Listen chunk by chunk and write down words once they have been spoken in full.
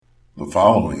The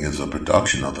following is a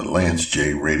production of the Lance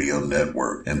J Radio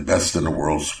Network and Best in the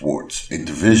World Sports, a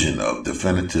division of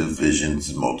Definitive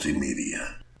Visions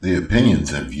Multimedia. The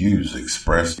opinions and views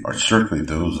expressed are strictly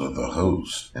those of the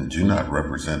host and do not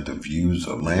represent the views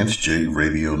of Lance J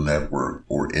Radio Network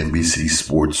or NBC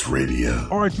Sports Radio.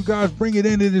 All right, you guys, bring it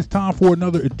in. It is time for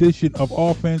another edition of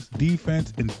Offense,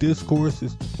 Defense, and Discourse.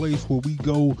 It's the place where we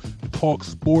go to talk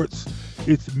sports.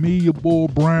 It's me, your boy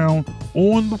Brown,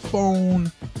 on the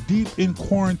phone, deep in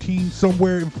quarantine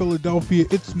somewhere in Philadelphia.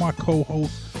 It's my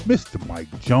co-host, Mr. Mike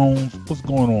Jones. What's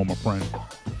going on, my friend?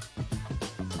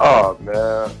 Oh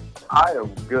man, I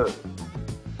am good.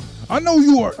 I know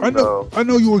you are. I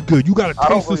know you are good. You got a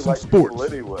taste of some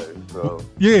sports anyway. So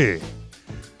yeah,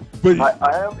 but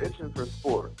I am itching for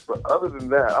sports. But other than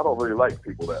that, I don't really like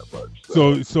people that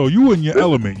much. So you in your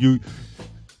element.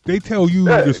 They tell you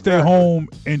to stay home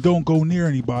and don't go near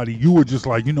anybody. You were just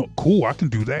like, cool. I can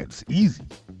do that. It's easy.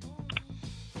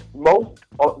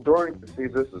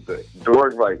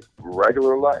 During like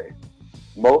regular life,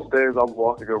 most days I'm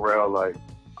walking around like,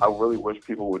 I really wish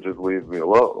people would just leave me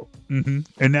alone. Mm-hmm.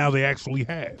 And now they actually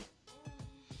have.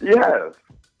 Yes.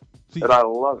 See, and I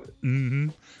love it. Mm-hmm.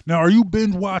 Now, are you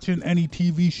binge watching any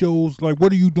TV shows? Like,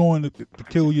 what are you doing to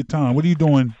kill your time? What are you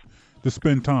doing to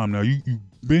spend time now? You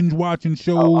binge watching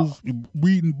shows, you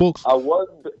reading books? I was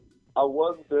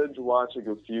binge watching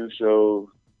a few shows,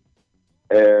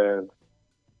 and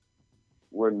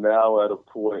we're now at a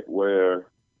point where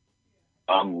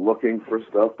I'm looking for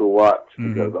stuff to watch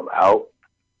because I'm out.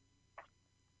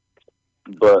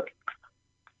 But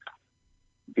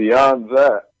beyond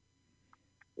that,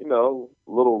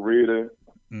 little reading.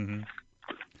 Mm-hmm.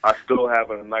 I still have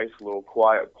a nice little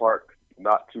quiet park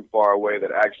not too far away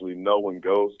that actually no one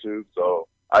goes to, so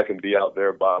I can be out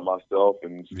there by myself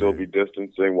and still be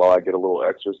distancing while I get a little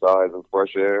exercise and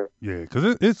fresh air. Yeah,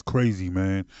 because it's crazy,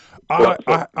 man.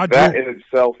 That in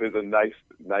itself is a nice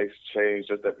change,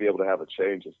 just to be able to have a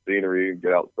change of scenery and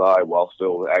get outside while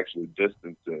still actually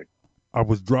distancing. I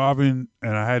was driving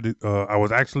and I had to, I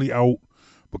was actually out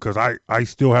because I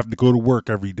still have to go to work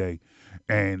every day.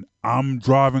 And I'm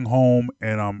driving home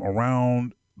and I'm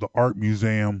around the art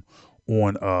museum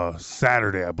on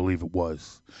Saturday, I believe it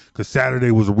was. Because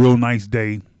Saturday was a real nice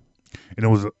day. And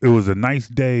it was a nice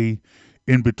day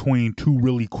in between two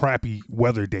really crappy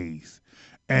weather days.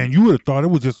 And you would have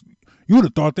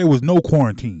thought there was no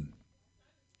quarantine.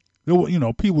 There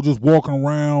were, people just walking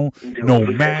around, no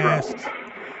masks.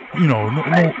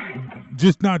 No,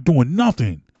 just not doing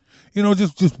nothing. It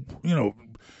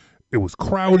was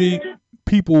crowded.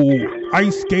 People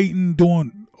ice skating,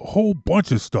 doing a whole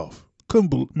bunch of stuff.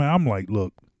 I'm like,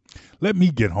 look, let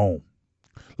me get home.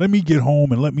 Let me get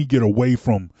home and let me get away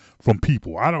from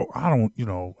people. I don't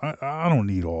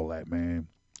need all that, man.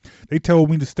 They tell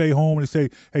me to stay home and they say,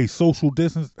 hey, social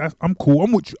distance. I'm cool.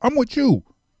 I'm with you.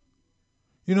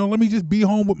 Let me just be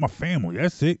home with my family.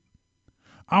 That's it.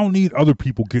 I don't need other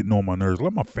people getting on my nerves.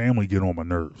 Let my family get on my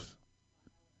nerves.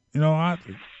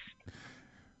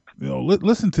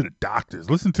 Listen to the doctors.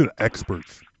 Listen to the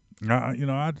experts.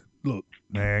 Look,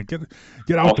 man, get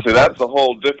out. See, that's a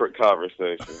whole different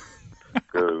conversation.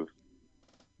 Because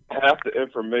half the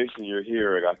information you're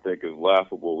hearing, I think, is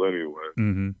laughable anyway.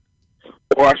 Mm-hmm.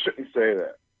 Or I shouldn't say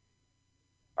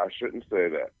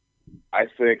that. I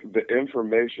think the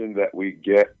information that we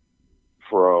get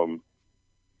from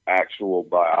actual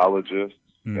biologists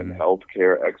and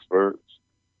healthcare experts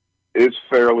is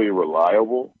fairly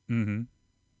reliable,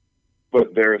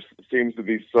 but there seems to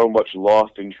be so much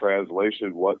lost in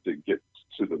translation once it gets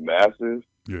to the masses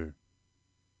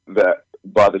that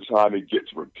by the time it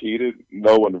gets repeated,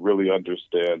 no one really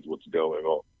understands what's going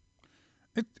on.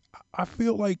 I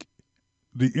feel like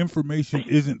the information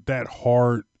isn't that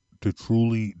hard to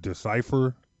truly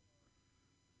decipher.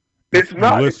 It's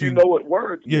not if you know what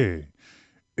words mean.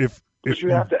 If you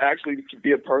have to actually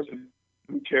be a person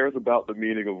who cares about the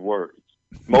meaning of words.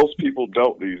 Most people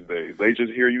don't these days. They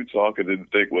just hear you talk and then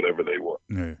think whatever they want.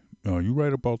 Yeah, no, you're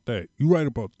right about that.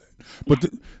 But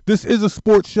this is a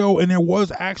sports show, and there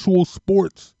was actual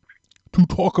sports to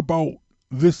talk about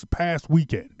this past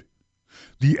weekend.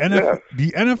 The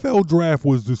NFL draft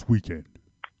was this weekend.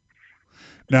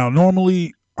 Now,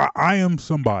 normally, I am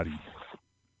somebody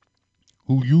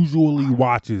who usually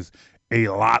watches a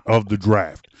lot of the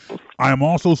draft. I am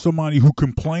also somebody who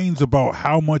complains about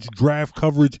how much draft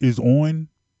coverage is on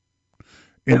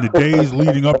in the days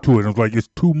leading up to it. I was like, it's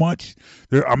too much.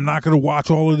 I'm not going to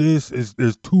watch all of this.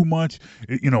 There's too much.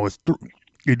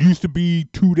 It used to be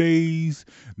 2 days.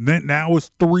 Now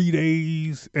it's 3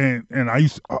 days. And I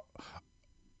used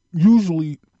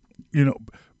usually, in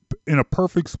a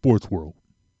perfect sports world,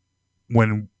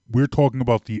 when we're talking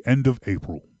about the end of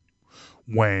April,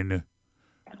 when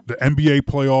the NBA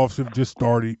playoffs have just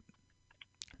started.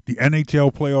 The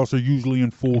NHL playoffs are usually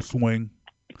in full swing.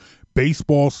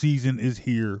 Baseball season is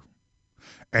here.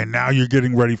 And now you're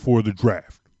getting ready for the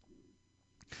draft.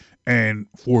 And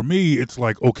for me, it's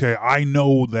like, okay, I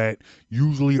know that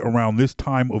usually around this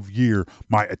time of year,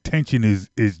 my attention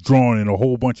is drawn in a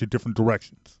whole bunch of different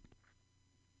directions.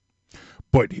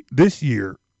 But this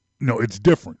year, it's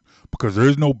different because there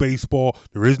is no baseball,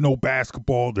 there is no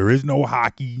basketball, there is no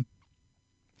hockey.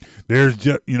 There's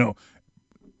just,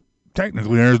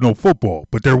 technically there's no football,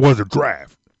 but there was a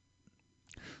draft.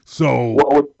 So,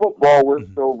 well, with football, we're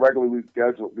still regularly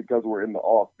scheduled because we're in the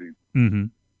off season. Mm-hmm.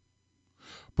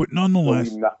 But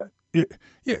nonetheless,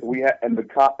 we had and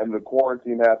the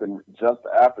quarantine happened just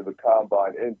after the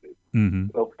combine ended. Mm-hmm.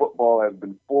 So football has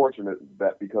been fortunate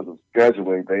that because of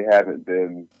scheduling, they haven't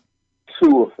been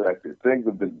too affected. Things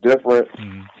have been different,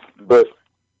 but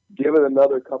given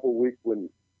another couple weeks when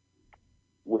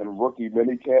rookie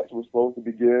mini camps were supposed to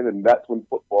begin, and that's when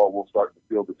football will start to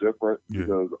feel the difference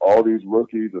because all these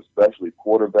rookies, especially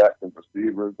quarterbacks and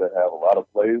receivers that have a lot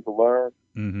of plays to learn,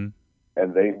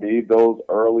 and they need those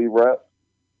early reps,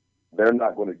 they're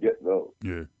not going to get those.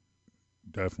 Yeah,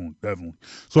 definitely.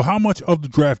 So how much of the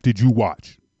draft did you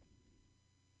watch?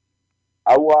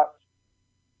 I watched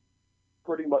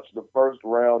pretty much the first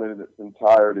round in its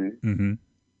entirety. Mm-hmm.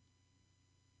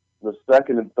 The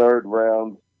second and third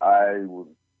rounds, I was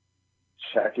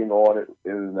checking on it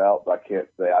in and out. I can't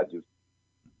say I just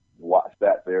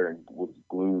sat there and was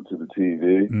glued to the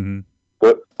TV. Mm-hmm.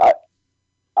 But I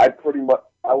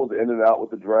was in and out with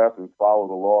the draft and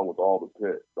followed along with all the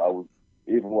picks.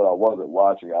 Even when I wasn't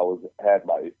watching, had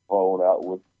my phone out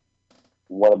with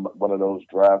one of those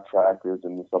draft trackers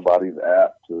in somebody's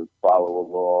app to follow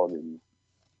along, and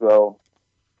so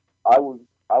I was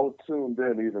tuned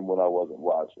in even when I wasn't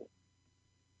watching.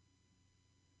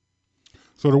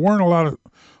 So there weren't a lot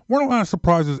of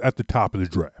surprises at the top of the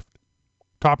draft.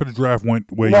 Top of the draft went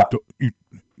the way you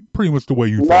pretty much the way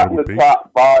you thought it would be.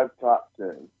 Not in the top 5, top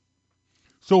 10.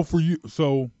 So for you,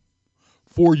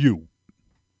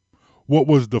 what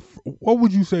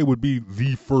would you say would be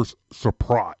the first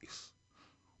surprise?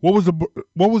 What was the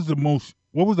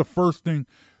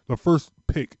first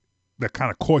pick that kind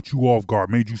of caught you off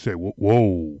guard, made you say,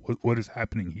 "Whoa, what is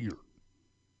happening here?"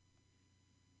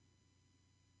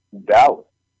 Dallas.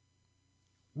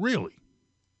 Really?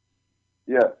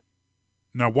 Yeah.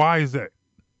 Now, why is that?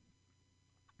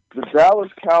 The Dallas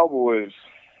Cowboys,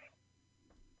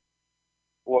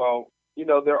 well,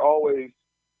 there are always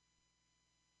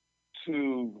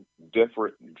two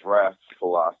different draft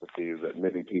philosophies that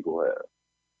many people have.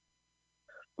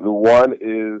 The one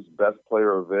is best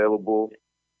player available,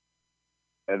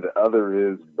 and the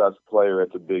other is best player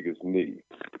at the biggest need.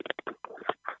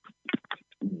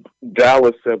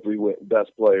 Dallas simply went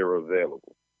best player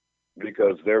available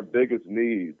because their biggest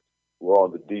needs were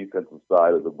on the defensive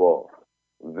side of the ball.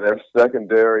 Their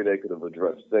secondary, they could have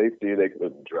addressed safety, they could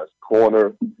have addressed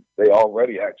corner. They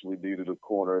already actually needed a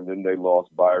corner, and then they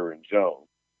lost Byron Jones.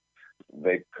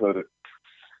 They could have.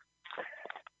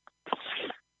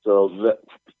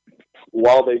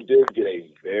 While they did get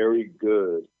a very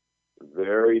good,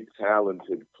 very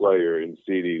talented player in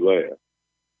CeeDee Lamb,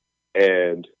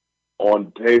 and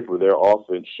on paper, their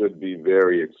offense should be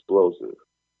very explosive.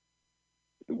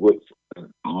 With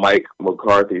Mike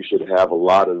McCarthy should have a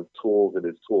lot of tools in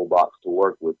his toolbox to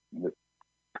work with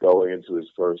going into his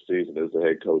first season as the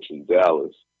head coach in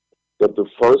Dallas. But the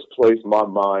first place my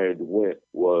mind went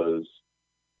was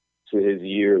to his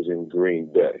years in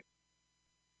Green Bay.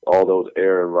 All those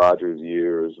Aaron Rodgers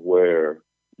years where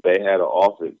they had an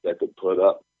offense that could put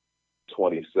up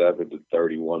 27 to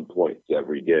 31 points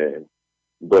every game.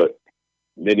 But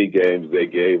many games they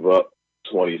gave up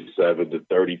 27 to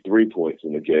 33 points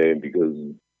in the game because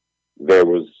there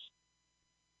was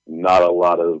not a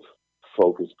lot of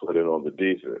focus put in on the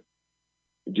defense.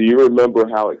 Do you remember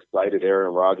how excited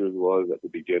Aaron Rodgers was at the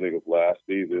beginning of last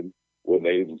season when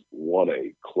they won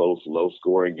a close,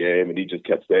 low-scoring game, and he just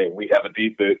kept saying, "We have a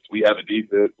defense, we have a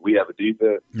defense, we have a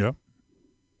defense"? Yeah.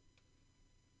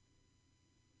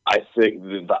 I think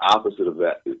the opposite of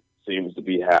that seems to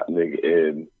be happening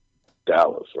in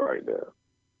Dallas right now.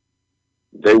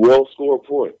 They will score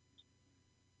points,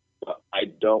 but I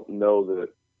don't know that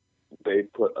they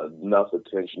put enough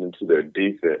attention into their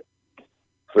defense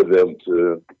for them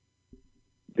to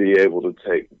be able to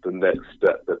take the next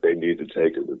step that they need to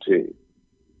take as a team.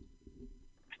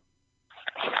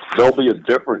 They'll be a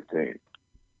different team,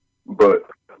 but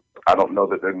I don't know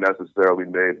that they necessarily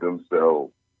made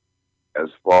themselves as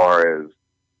far as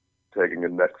taking a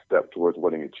next step towards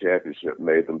winning a championship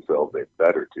made themselves a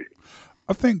better team.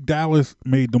 I think Dallas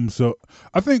made themselves.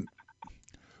 I think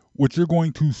what you're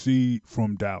going to see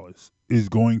from Dallas is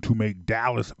going to make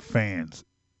Dallas fans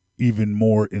even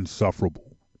more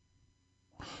insufferable.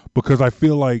 Because I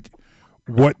feel like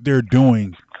what they're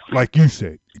doing, like you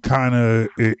said, kind of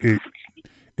it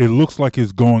looks like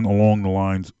it's going along the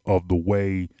lines of the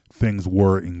way things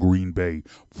were in Green Bay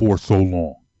for so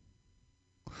long,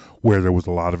 where there was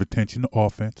a lot of attention to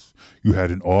offense. You had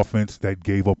an offense that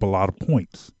gave up a lot of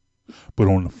points. But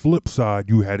on the flip side,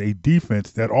 you had a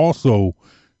defense that also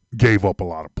gave up a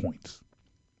lot of points.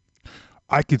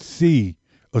 I could see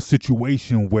a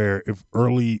situation where if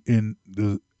early in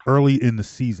the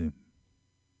season,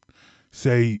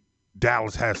 say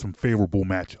Dallas has some favorable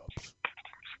matchups,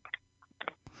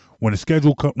 when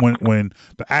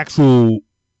the actual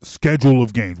schedule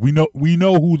of games, we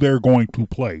know who they're going to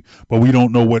play, but we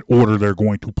don't know what order they're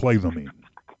going to play them in.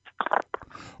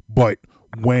 But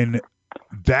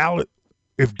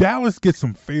if Dallas gets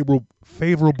some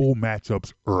favorable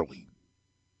matchups early,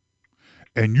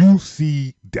 and you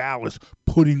see Dallas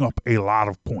putting up a lot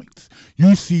of points,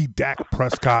 you see Dak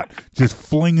Prescott just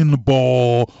flinging the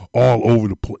ball all over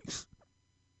the place.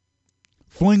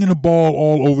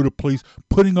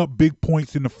 Putting up big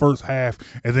points in the first half,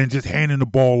 and then just handing the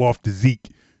ball off to Zeke,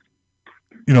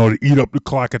 to eat up the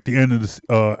clock at the end of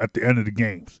the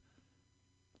games.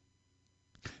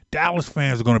 Dallas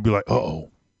fans are going to be like,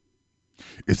 "Uh-oh,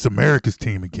 it's America's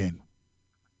team again.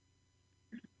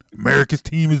 America's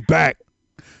team is back."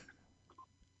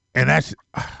 And that's,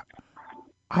 I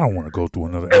don't want to go through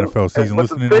another NFL season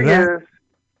listening to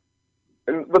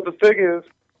that. But the thing is,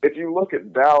 if you look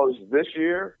at Dallas this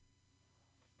year,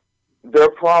 their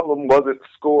problem wasn't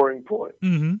scoring points.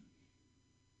 Mm-hmm.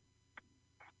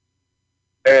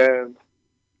 And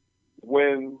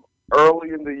when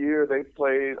early in the year they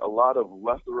played a lot of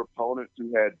lesser opponents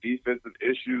who had defensive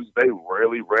issues, they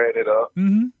rarely ran it up.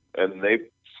 Mm-hmm. And they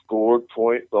scored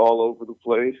points all over the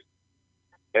place.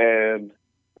 And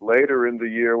later in the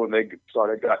year, when they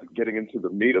started getting into the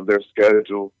meat of their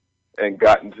schedule and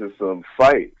got into some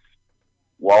fights,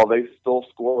 while they still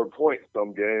scored points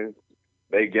some games,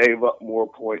 they gave up more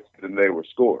points than they were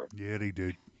scoring. Yeah, they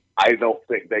did. I don't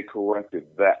think they corrected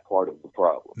that part of the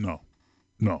problem.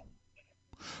 No.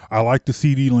 I like the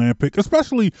CeeDee Lamb pick,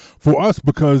 especially for us,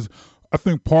 because I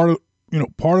think part of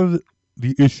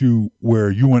the issue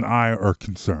where you and I are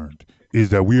concerned is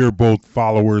that we are both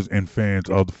followers and fans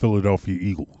of the Philadelphia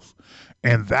Eagles.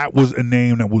 And that was a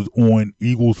name that was on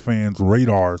Eagles fans'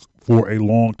 radars for a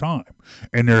long time.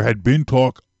 And there had been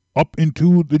talk up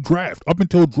until draft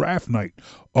night,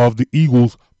 of the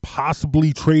Eagles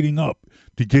possibly trading up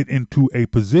to get into a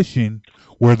position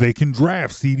where they can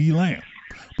draft CeeDee Lamb,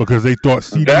 because they thought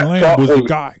CeeDee Lamb was the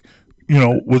guy,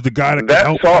 was the guy that could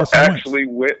help Carson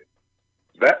Wentz.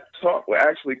 That talk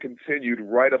actually continued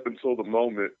right up until the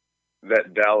moment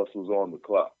that Dallas was on the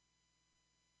clock.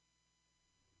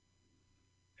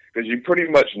 Because you pretty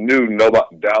much knew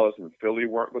Dallas and Philly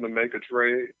weren't going to make a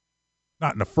trade.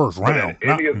 Not in the first round.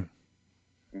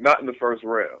 Not in the first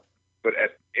round. But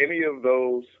at any of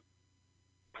those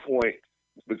points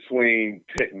between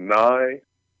pick 9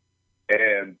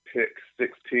 and pick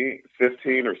 15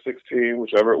 or 16,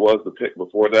 whichever it was, the pick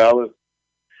before Dallas,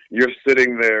 you're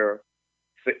sitting there,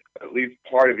 at least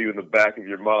part of you in the back of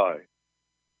your mind,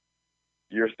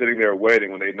 you're sitting there waiting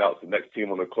when they announce the next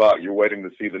team on the clock. You're waiting to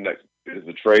see the next, is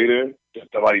the trade in? Did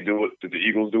somebody do it? Did the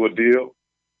Eagles do a deal?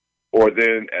 Or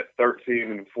then at 13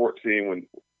 and 14,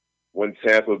 when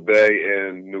Tampa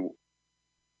Bay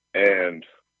and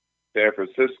San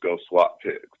Francisco swap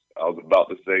picks. I was about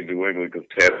to say New England because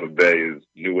Tampa Bay is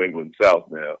New England South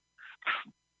now.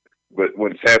 But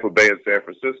when Tampa Bay and San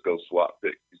Francisco swap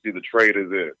picks, you see the trade is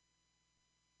in.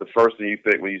 The first thing you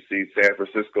think when you see San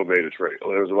Francisco made a trade,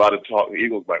 there was a lot of talk the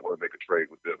Eagles might want to make a trade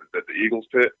with them. Is that the Eagles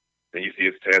pick? Then you see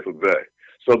it's Tampa Bay.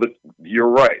 So you're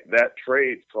right. That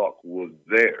trade talk was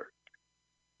there.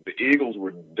 The Eagles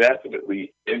were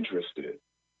definitely interested.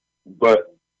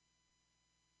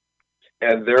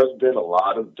 And there's been a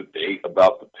lot of debate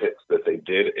about the picks that they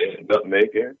did end up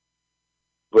making.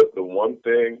 But the one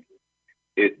thing,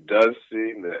 it does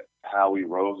seem that Howie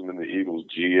Roseman, the Eagles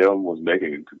GM, was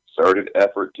making a concerted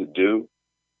effort to do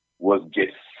was get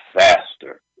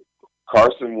faster.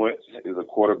 Carson Wentz is a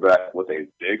quarterback with a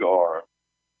big arm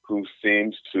who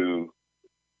seems to,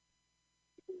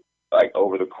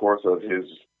 over the course of his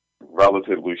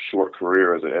relatively short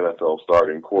career as an NFL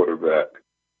starting quarterback,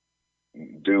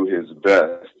 do his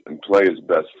best and play his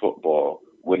best football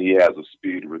when he has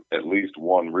at least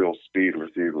one real speed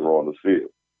receiver on the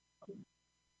field.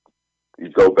 You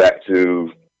go back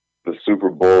to the Super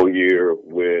Bowl year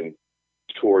when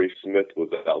Torrey Smith was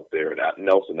out there and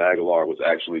Nelson Aguilar was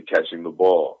actually catching the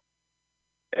ball.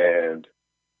 And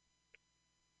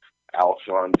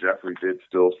Alshon Jeffrey did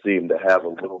still seem to have a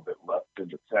little bit left in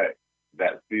the tank.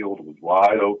 That field was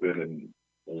wide open, and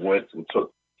Wentz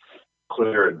took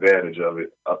clear advantage of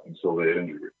it up until the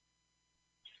injury.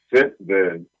 Since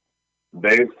then,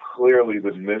 they've clearly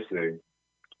been missing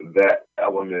that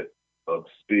element of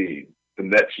speed. The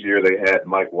next year they had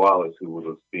Mike Wallace, who was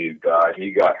a speed guy.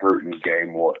 He got hurt in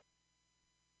game 1.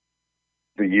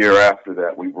 The year after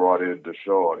that, we brought in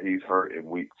Deshaun. He's hurt in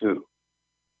week 2.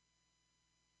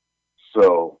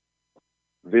 So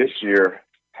this year,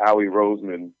 Howie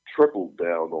Roseman tripled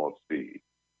down on speed.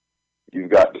 You've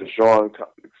got Deshaun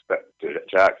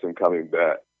Jackson coming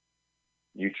back.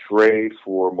 You trade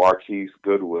for Marquise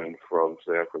Goodwin from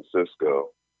San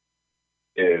Francisco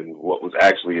in what was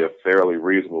actually a fairly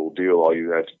reasonable deal. All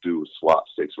you had to do was swap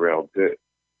 6-round pick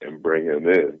and bring him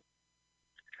in.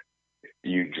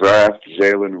 You draft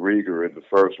Jalen Reagor in the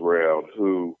first round,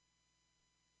 who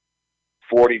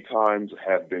 40 times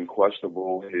have been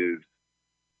questionable. His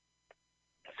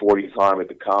 40 time at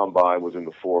the combine was in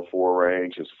the 4.4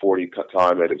 range. His 40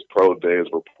 time at his pro day is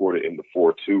reported in the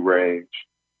 4.2 range.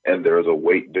 And there's a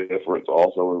weight difference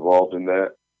also involved in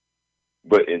that.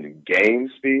 But in game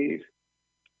speed,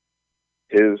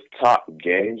 his top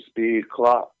game speed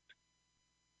clock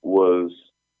was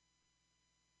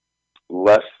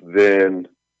less than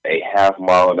a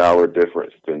half-mile-an-hour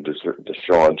difference than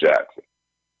Deshaun Jackson.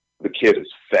 The kid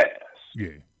is fast.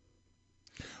 Yeah.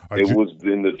 It was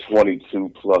in the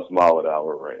 22-plus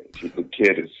mile-an-hour range. The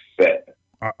kid is fast.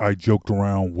 I joked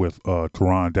around with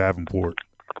Teron Davenport,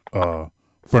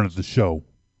 friend of the show,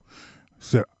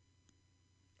 said,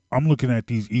 I'm looking at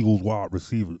these Eagles wide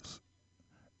receivers,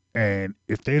 and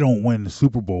if they don't win the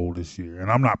Super Bowl this year,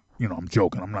 and I'm not, I'm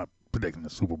joking, I'm not predicting the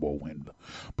Super Bowl win,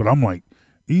 but I'm like,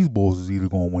 these boys is either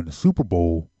going to win the Super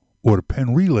Bowl or the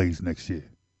Penn Relays next year.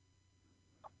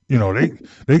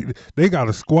 They got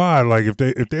a squad. Like if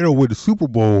they don't win the Super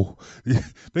Bowl,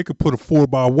 they could put a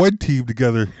 4x1 team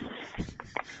together,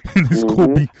 and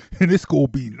it's gonna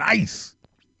be nice.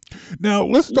 Now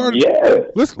let's start. Yeah.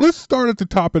 Let's start at the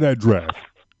top of that draft,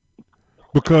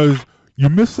 because you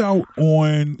miss out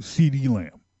on CeeDee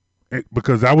Lamb,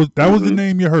 because that was the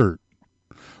name you heard.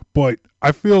 But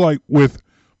I feel like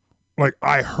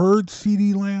I heard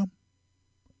CeeDee Lamb.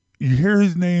 You hear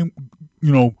his name,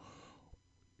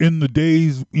 in the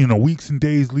days, weeks and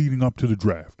days leading up to the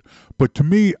draft. But to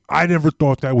me, I never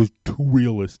thought that was too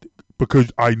realistic,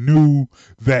 because I knew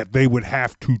that they would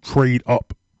have to trade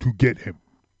up to get him.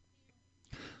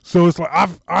 So it's like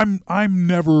I'm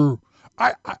never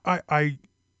I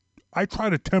try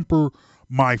to temper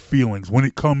my feelings when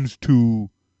it comes to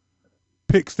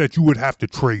picks that you would have to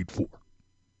trade for.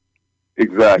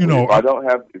 Exactly.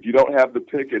 If you don't have the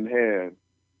pick in hand,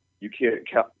 you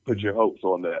can't put your hopes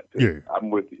on that. Yeah. I'm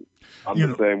with you. I'm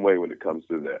the same way when it comes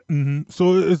to that. Mm-hmm.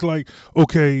 So it's like,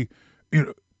 okay,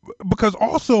 because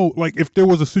also, like, if there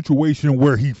was a situation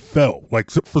where he fell,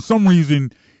 like for some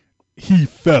reason he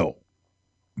fell,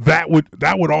 that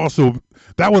would also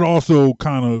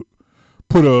kind of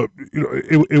put it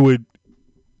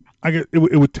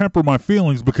would temper my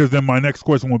feelings, because then my next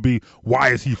question would be, why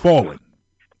is he falling?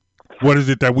 What is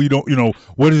it that we don't,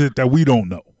 what is it that we don't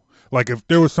know? Like, if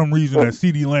there was some reason that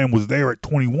CeeDee Lamb was there at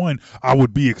 21, I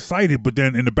would be excited. But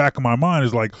then in the back of my mind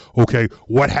is like, okay,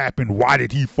 what happened? Why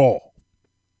did he fall?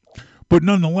 But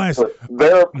nonetheless,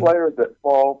 there are players that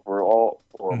fall for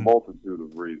a multitude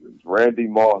of reasons. Randy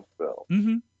Moss fell.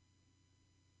 Mm-hmm.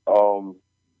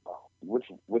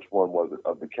 Which one was it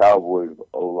of the Cowboys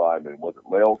O-lineman? Was it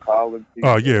La'el Collins?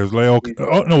 Yeah, it was La'el.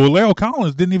 La'el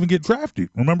Collins didn't even get drafted.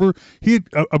 Remember,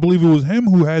 I believe it was him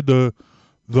who had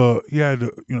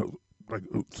like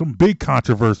some big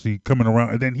controversy coming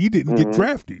around, and then he didn't get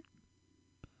drafted.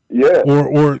 Yeah,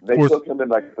 or they took him in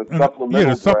like the supplemental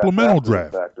the supplemental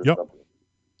draft. Yep. Something.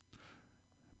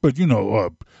 But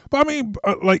but I mean,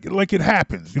 like it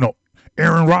happens.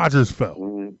 Aaron Rodgers fell.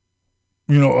 Mm-hmm.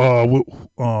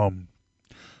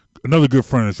 Another good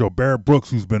friend of the show, Barrett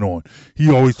Brooks, who's been on.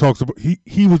 He always talks about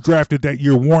he was drafted that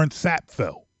year. Warren Sapp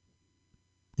fell.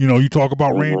 You talk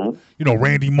about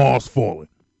Randy Moss falling.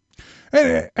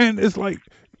 And it's like,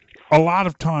 a lot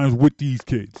of times with these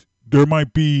kids, there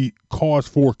might be cause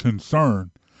for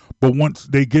concern, but once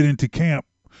they get into camp,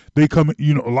 they come,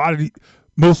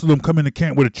 most of them come into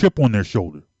camp with a chip on their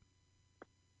shoulder.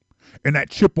 And that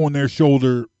chip on their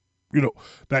shoulder, they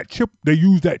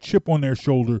use that chip on their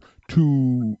shoulder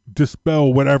to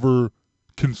dispel whatever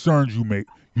concerns you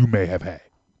may have had.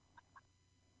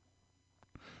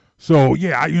 So,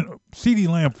 yeah, CeeDee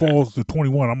Lamb falls to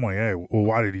 21. I'm like, hey, well,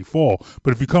 why did he fall?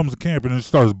 But if he comes to camp and then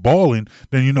starts balling,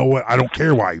 then you know what? I don't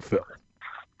care why he fell.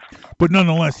 But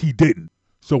nonetheless, he didn't.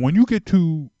 So when you get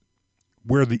to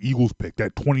where the Eagles picked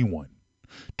at 21,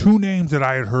 two names that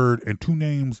I had heard and two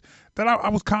names that I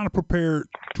was kind of prepared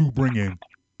to bring in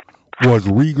was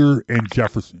Reagor and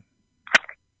Jefferson.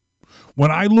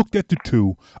 When I looked at the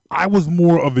two, I was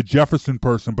more of a Jefferson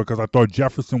person because I thought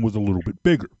Jefferson was a little bit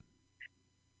bigger.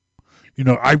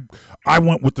 I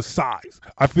went with the size.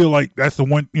 I feel like that's the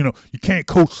one, you can't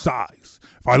coach size.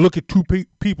 If I look at two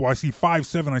people, I see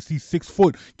 5'7", I see 6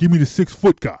 foot. Give me the 6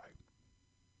 foot guy.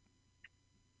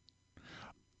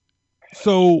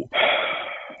 So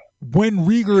when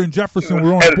Reagor and Jefferson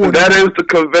were on the board, that is the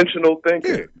conventional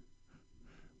thinking. Yeah.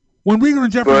 When Reagor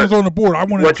and Jefferson was on the board, I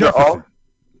wanted Jefferson.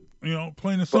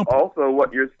 Plain and simple. But also,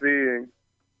 what you're seeing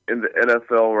in the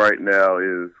NFL right now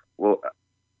is,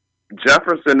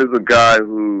 Jefferson is a guy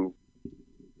who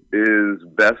is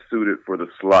best suited for the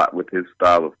slot with his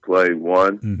style of play,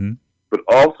 one. Mm-hmm. But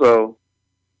also,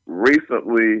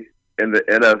 recently in the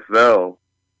NFL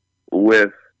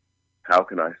with, how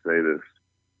can I say this,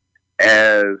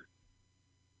 as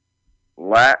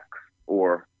lax,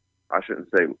 or I shouldn't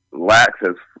say lax,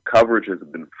 as coverage has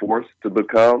been forced to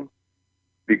become,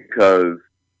 because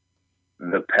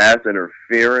the pass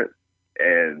interference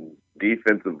and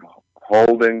defensive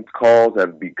holding calls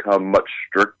have become much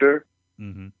stricter,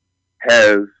 mm-hmm.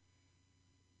 has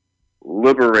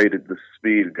liberated the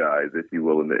speed guys, if you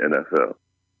will, in the NFL.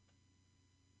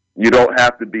 You don't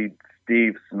have to be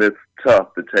Steve Smith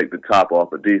tough to take the top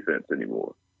off of defense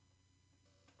anymore.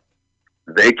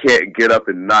 They can't get up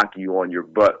and knock you on your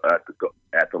butt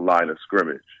at the line of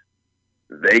scrimmage.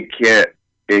 They can't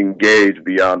engage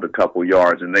beyond a couple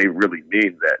yards, and they really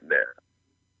mean that now.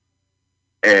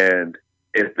 And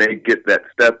if they get that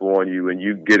step on you and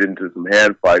you get into some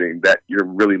hand fighting, that you're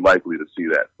really likely to see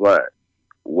that flag.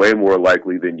 Way more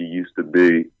likely than you used to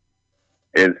be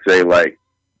in, say, like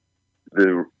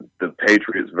the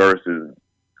Patriots versus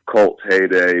Colts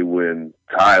heyday when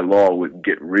Ty Law would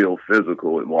get real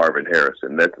physical with Marvin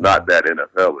Harrison. That's not that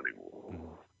NFL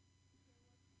anymore.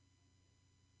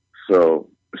 So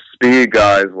speed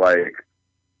guys like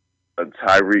a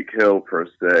Tyreek Hill, per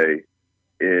se,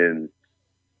 in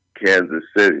Kansas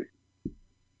City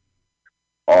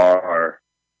are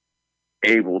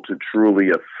able to truly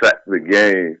affect the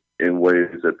game in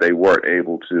ways that they weren't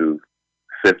able to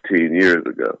 15 years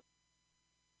ago.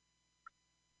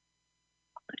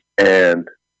 And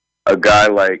a guy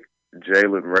like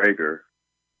Jalen Reagor,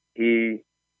 he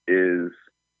is,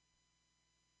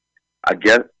 I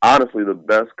guess, honestly, the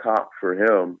best comp for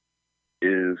him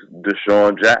is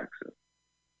Deshaun Jackson.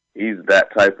 He's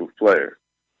that type of player.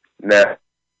 Now,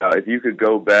 if you could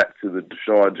go back to the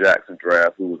Deshaun Jackson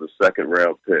draft, who was a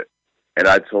second-round pick, and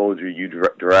I told you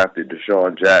drafted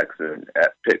Deshaun Jackson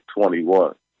at pick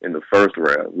 21 in the first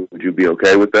round, would you be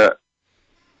okay with that?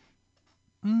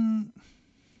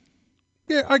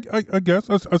 Yeah, I guess.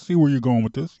 I see where you're going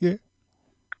with this, yeah.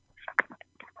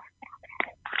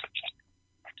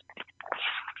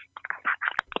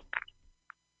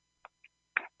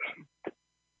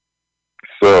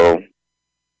 So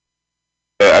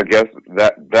I guess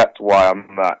that's why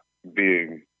I'm not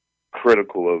being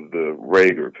critical of the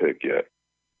Reagor pick yet.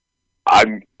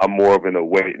 I'm more of in a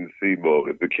wait and see mode.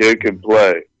 If the kid can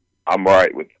play, I'm all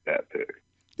right with that pick.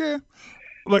 Yeah,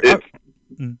 like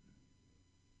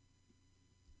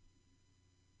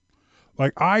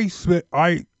I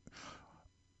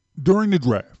during the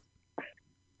draft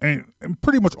and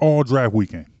pretty much all draft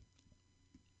weekend,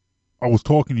 I was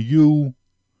talking to you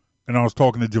and I was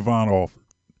talking to Javon Alford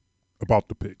about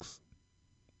the picks.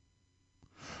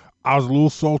 I was a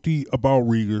little salty about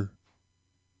Reagor,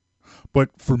 but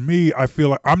for me, I feel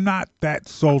like I'm not that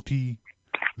salty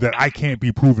that I can't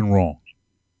be proven wrong.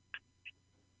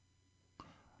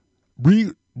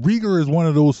 Reagor is one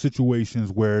of those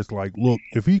situations where it's like, look,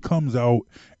 if he comes out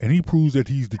and he proves that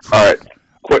he's the truth, all right.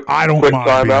 I don't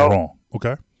mind being wrong.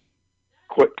 Okay.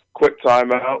 Quick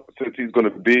timeout. Since he's going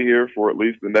to be here for at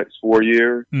least the next 4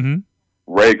 years, mm-hmm.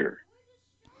 Reagor,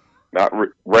 not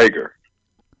Reagor.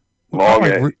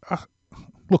 Long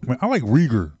look, man, I like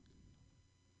Reagor.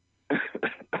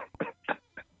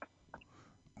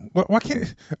 Why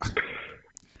can't?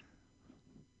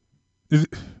 Is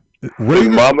it Reagor? His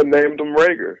mama named him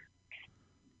Reagor.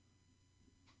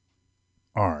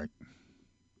 All right,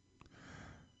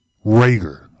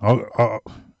 Reagor.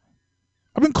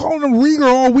 I've been calling him Reagor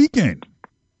all weekend.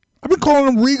 I've been calling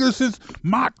him Reagor since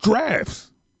mock drafts.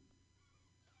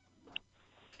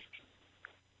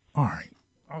 All right.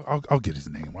 I'll get his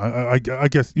name. I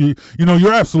guess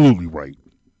you're absolutely right.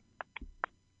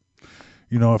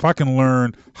 If I can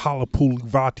learn Halapuli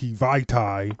Vati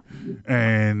Vaitai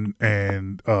and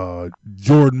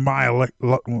Jordan Maya,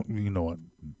 you know what?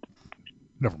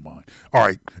 Never mind. All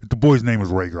right, if the boy's name is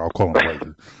Rager, I'll call him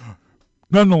Rager.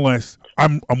 Nonetheless,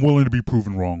 I'm willing to be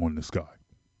proven wrong on this guy.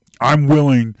 I'm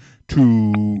willing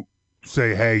to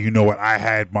say, hey, you know what? I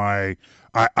had my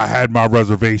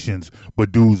reservations,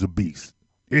 but dude's a beast.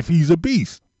 If he's a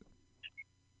beast,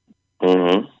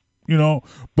 but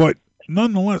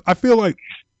nonetheless, I feel like.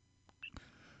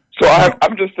 So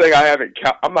I'm just saying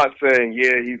I'm not saying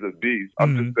he's a beast.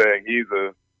 I'm just saying he's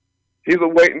a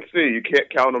wait and see. You can't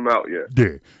count him out yet.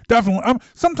 Yeah, definitely.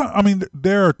 Sometimes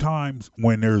there are times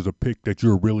when there's a pick that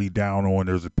you're really down on.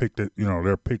 There's a pick that there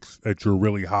are picks that you're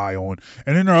really high on,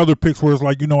 and then there are other picks where it's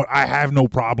like, you know what, I have no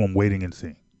problem waiting and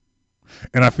seeing.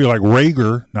 And I feel like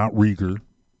Rager, not Rieger,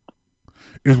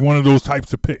 is one of those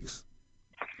types of picks.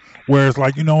 Where it's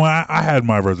like, I had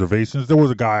my reservations. There was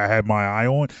a guy I had my eye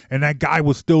on, and that guy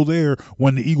was still there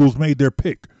when the Eagles made their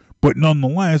pick. But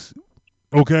nonetheless,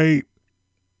 okay,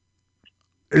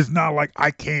 it's not like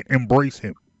I can't embrace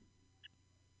him.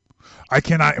 I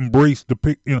cannot embrace the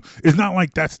pick. It's not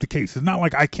like that's the case. It's not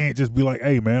like I can't just be like,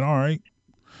 hey, man, all right,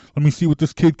 let me see what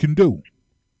this kid can do.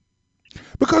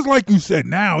 Because like you said,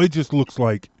 now it just looks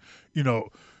like,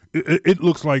 it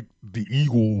looks like the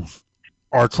Eagles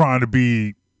are trying to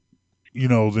be,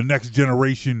 the next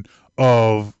generation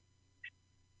of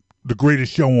the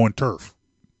greatest show on turf.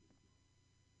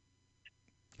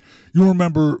 You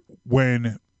remember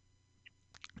when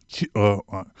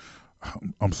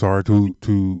I'm sorry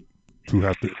to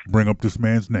have to bring up this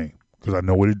man's name because I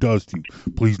know what it does to you.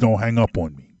 Please don't hang up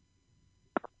on me.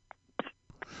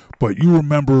 But you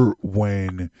remember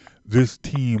when this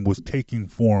team was taking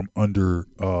form under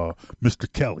Mr.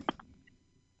 Kelly.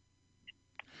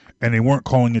 And they weren't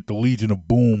calling it the Legion of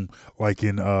Boom like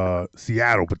in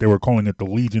Seattle, but they were calling it the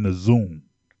Legion of Zoom.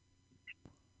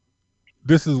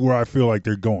 This is where I feel like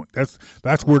they're going.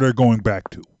 That's where they're going back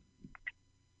to.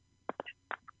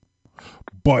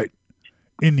 But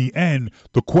in the end,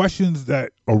 the questions that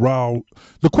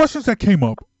came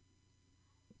up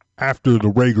after the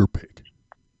Rager pick,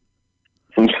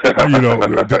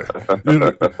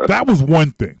 that was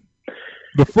one thing.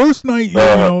 The first night,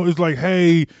 it's like,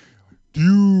 hey, do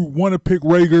you want to pick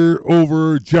Rager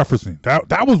over Jefferson?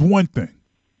 That was one thing.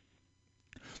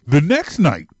 The next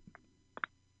night,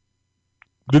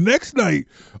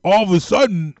 all of a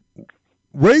sudden,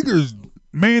 Rager's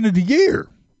man of the year.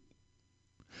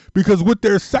 Because with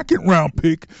their second round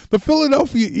pick, the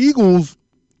Philadelphia Eagles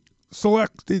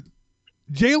selected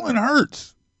Jalen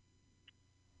Hurts.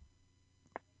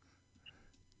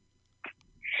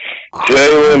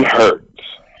 Jalen Hurts.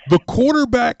 The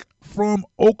quarterback from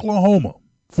Oklahoma,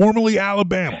 formerly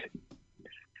Alabama.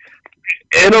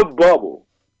 In a bubble.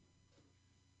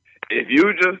 If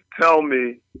you just tell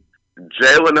me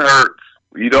Jalen Hurts,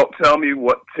 you don't tell me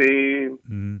what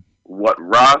team, what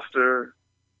roster,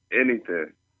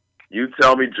 anything. You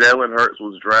tell me Jalen Hurts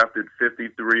was drafted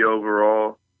 53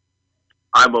 overall,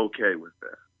 I'm okay with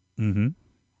that. Mm-hmm.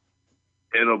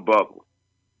 In a bubble.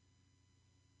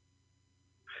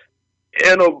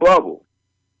 In a bubble.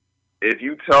 If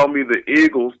you tell me the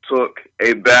Eagles took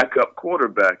a backup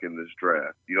quarterback in this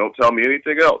draft, you don't tell me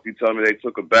anything else. You tell me they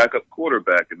took a backup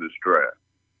quarterback in this draft,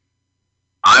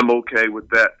 I'm okay with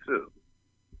that too.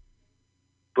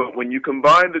 But when you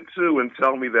combine the two and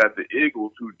tell me that the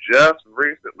Eagles, who just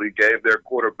recently gave their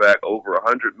quarterback over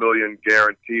 $100 million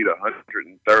guaranteed,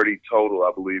 130 total,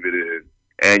 I believe it is,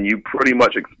 and you pretty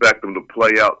much expect them to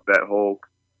play out that whole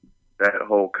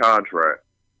contract,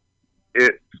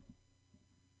 it's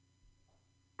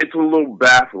a little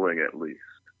baffling, at least,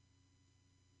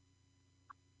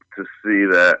 to see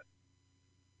that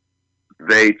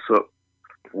they took,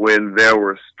 when there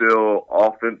were still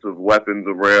offensive weapons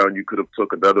around, you could have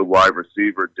took another wide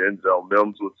receiver. Denzel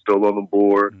Mims was still on the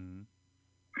board. Mm-hmm.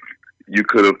 You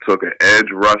could have took an edge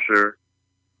rusher.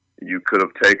 You could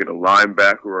have taken a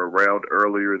linebacker around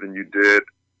earlier than you did.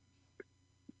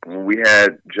 When we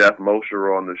had Jeff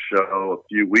Mosher on the show a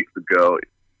few weeks ago,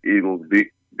 Eagles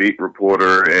beat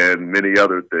reporter and many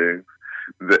other things,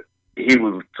 that we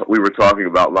were talking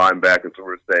about linebackers, so we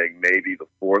were saying maybe the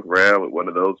fourth round with one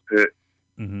of those picks.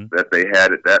 Mm-hmm. That they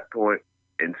had at that point.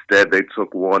 Instead, they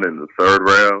took one in the third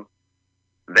round.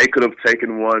 They could have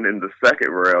taken one in the second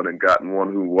round and gotten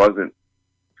one who wasn't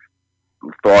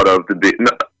thought of to be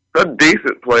a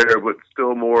decent player, but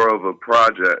still more of a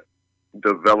project,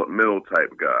 developmental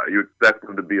type guy. You expect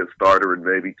him to be a starter in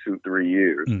maybe 2-3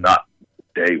 years, not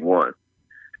day one.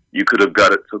 you could have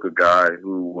took a guy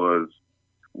who was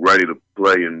ready to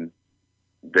play in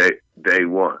day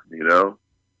one, you know?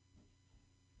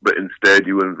 But instead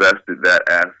you invested that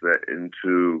asset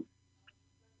into,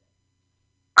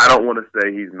 I don't want to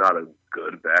say he's not a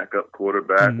good backup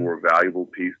quarterback or a valuable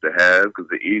piece to have, because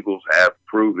the Eagles have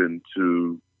proven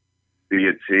to be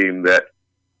a team that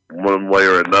one way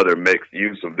or another makes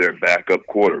use of their backup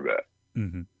quarterback.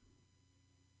 Mm-hmm.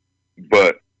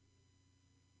 But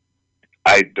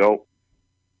I don't,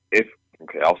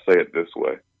 I'll say it this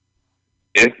way.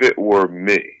 If it were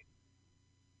me,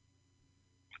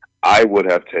 I would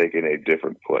have taken a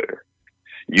different player.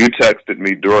 You texted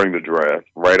me during the draft,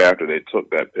 right after they took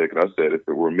that pick, and I said if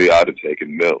it were me, I'd have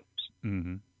taken Mills.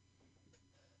 Mm-hmm.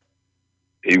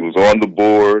 He was on the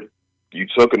board. You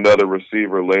took another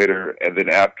receiver later, and then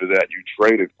after that, you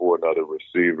traded for another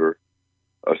receiver,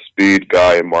 a speed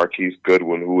guy in Marquise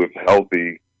Goodwin, who, if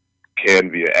healthy, can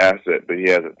be an asset, but he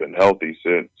hasn't been healthy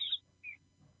since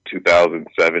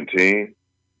 2017.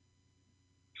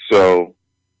 So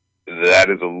that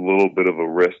is a little bit of a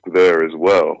risk there as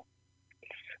well.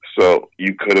 So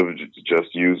you could have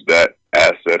just used that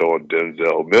asset on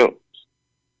Denzel Mills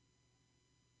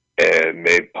and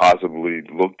maybe possibly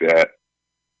looked at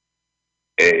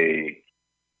a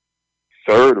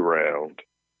third-round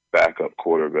backup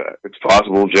quarterback. It's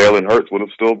possible Jalen Hurts would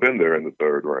have still been there in the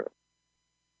third round.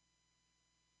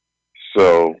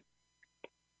 So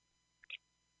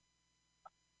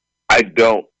I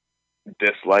don't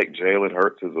dislike Jalen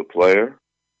Hurts as a player.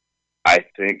 I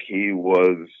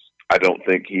don't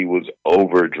think he was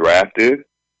overdrafted.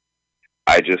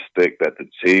 I just think that the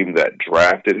team that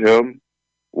drafted him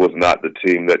was not the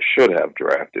team that should have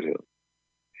drafted him.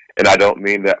 And I don't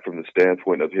mean that from the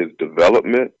standpoint of his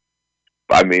development.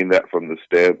 I mean that from the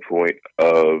standpoint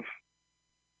of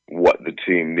what the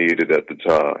team needed at the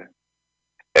time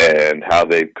and how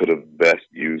they could have best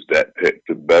used that pick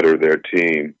to better their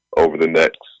team over the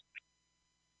next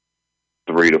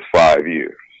 3 to 5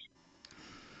 years.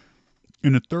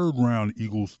 In the third round,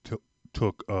 Eagles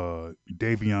took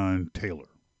Davion Taylor,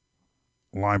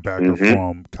 linebacker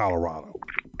from Colorado.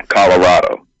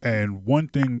 And one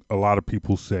thing a lot of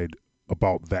people said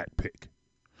about that pick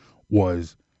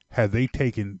was, had they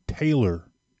taken Taylor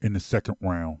in the second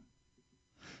round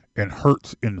and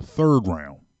Hurts in the third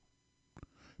round,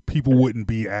 people wouldn't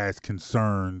be as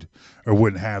concerned or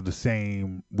wouldn't have the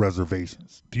same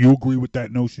reservations. Do you agree with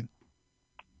that notion?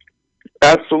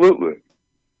 Absolutely.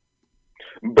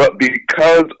 But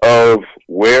because of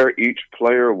where each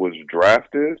player was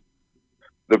drafted,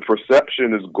 the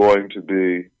perception is going to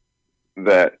be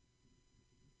that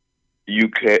you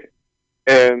can't,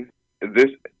 and this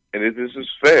is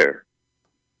fair,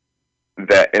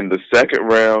 that in the second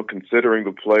round, considering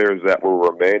the players that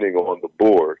were remaining on the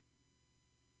board,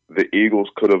 the Eagles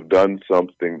could have done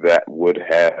something that would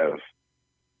have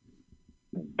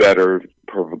better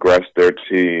progressed their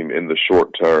team in the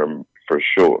short term for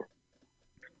sure.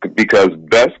 Because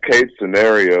best case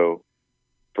scenario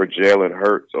for Jalen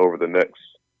Hurts over the next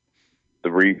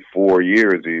 3-4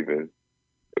 years even,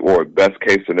 or best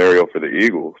case scenario for the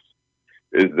Eagles,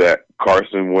 is that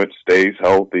Carson Wentz stays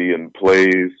healthy and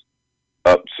plays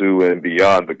up to and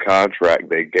beyond the contract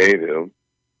they gave him,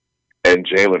 and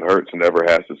Jalen Hurts never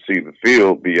has to see the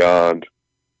field beyond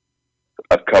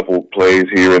a couple plays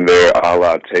here and there, a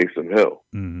la Taysom Hill.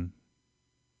 Mm-hmm.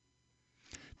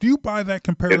 Do you buy that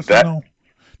comparison, though?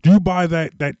 Do you buy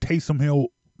that Taysom Hill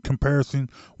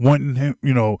comparison, wanting him,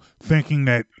 thinking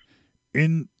that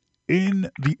in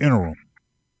the interim,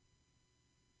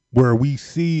 where we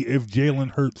see if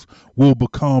Jalen Hurts will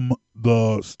become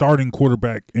the starting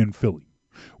quarterback in Philly,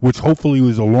 which hopefully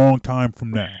is a long time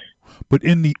from now, but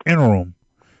in the interim,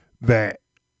 that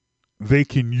they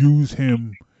can use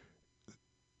him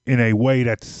in a way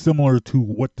that's similar to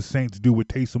what the Saints do with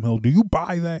Taysom Hill. Do you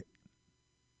buy that?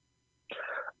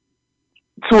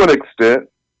 To an extent.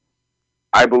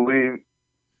 I believe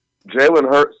Jalen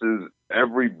Hurts is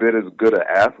every bit as good an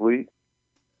athlete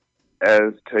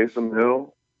as Taysom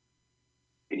Hill.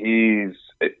 He's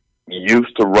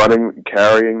used to running,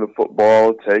 carrying the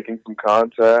football, taking some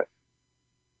contact.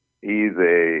 He's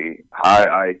a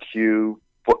high IQ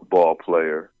football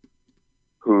player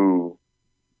who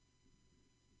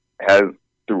has,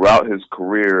 throughout his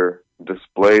career,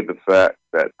 displayed the fact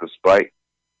that despite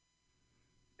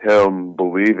him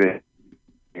believing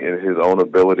in his own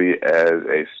ability as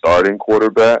a starting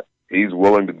quarterback, he's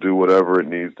willing to do whatever it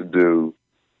needs to do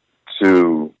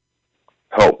to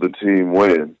help the team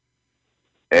win.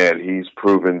 And he's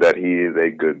proven that he is a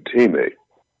good teammate.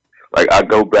 Like, I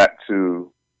go back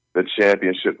to the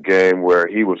championship game where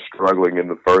he was struggling in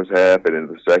the first half, and in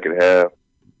the second half,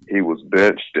 he was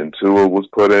benched and Tua was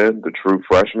put in, the true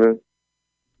freshman.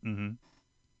 Mm-hmm.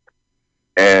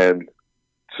 And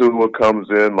Tua comes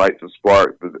in like to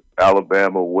spark the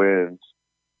Alabama wins.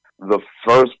 The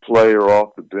first player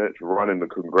off the bench running to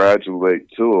congratulate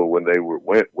Tua when they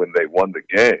won the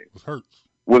game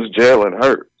was Jalen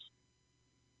Hurts.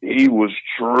 He was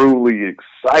truly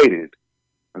excited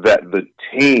that the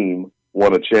team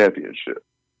won a championship.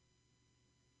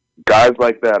 Guys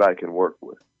like that I can work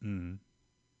with. Mm-hmm.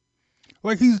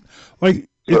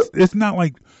 It's not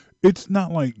like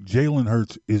Jalen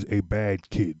Hurts is a bad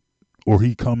kid, or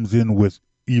he comes in with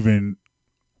even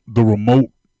the remote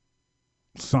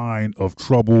sign of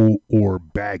trouble or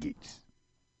baggage.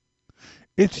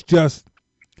 It's just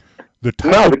the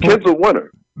kid's a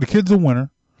winner. The kid's a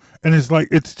winner, and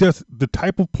it's just the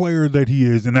type of player that he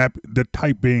is, and that the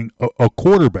type being a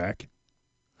quarterback.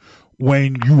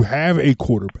 When you have a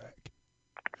quarterback,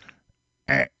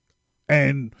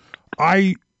 and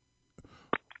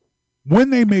when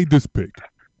they made this pick,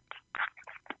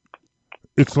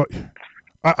 it's like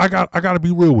I got to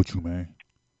be real with you, man.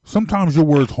 Sometimes your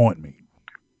words haunt me.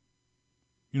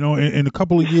 You know, in a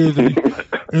couple of years,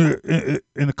 in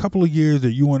a couple of years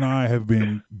that you and I have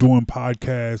been doing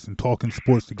podcasts and talking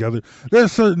sports together, there are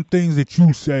certain things that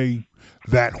you say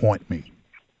that haunt me,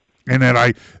 and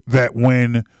that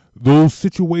when those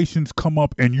situations come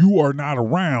up and you are not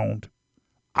around,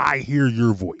 I hear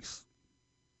your voice.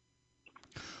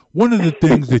 One of the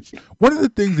things that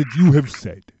you have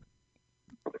said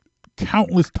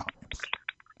countless times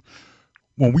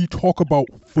when we talk about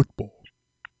football,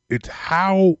 it's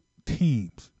how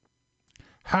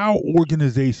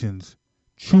organizations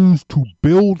choose to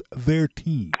build their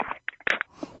team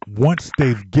once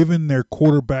they've given their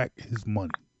quarterback his money.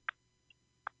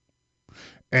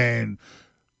 And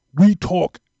we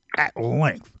talk at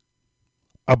length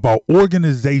about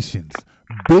organizations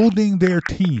building their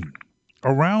team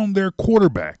around their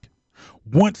quarterback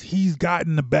once he's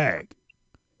gotten the bag.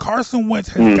 Carson Wentz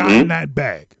has gotten that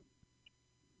bag.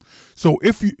 So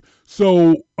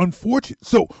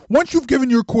once you've given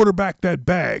your quarterback that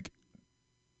bag,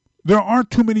 there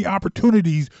aren't too many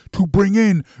opportunities to bring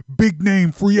in big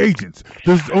name free agents.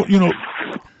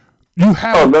 You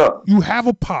have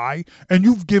a pie, and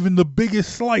you've given the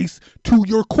biggest slice to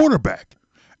your quarterback.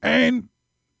 And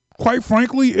quite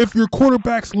frankly, if your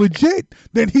quarterback's legit,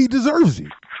 then he deserves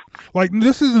it. Like,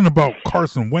 this isn't about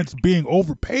Carson Wentz being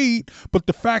overpaid, but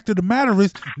the fact of the matter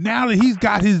is, now that he's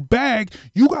got his bag,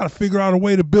 you got to figure out a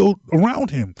way to build around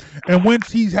him. And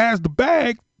once he has the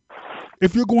bag,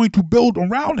 if you're going to build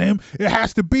around him, it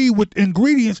has to be with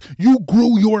ingredients you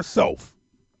grew yourself.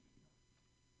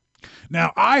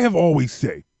 Now, I have always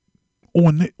said,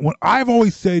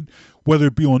 whether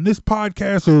it be on this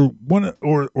podcast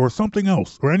or something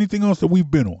else or anything else that we've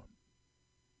been on,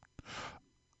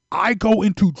 I go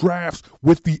into drafts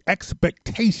with the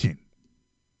expectation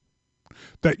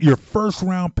that your first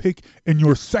round pick and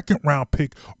your second round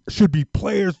pick should be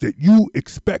players that you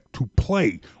expect to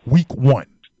play week one.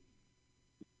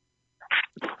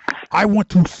 I want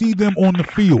to see them on the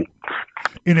field.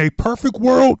 In a perfect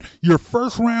world, your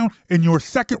first round and your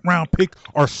second round pick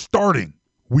are starting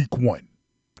week one.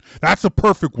 That's a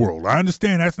perfect world. I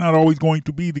understand that's not always going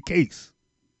to be the case.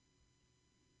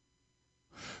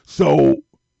 So,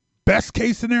 best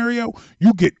case scenario,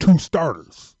 you get 2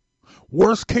 starters.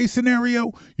 Worst case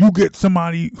scenario, you get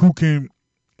somebody you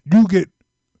get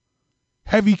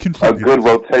heavy contributors. A good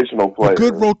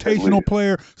rotational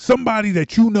player. Somebody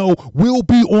that you know will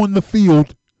be on the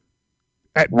field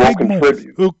at big moments.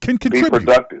 Can contribute. Be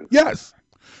productive. Yes.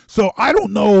 So I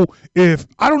don't know if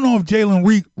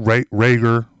Jalen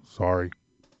Reagor,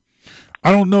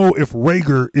 I don't know if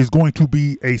Reagor is going to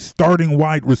be a starting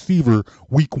wide receiver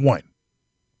week one.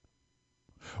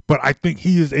 But I think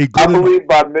he is a good. I believe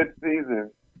by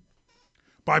midseason.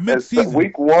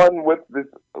 Week one with this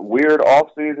weird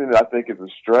offseason, I think is a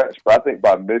stretch. But I think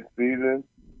by midseason,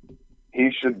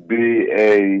 he should be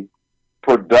a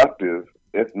productive,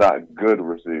 if not good,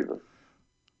 receiver.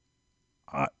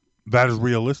 That is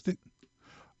realistic.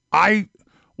 But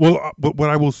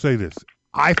I will say this: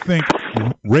 I think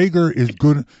Reagor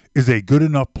is a good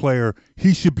enough player.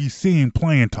 He should be seeing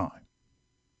playing time.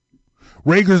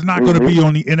 Reagor's not going to be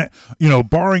on the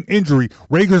barring injury.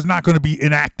 Reagor's not going to be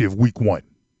inactive week one.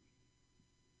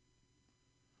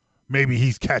 Maybe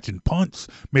he's catching punts.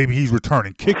 Maybe he's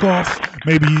returning kickoffs.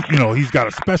 Maybe he's got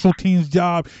a special teams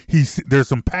job. There's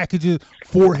some packages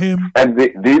for him. And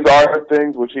these are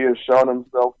things which he has shown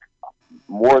himself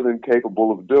more than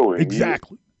capable of doing.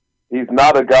 Exactly. He's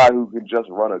not a guy who can just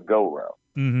run a go route.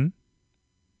 Mm-hmm.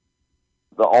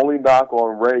 The only knock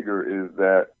on Reagor is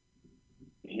that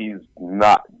he's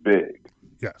not big.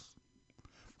 Yes.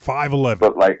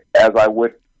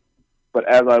 5'11". But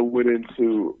as I went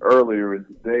into earlier in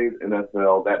today's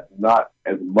NFL, that's not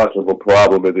as much of a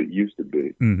problem as it used to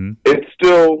be. Mm-hmm. It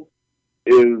still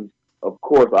is, of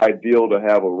course, ideal to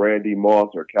have a Randy Moss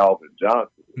or Calvin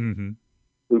Johnson mm-hmm.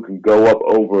 who can go up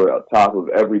over top of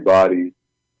everybody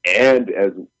and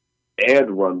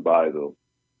run by them.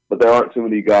 But there aren't too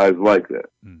many guys like that.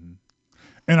 Mm-hmm.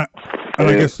 And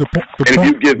I guess the point. If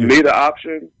you give me the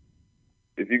option,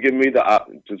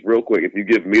 just real quick, if you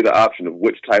give me the option of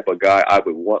which type of guy I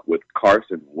would want with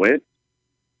Carson Wentz,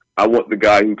 I want the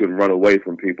guy who can run away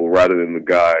from people rather than the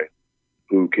guy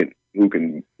who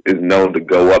is known to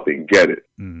go up and get it.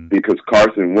 Mm-hmm. Because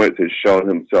Carson Wentz has shown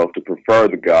himself to prefer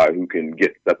the guy who can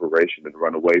get separation and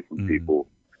run away from mm-hmm. people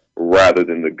rather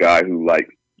than the guy who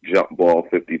jump ball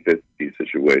 50-50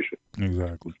 situation.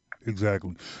 Exactly.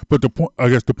 But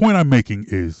the point I'm making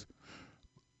is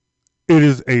it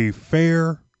is a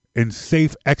fair and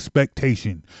safe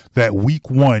expectation that week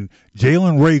 1,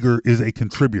 Jalen Reagor is a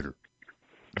contributor.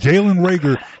 Jalen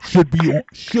Reagor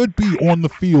should be on the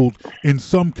field in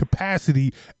some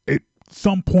capacity at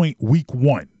some point week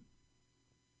 1.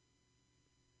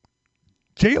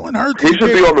 Jalen Hurts. He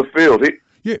should be on the field.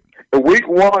 Yeah. In week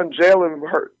 1, Jalen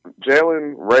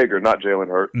Reagor, not Jalen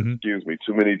Hurts. Mm-hmm. Excuse me.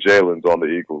 Too many Jalens on the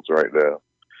Eagles right now.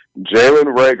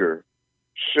 Jalen Reagor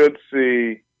should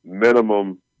see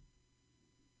minimum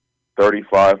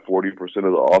 35-40% of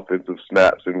the offensive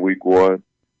snaps in week 1.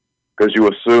 Because you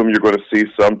assume you're going to see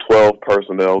some 12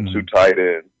 personnel, mm-hmm. 2 tight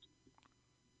ends,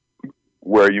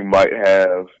 where you might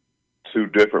have 2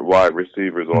 different wide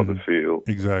receivers on mm-hmm. the field.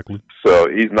 Exactly. So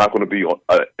he's not going to be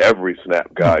every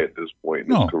snap guy at this point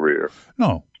in his career.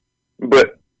 No.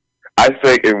 But I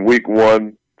think in week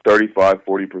 1,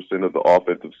 35-40% of the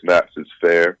offensive snaps is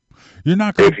fair. You're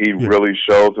not gonna, if he really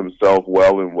shows himself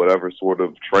well in whatever sort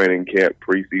of training camp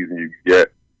preseason you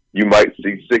get, you might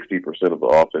see 60% of the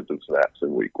offensive snaps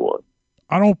in week 1.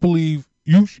 I don't believe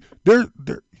you.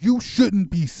 You shouldn't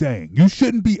be saying. You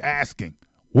shouldn't be asking.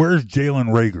 Where's Jalen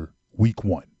Reagor week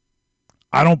 1?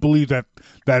 I don't believe that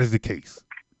is the case.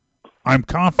 I'm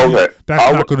confident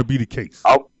that's not going to be the case.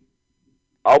 I'll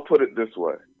put it this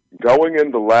way: going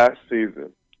into last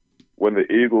season, when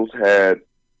the Eagles had,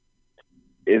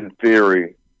 in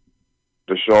theory,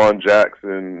 Deshaun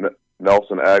Jackson,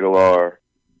 Nelson Aguilar,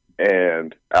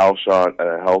 and a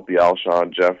healthy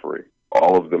Alshon Jeffrey,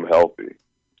 all of them healthy,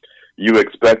 you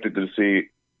expected to see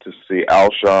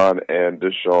Alshon and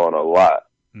Deshaun a lot.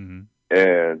 Mm-hmm.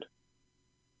 And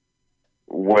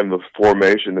when the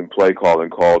formation and play calling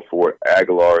called for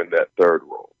Aguilar in that third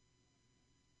role,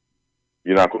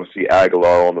 you're not going to see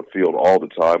Aguilar on the field all the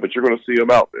time, but you're going to see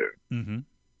him out there. Mm-hmm.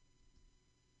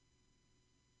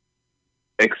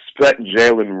 Expect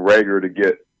Jalen Reagor to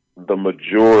get the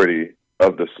majority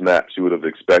of the snaps you would have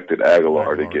expected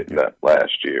Aguilar to get in that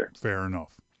last year. Fair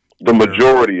enough. The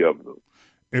majority of them.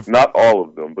 If not all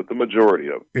of them, but the majority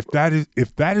of them.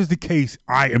 If that is the case,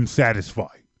 I am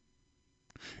satisfied.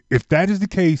 If that is the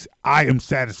case, I am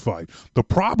satisfied. The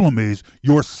problem is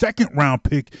your second round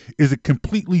pick is a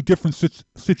completely different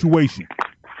situation.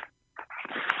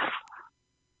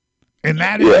 And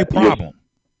that is a problem.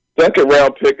 Second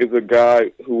round pick is a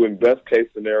guy who, in best case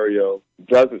scenario,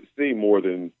 doesn't see more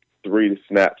than 3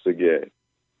 snaps a game.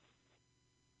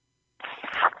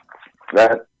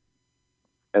 That's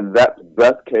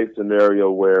best case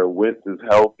scenario where Wentz is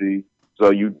healthy,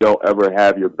 so you don't ever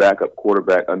have your backup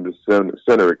quarterback under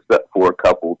center except for a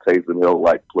couple Taysom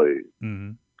Hill-like plays.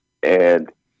 Mm-hmm.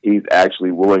 And he's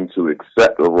actually willing to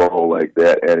accept a role like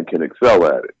that and can excel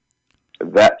at it.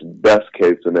 That's best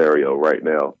case scenario right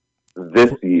now,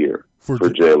 this year, for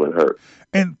Jalen Hurts.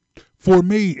 And for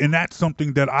me, and that's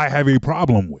something that I have a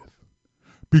problem with.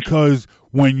 Because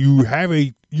when you have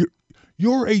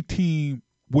you're a team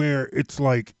where it's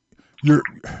like you're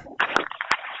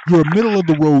a middle of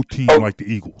the road team like the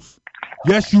Eagles.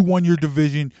 Yes, you won your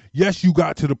division. Yes, you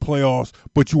got to the playoffs,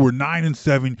 but you were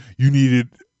 9-7. You needed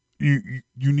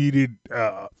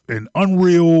an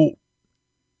unreal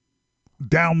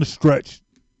down the stretch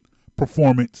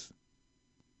performance.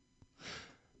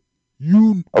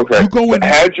 You go in.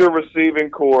 Had your receiving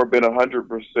core been 100%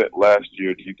 last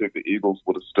year, do you think the Eagles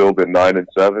would have still been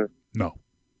 9-7? No.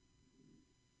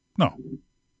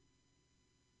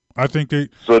 I think they.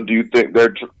 So do you think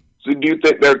they're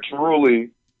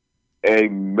truly a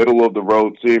middle of the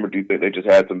road team, or do you think they just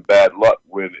had some bad luck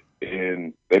when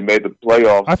they made the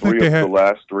playoffs the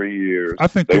last 3 years? I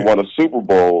think they won a Super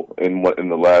Bowl in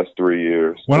the last 3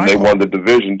 years, and they won the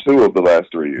Division II of the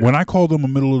last 3 years. When I called them a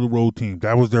middle of the road team,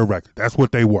 that was their record. That's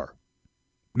what they were.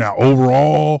 Now,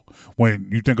 overall, when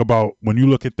you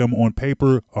look at them on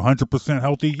paper, 100%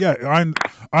 healthy, yeah,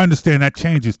 I understand that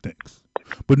changes things.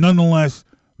 But nonetheless,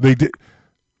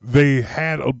 they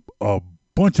had a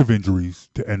bunch of injuries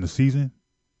to end the season.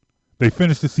 They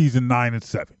finished the season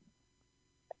 9-7.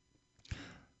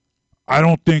 I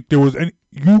don't think there was any.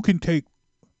 You can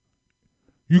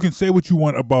say what you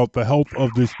want about the health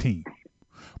of this team,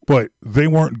 but they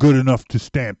weren't good enough to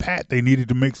stand pat. They needed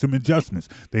to make some adjustments.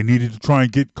 They needed to try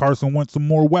and get Carson Wentz some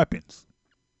more weapons.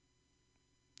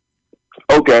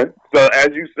 Okay, so as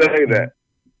you say that,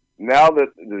 now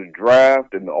that the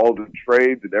draft and all the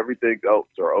trades and everything else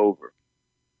are over,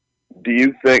 do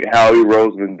you think Howie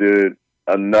Roseman did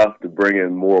enough to bring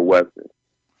in more weapons?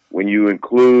 When you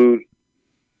include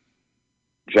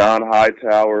John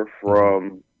Hightower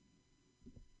from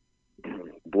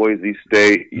Boise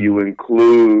State, you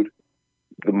include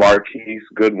the Marquise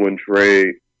Goodwin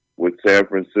trade with San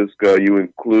Francisco, you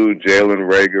include Jalen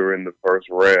Reagor in the first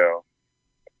round,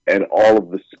 and all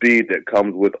of the speed that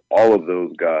comes with all of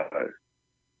those guys.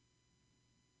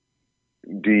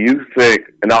 Do you think,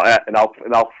 and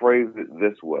I'll phrase it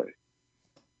this way,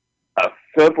 as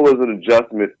simple as an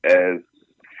adjustment as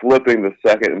flipping the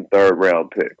second and third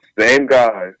round picks, same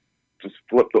guys, just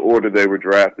flip the order they were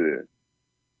drafted in,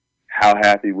 how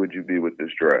happy would you be with this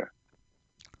draft?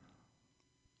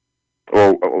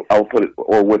 Or I'll put it,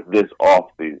 or with this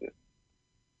off season?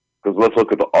 Because let's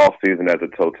look at the off season as a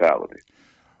totality.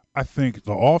 I think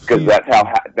the off season, because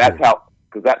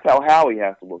that's how Howie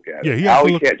has to look at it. Yeah,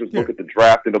 Howie can't just look at the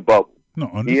draft in a bubble. No,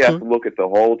 understood. He has to look at the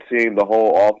whole team, the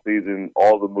whole off season,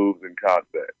 all the moves and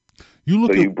concepts.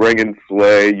 You bring in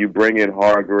Slay, you bring in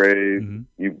Hargrave,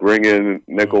 you bring in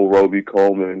Nickel Roby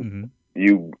Coleman,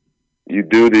 you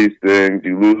do these things,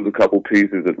 you lose a couple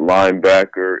pieces at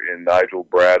linebacker in Nigel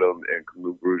Bradham and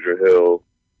Kalu Grugier-Hill.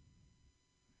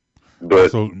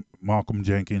 But so Malcolm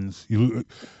Jenkins, you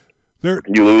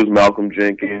lose Malcolm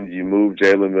Jenkins, you move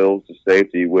Jalen Mills to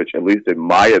safety, which at least in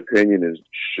my opinion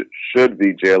should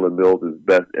be Jalen Mills'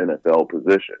 best NFL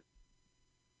position.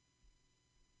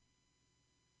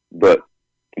 But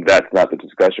that's not the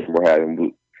discussion we're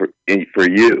having for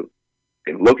you.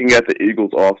 In looking at the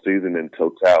Eagles' offseason in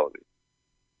totality,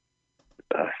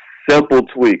 a simple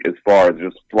tweak as far as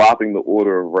just flopping the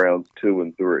order of rounds 2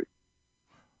 and 3.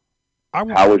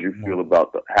 How would you feel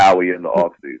about the Howie in the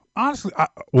offseason? Honestly, I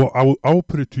will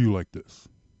put it to you like this.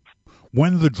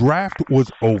 When the draft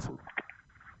was over,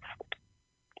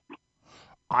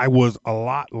 I was a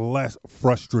lot less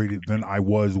frustrated than I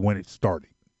was when it started.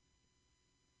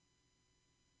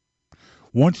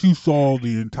 Once you saw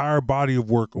the entire body of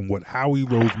work on what Howie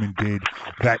Roseman did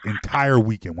that entire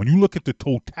weekend, when you look at the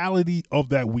totality of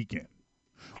that weekend,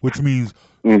 which means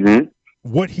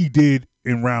what he did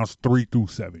in rounds 3 through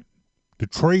 7, the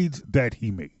trades that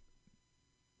he made,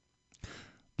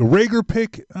 the Reagor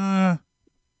pick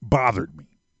bothered me.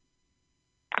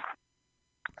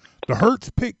 The Hurts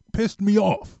pick pissed me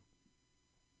off.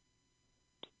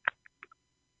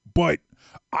 But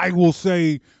I will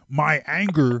say my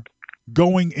anger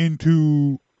going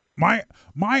into night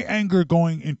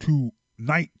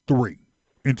 3,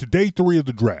 into day 3 of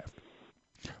the draft.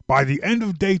 By the end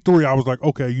of day 3, I was like,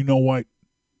 okay, you know what?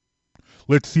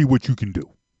 Let's see what you can do.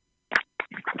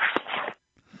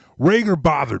 Reagor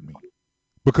bothered me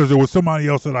because there was somebody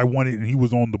else that I wanted and he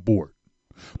was on the board.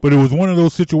 But it was one of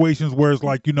those situations where it's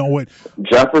like, you know what?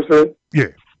 Jefferson? Yeah.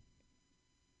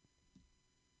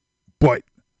 But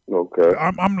okay,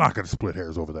 I'm not going to split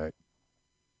hairs over that.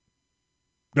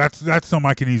 That's something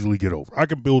I can easily get over. I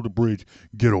can build a bridge,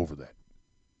 get over that.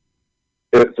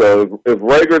 So if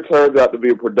Reagor turns out to be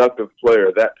a productive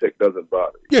player, that pick doesn't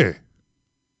bother you. Yeah.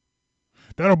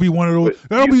 That'll be one of those.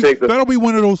 That'll be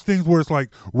one of those things where it's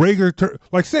like Reagor,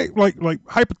 like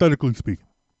hypothetically speaking,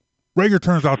 Reagor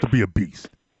turns out to be a beast.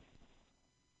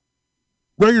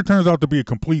 Reagor turns out to be a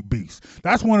complete beast.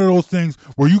 That's one of those things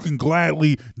where you can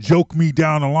gladly joke me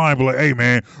down the line, but like, hey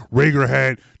man, Reagor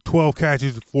had 12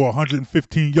 catches for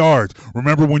 115 yards.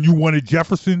 Remember when you wanted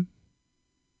Jefferson?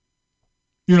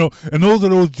 You know, and those are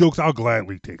those jokes I'll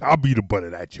gladly take. I'll be the butt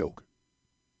of that joke.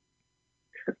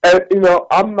 And, you know,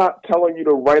 I'm not telling you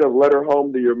to write a letter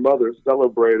home to your mother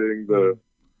celebrating the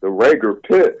Reagor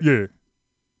pick. Yeah.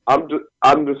 I'm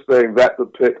just saying that's a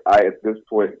pick I, at this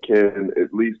point, can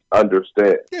at least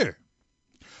understand. Yeah.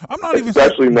 I'm not even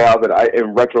especially now that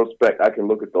in retrospect, I can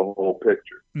look at the whole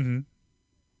picture. Mm-hmm.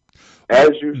 As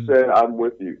you said, I'm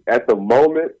with you. At the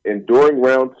moment and during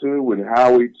round 2, when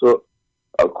Howie took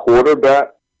a quarterback,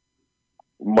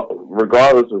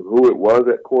 regardless of who it was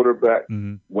at quarterback,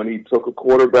 when he took a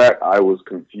quarterback, I was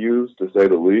confused, to say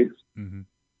the least.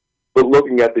 But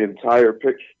looking at the entire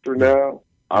picture now,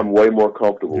 I'm way more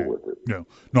comfortable with it. Yeah.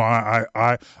 No,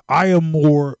 I am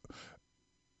more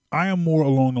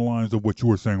along the lines of what you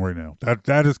were saying right now.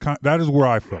 That is where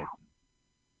I felt.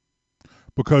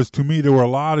 Because to me there were a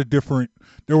lot of different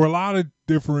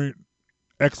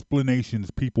explanations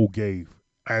people gave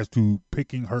as to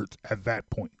picking Hurts at that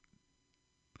point.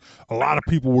 A lot of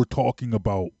people were talking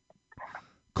about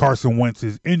Carson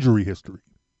Wentz's injury history.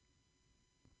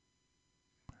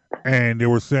 And they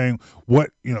were saying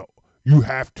you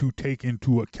have to take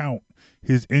into account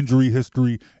his injury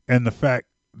history and the fact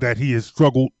that he has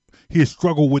struggled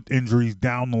with injuries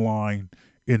down the line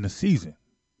in the season.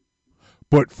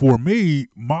 But for me,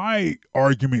 my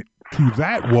argument to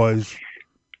that was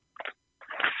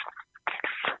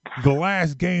the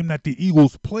last game that the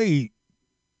Eagles played,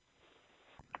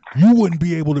 you wouldn't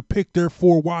be able to pick their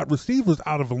 4 wide receivers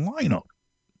out of a lineup.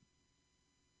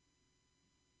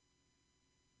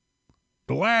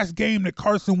 The last game that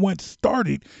Carson Wentz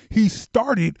started, he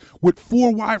started with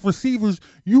 4 wide receivers.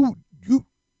 You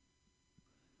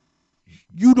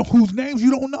know whose names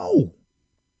you don't know.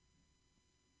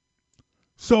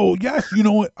 So yes,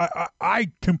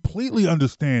 I completely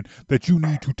understand that you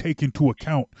need to take into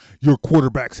account your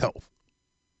quarterback's health.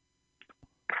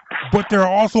 But there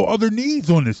are also other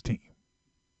needs on this team.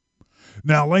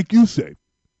 Now, like you say,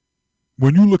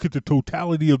 when you look at the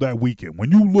totality of that weekend,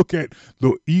 when you look at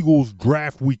the Eagles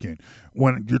draft weekend,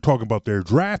 when you're talking about their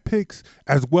draft picks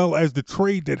as well as the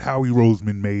trade that Howie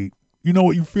Roseman made,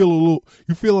 you feel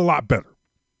a lot better.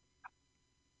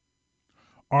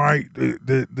 All right,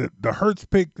 the Hurts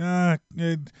pick, I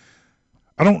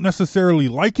don't necessarily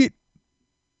like it,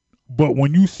 but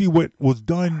when you see what was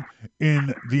done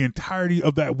in the entirety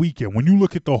of that weekend, when you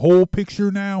look at the whole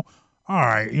picture now, all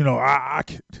right,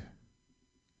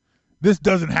 this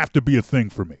doesn't have to be a thing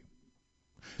for me.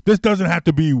 This doesn't have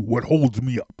to be what holds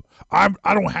me up.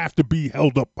 I don't have to be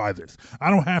held up by this. I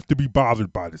don't have to be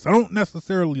bothered by this. I don't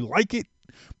necessarily like it,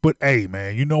 but hey,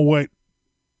 man, you know what?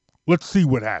 Let's see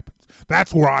what happens.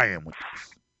 That's where I am with this.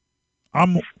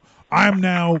 I'm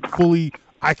now fully.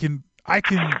 I can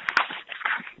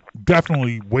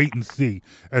definitely wait and see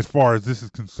as far as this is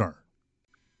concerned.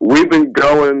 We've been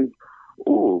going,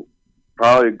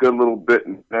 probably a good little bit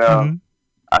now. Mm-hmm.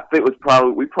 I think we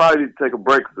probably need to take a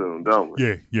break soon, don't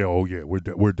we? Yeah. Oh yeah,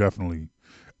 we're definitely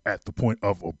at the point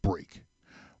of a break.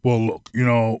 Well, look,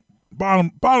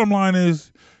 bottom line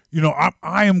is,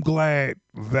 I am glad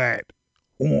that.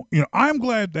 I'm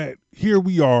glad that here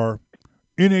we are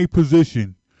in a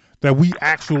position that we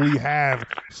actually have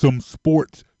some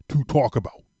sports to talk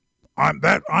about.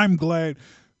 I'm glad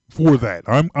for that.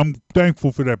 I'm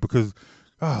thankful for that because,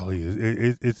 golly,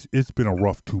 it's been a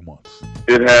rough 2 months.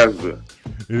 It has been.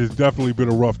 It has definitely been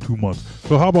a rough 2 months.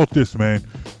 So how about this, man?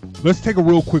 Let's take a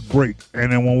real quick break,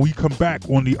 and then when we come back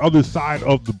on the other side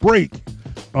of the break,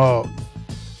 I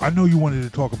know you wanted to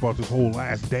talk about this whole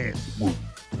Last Dance movie.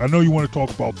 I know you want to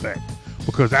talk about that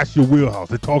because that's your wheelhouse.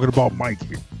 They're talking about Mike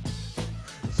here.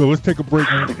 So let's take a break.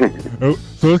 And on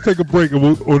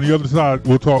the other side,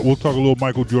 we'll talk a little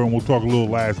Michael Jordan. We'll talk a little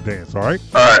Last Dance. All right.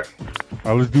 All right.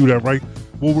 Let's do that. Right.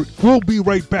 We'll be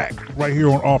right back right here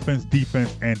on Offense,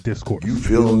 Defense, and Discourse. You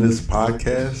feeling this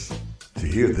podcast? To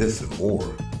hear this and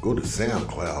more, go to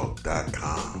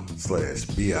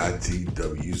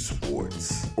SoundCloud.com/BITW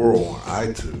Sports or on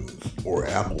iTunes or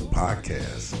Apple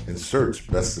Podcasts and search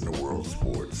Best in the World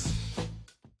Sports.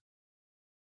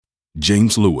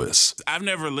 James Lewis. I've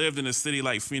never lived in a city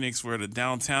like Phoenix where the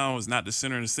downtown was not the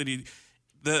center of the city.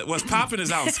 What's popping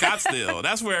is out in Scottsdale.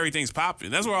 That's where everything's popping.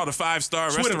 That's where all the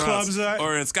 5-star restaurants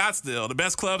are in Scottsdale. The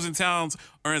best clubs in towns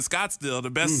are in Scottsdale.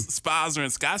 The best spas are in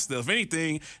Scottsdale. If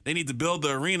anything, they need to build the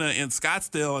arena in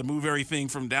Scottsdale and move everything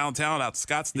from downtown out to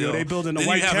Scottsdale. They building the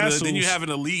White Castles. Then you have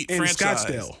an elite in franchise.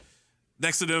 Scottsdale.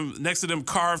 Next to them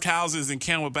carved houses in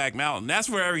Camelback Mountain. That's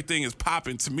where everything is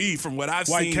popping to me from what I've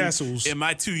White seen Castles in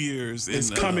my 2 years. It's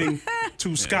coming to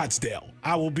Scottsdale.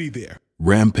 I will be there.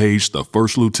 Rampage, the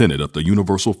first lieutenant of the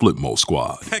Universal Flipmo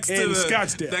Squad. Next to the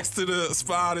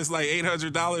spot is like $800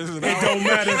 an hour. It don't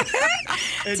matter.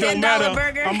 It don't matter.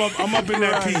 Burger. I'm up in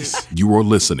that piece. You are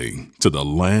listening to the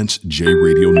Lance J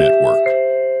Radio Network.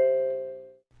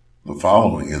 The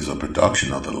following is a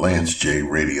production of the Lance J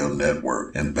Radio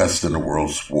Network and Best in the World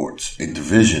Sports, a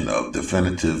division of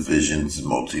Definitive Visions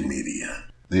Multimedia.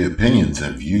 The opinions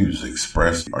and views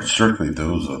expressed are strictly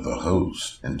those of the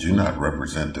host and do not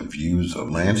represent the views of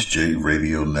Lance J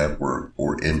Radio Network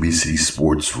or NBC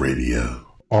Sports Radio.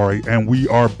 All right, and we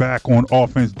are back on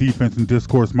Offense, Defense, and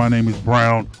Discourse. My name is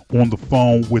Brown. On the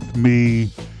phone with me,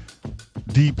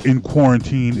 deep in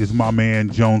quarantine is my man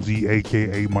Jonesy,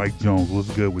 a.k.a. Mike Jones. What's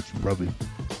good with you, brother?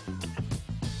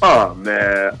 Oh,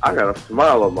 man, I got a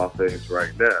smile on my face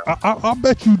right now. I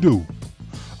bet you do.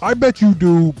 I bet you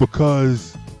do,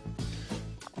 because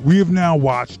we have now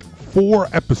watched 4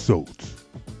 episodes,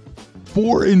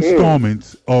 4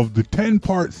 installments of the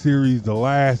 10-part series, The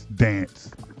Last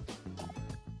Dance.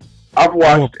 I've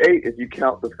watched 8 if you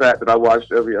count the fact that I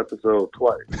watched every episode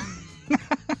twice.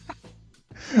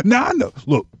 Now, I know.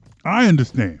 Look, I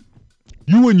understand.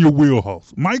 You in your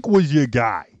wheelhouse. Mike was your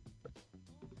guy.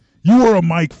 You were a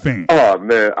Mike fan. Oh,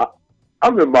 man.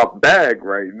 I'm in my bag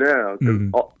right now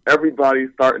because everybody's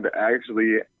starting to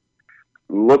actually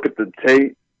look at the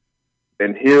tape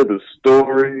and hear the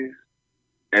stories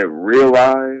and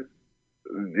realize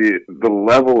the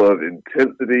level of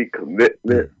intensity,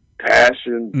 commitment,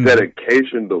 passion,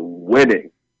 dedication to winning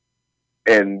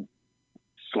and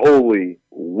solely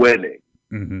winning.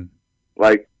 Mm-hmm.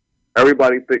 Like,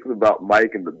 everybody thinks about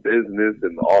Mike and the business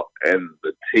and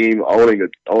the team owning a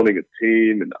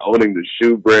team and owning the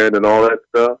shoe brand and all that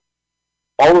stuff.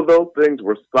 All of those things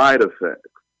were side effects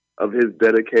of his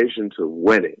dedication to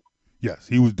winning. Yes,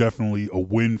 he was definitely a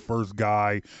win-first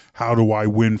guy. How do I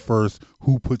win first?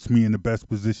 Who puts me in the best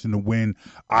position to win?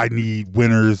 I need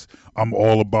winners. I'm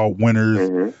all about winners.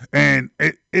 Mm-hmm. And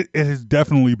it has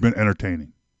definitely been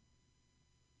entertaining.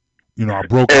 You know,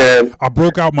 I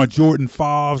broke out my Jordan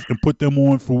 5s and put them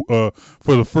on for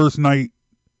the first night,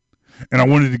 and I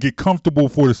wanted to get comfortable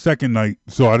for the second night,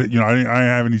 so I didn't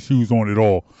have any shoes on at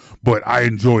all. But I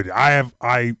enjoyed it.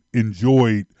 I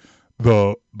enjoyed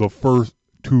the first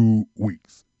 2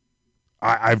 weeks.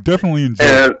 I've definitely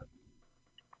enjoyed it.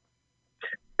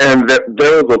 And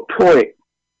there was a point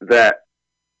that,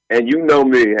 and you know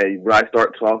me, hey, when I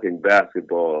start talking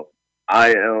basketball,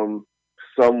 I am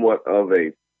somewhat of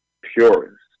a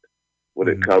purist when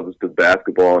it comes to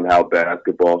basketball and how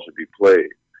basketball should be played.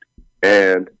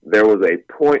 And there was a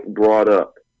point brought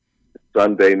up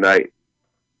Sunday night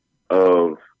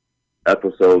of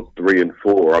episodes 3 and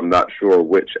 4. I'm not sure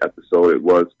which episode it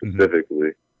was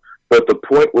specifically, but the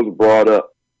point was brought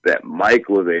up that Mike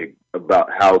was about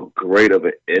how great of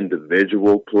an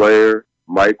individual player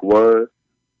Mike was.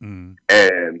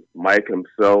 And Mike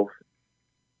himself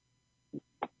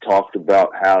talked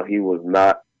about how he was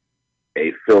not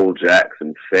a Phil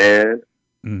Jackson fan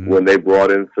when they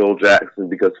brought in Phil Jackson,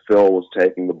 because Phil was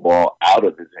taking the ball out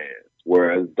of his hands,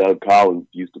 whereas Doug Collins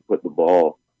used to put the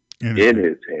ball in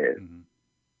his hands.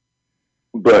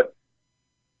 But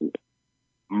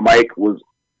Mike was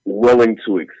willing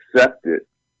to accept it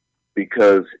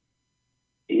because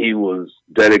he was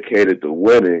dedicated to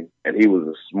winning, and he was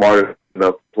a smart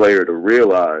enough player to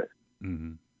realize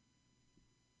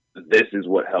this is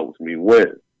what helps me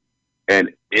win. And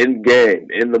in game,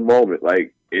 in the moment,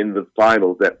 like in the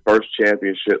finals, that first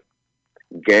championship,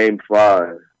 Game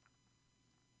 5,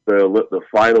 the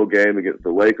final game against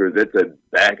the Lakers, it's a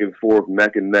back and forth,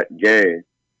 neck and neck game.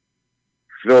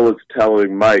 Phil is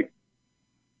telling Mike,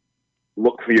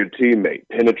 look for your teammate,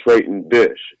 penetrate and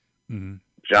dish.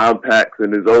 John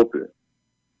Paxson is open.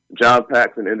 John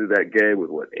Paxson ended that game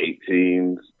with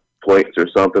 18 points or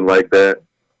something like that,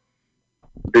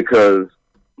 because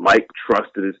Mike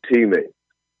trusted his teammates.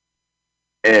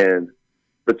 And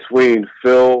between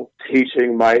Phil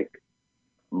teaching Mike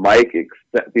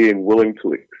being willing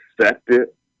to accept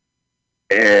it,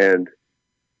 and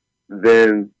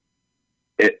then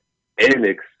in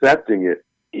accepting it,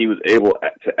 he was able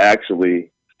to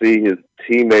actually see his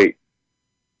teammate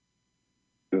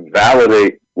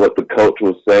validate what the coach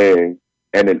was saying,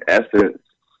 and in essence,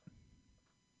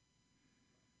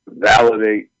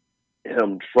 validate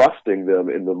him trusting them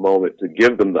in the moment to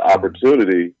give them the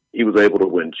opportunity. He was able to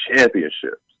win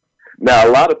championships. Now,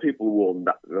 a lot of people will,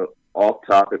 off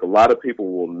topic, a lot of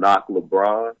people will knock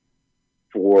LeBron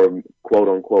for, quote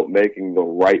unquote, making the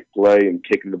right play and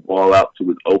kicking the ball out to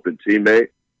his open teammate.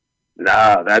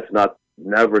 Nah,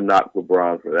 never knock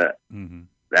LeBron for that.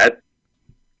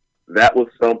 That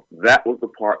was the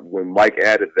part when Mike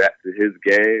added that to his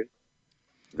game.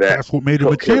 That's what made him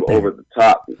a champion. Over the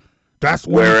top. That's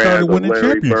when he started winning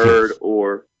championships.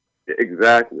 Bird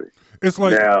exactly. It's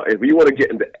like, now, if you want to get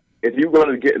into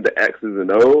X's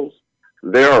and O's,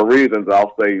 there are reasons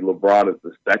I'll say LeBron is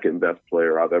the second best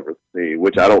player I've ever seen,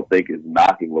 which I don't think is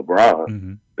knocking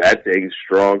LeBron. That's a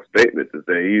strong statement to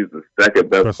say he's the second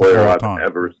best player I've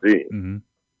ever seen.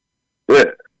 Yeah.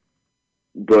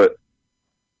 But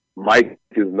Mike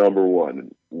is number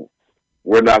one.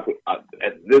 We're not,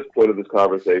 at this point of this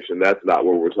conversation, that's not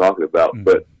what we're talking about,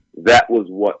 but that was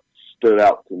what stood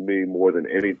out to me more than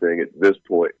anything at this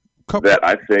point, that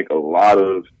I think a lot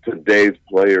of today's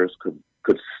players could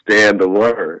could stand to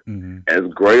learn. Mm-hmm. As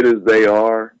great as they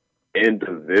are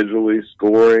individually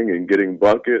scoring and getting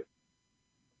buckets,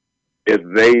 if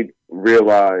they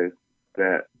realize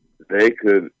that they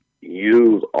could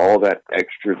use all that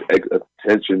extra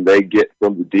attention they get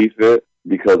from the defense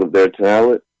because of their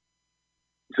talent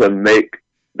to make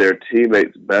their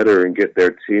teammates better and get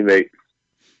their teammates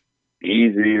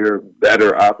easier,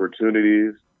 better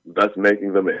opportunities, thus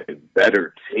making them a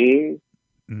better team,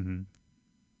 mm-hmm.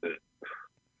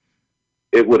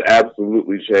 it would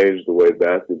absolutely change the way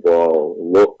basketball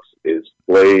looks, is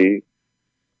played,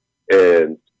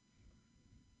 and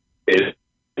it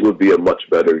would be a much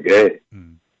better game.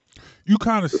 Mm. You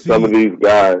kind of see some of these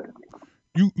guys.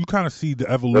 You kind of see the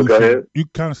evolution. Go ahead. You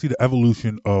kind of see the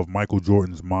evolution of Michael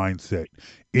Jordan's mindset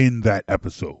in that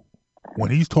episode when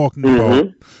he's talking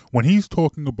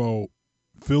about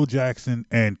Phil Jackson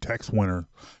and Tex Winter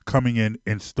coming in,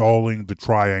 installing the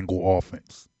triangle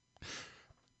offense.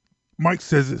 Mike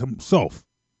says it himself.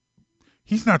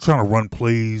 He's not trying to run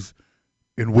plays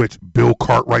in which Bill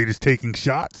Cartwright is taking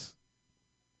shots.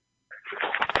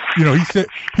 You know, he said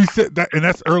that, and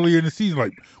that's earlier in the season.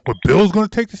 Like, what, Bill's going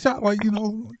to take the shot? Like, you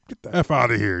know, get the F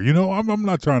out of here. You know, I'm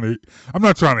not trying to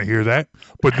hear that.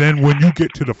 But then when you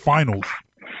get to the finals,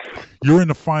 you're in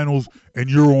the finals and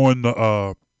you're on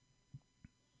the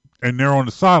and they're on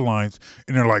the sidelines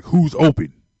and they're like, who's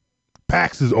open?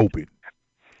 Pax is open.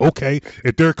 Okay,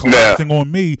 if they're collapsing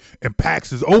on me and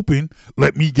Pax is open,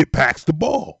 let me get Pax the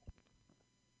ball.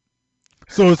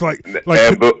 So it's like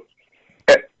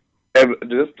and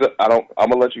just I'm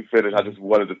gonna let you finish. I just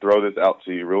wanted to throw this out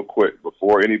to you real quick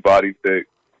before anybody thinks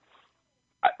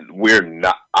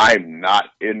I'm not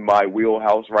in my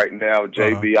wheelhouse right now,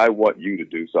 JB. I want you to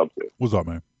do something. What's up,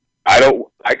 man?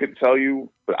 I could tell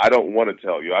you, but I don't want to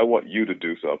tell you. I want you to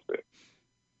do something.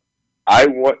 I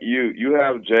want you. You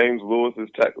have James Lewis's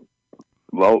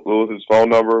phone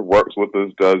number. Works with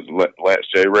us. Does Lance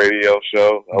J Radio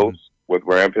show. Hosts with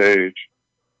Rampage.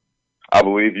 I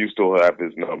believe you still have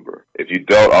his number. If you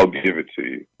don't, I'll give it to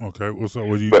you. Okay. What's up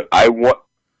with you? But I want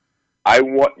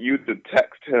you to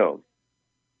text him,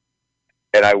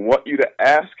 and I want you to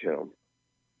ask him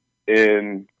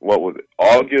in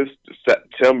August,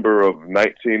 September of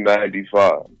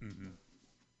 1995.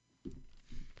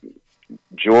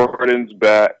 Jordan's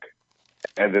back,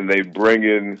 and then they bring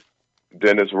in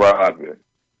Dennis Rodman.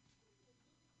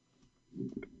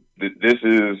 This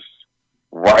is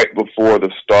right before the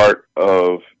start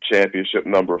of championship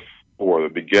number 4, the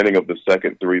beginning of the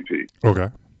second three-peat. Okay.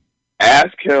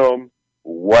 Ask him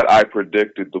what I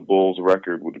predicted the Bulls'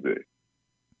 record would be.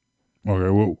 Okay.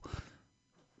 Well,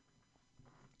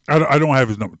 I don't have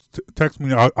his number. Text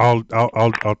me. I'll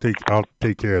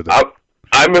take care of that.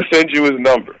 I'm gonna send you his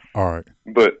number. All right.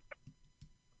 But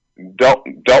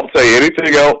don't say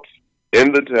anything else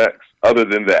in the text other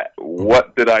than that. Okay.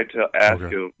 What did I ask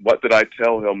him? What did I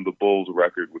tell him the Bulls'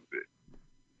 record would be?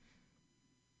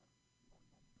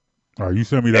 All right. You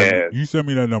send me that. You send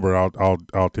me that number.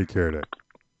 I'll take care of that.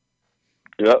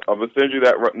 Yep. I'm gonna send you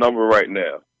that number right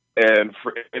now. And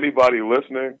for anybody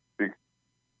listening,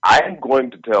 I'm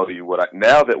going to tell you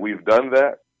now that we've done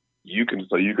that, you can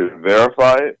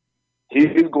verify it.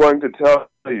 He's going to tell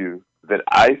you that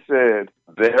I said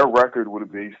their record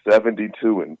would be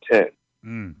 72-10.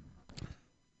 Mm.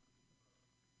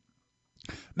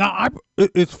 Now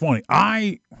it's funny.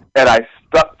 I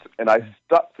stuck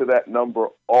to that number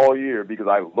all year because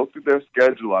I looked at their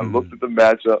schedule. I looked at the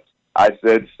matchups. I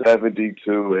said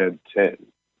 72-10.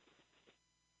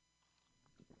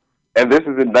 And this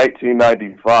is in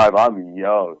 1995. I'm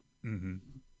young. Mm-hmm.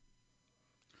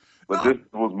 But this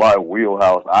was my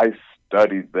wheelhouse. I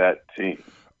studied that team.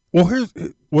 Well, here's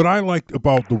what I liked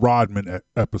about the Rodman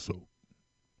episode.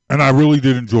 And I really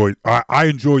did enjoy it. I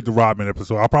enjoyed the Rodman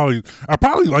episode. I probably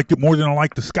liked it more than I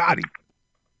liked the Scotty.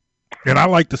 And I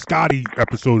liked the Scotty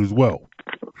episode as well.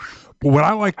 But what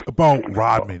I liked about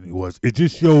Rodman was it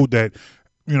just showed that,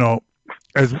 you know,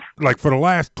 as like for the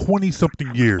last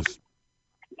 20-something years,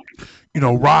 you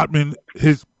know, Rodman,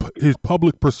 his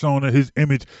public persona, his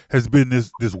image has been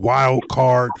this wild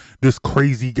card, this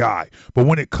crazy guy. But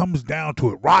when it comes down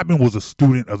to it, Rodman was a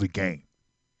student of the game.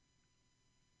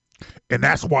 And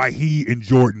that's why he and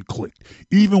Jordan clicked.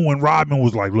 Even when Rodman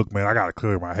was like, look, man, I got to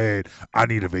clear my head. I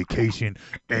need a vacation.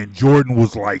 And Jordan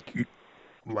was like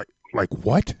what?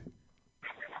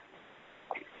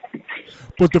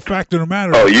 But the fact of the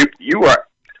matter is, you are.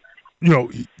 You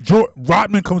know,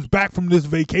 Rodman comes back from this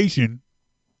vacation,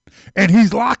 and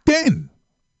he's locked in.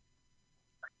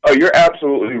 Oh, you're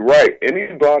absolutely right.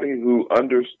 Anybody who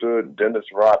understood Dennis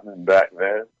Rodman back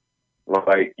then,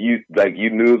 you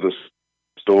knew the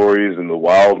stories and the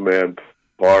wild man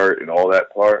part and all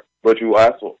that part. But you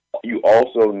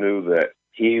also knew that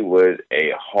he was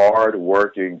a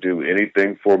hard-working, do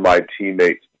anything for my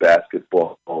teammates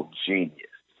basketball genius.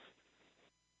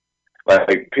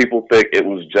 Like, people think it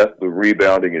was just the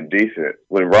rebounding and defense.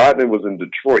 When Rodman was in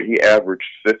Detroit, he averaged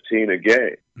 15 a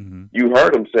game. Mm-hmm. You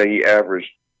heard him say he averaged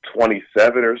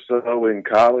 27 or so in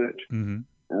college. Mm-hmm.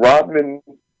 Rodman,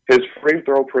 his free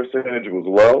throw percentage was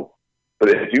low, but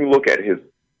if you look at his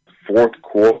fourth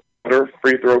quarter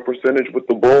free throw percentage with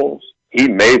the Bulls, he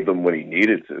made them when he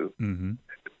needed to. Mm-hmm.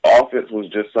 Offense was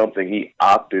just something he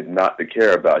opted not to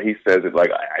care about. He says it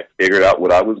like, I figured out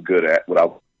what I was good at, what I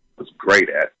was great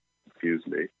at,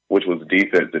 which was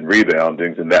defense and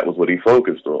rebounding, and that was what he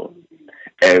focused on.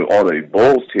 And on a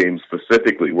Bulls team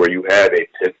specifically, where you had a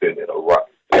Pippen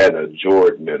and a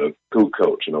Jordan and a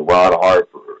Kukoc and a Ron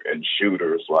Harper and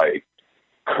shooters like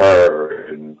Kerr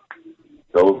and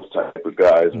those type of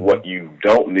guys, mm-hmm. what you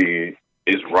don't need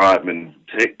is Rodman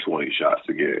to take 20 shots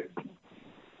a game.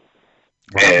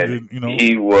 And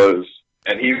he was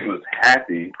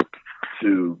happy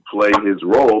to play his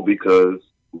role because,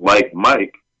 like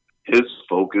Mike, his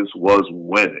focus was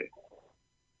winning.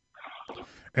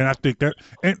 And I think that,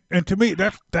 and to me,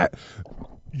 that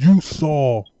you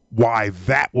saw why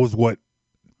that was what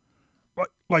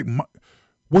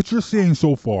you're seeing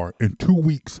so far in 2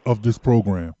 weeks of this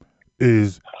program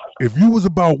is, if you was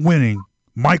about winning,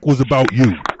 Mike was about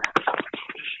you.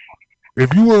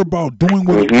 If you were about doing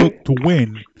what it took to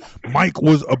win, Mike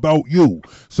was about you.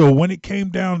 So when it came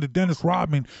down to Dennis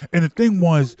Rodman, and the thing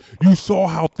was, you saw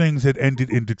how things had ended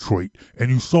in Detroit, and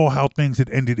you saw how things had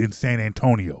ended in San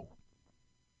Antonio.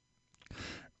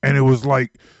 And it was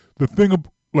like, the thing of,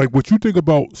 like, what you think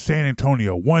about San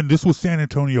Antonio, one, this was San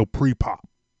Antonio pre-Pop.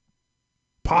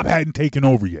 Pop hadn't taken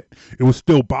over yet. It was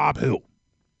still Bob Hill.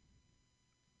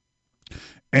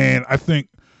 And I think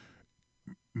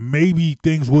maybe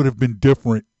things would have been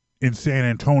different in San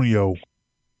Antonio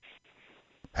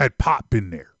had Pop been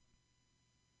there.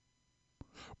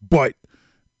 But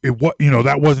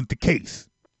that wasn't the case.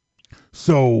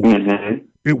 So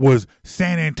it was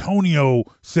San Antonio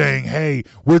saying, hey,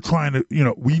 we're trying to,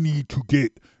 we need to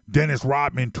get Dennis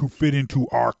Rodman to fit into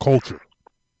our culture.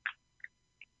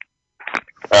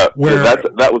 That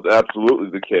was absolutely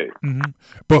the case. Mm-hmm.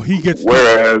 But he gets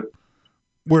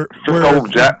Phil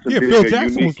Jackson, Phil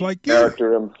Jackson was like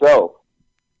character himself.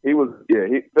 Phil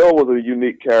was a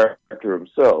unique character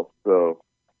himself. So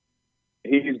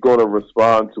he's going to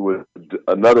respond to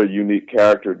another unique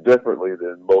character differently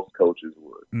than most coaches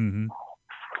would. Mm-hmm.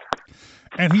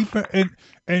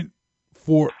 And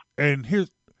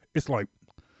it's like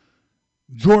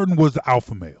Jordan was the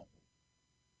alpha male.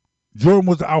 Jordan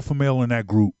was the alpha male in that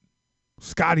group.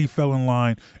 Scottie fell in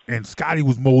line, and Scottie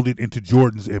was molded into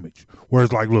Jordan's image.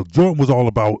 Whereas, like, look, Jordan was all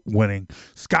about winning.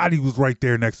 Scottie was right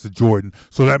there next to Jordan,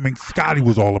 so that means Scottie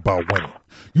was all about winning.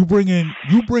 You bring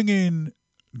in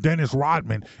Dennis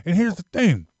Rodman, and here's the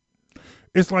thing.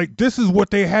 It's like, this is what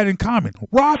they had in common.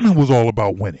 Rodman was all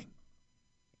about winning.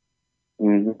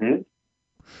 Mm-hmm.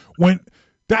 When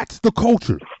that's the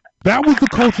culture. That was the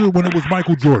culture when it was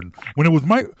Michael Jordan. When it was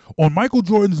on Michael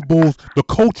Jordan's Bulls, the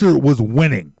culture was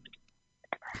winning.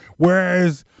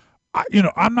 Whereas,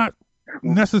 I'm not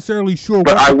necessarily sure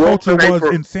what the culture was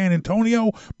in San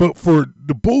Antonio, but for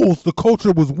the Bulls, the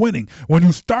culture was winning. When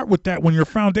you start with that, when your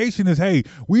foundation is, hey,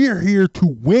 we are here to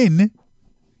win.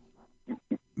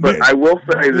 But I will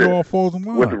say that all falls in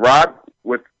line.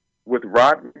 with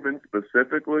Rodman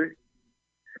specifically,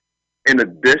 in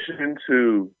addition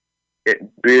to it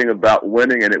being about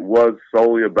winning, and it was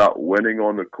solely about winning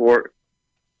on the court,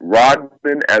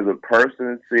 Rodman as a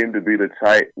person seemed to be the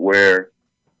type where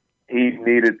he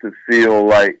needed to feel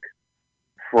like,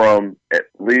 from at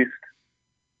least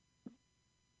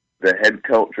the head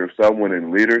coach or someone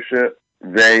in leadership,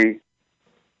 they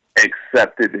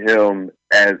accepted him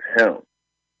as him.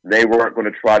 They weren't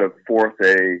going to try to force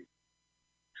a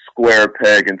square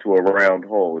peg into a round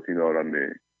hole, if you know what I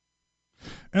mean.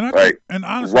 And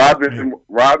honestly,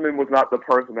 Rodman was not the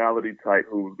personality type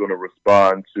who was going to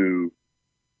respond to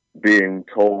being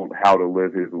told how to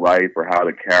live his life or how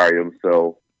to carry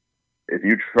himself. If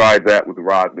you tried that with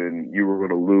Rodman, you were going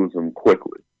to lose him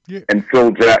quickly. Yeah. And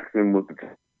Phil Jackson was the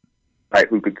type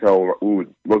who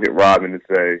would look at Rodman and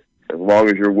say, as long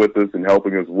as you're with us and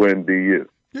helping us win, be you.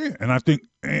 Yeah, and I think,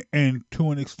 and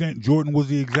to an extent, Jordan was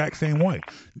the exact same way.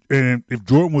 And if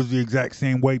Jordan was the exact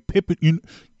same way, Pippen,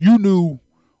 you knew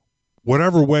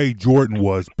whatever way Jordan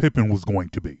was, Pippen was going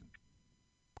to be.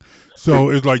 So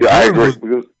it's like,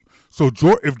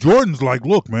 if Jordan's like,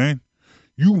 look, man,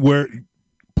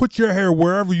 put your hair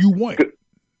wherever you want.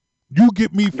 You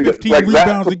get me 15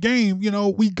 rebounds a game,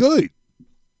 we good.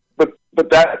 But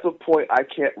that's a point I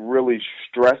can't really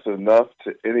stress enough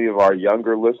to any of our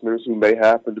younger listeners who may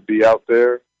happen to be out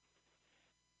there.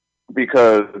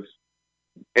 Because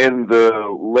in the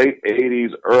late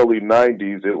 80s, early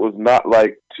 90s, it was not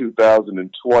like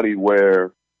 2020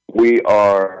 where we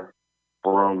are,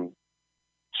 from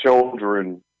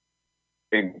children,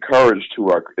 encouraged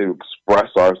to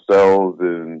express ourselves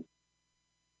and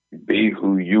be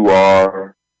who you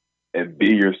are and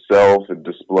be yourself and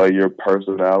display your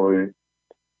personality.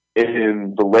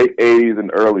 In the late 80s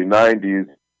and early 90s,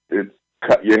 it's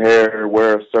cut your hair,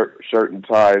 wear a shirt and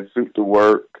tie, suit to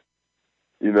work,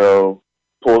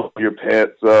 pull your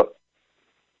pants up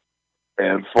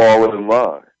and fall in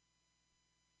line.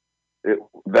 This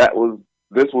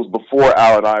was before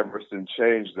Allen Iverson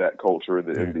changed that culture in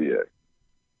the NBA.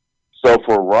 So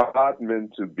for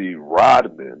Rodman to be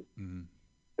Rodman,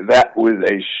 that was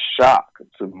a shock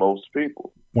to most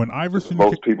people.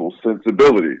 Most people's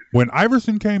sensibilities. When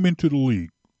Iverson came into the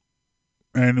league,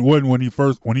 and when he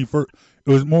first, it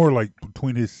was more like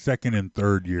between his second and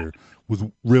third year was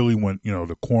really when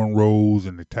the cornrows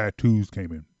and the tattoos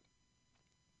came in.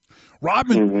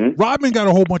 Rodman got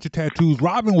a whole bunch of tattoos.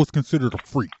 Rodman was considered a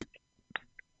freak.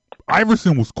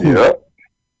 Iverson was cool. Yep.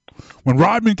 When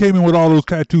Rodman came in with all those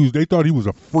tattoos, they thought he was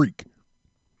a freak.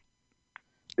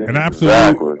 An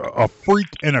absolute a freak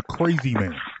and a crazy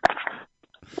man.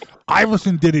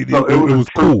 Iverson did it. It was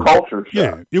cool. Culture shot.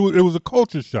 Yeah, it was a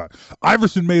culture shot.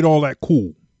 Iverson made all that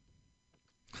cool.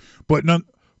 But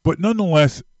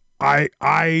nonetheless,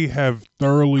 I have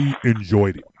thoroughly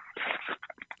enjoyed it,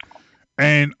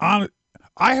 and I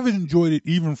have enjoyed it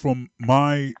even from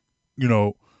my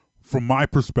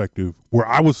perspective, where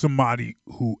I was somebody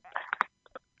who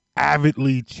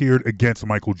avidly cheered against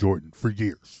Michael Jordan for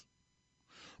years.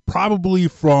 Probably in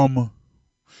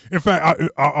fact,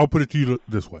 I'll put it to you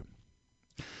this way.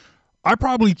 I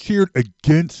probably cheered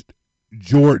against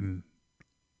Jordan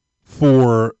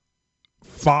for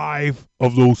 5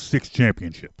 of those 6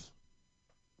 championships.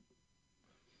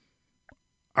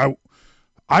 I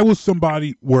was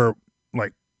somebody where,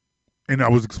 and I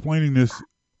was explaining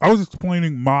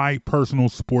my personal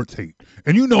sports hate.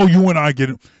 And you and I get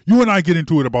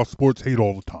into it about sports hate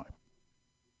all the time.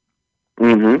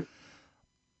 Mm-hmm.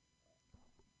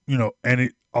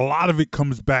 And a lot of it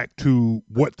comes back to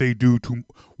what these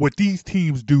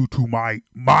teams do to my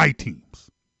teams.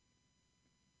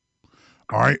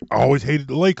 All right, I always hated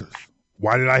the Lakers.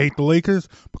 Why did I hate the Lakers?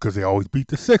 Because they always beat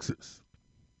the Sixers.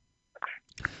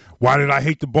 Why did I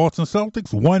hate the Boston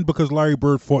Celtics? 1, because Larry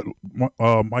Bird fought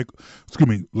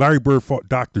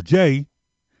Dr. J,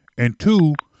 and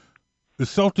 2, the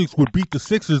Celtics would beat the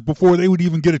Sixers before they would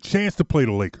even get a chance to play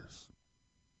the Lakers.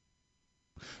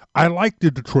 I like the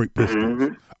Detroit Pistons.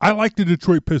 Mm-hmm. I like the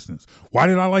Detroit Pistons. Why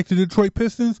did I like the Detroit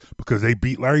Pistons? Because they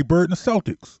beat Larry Bird and the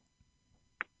Celtics.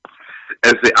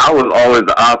 And see, I was always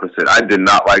the opposite. I did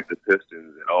not like the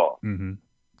Pistons at all. Mm-hmm.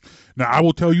 Now, I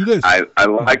will tell you this. I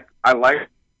like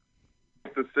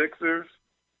the Sixers,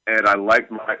 and I liked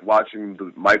watching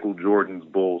the Michael Jordan's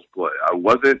Bulls play. I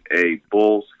wasn't a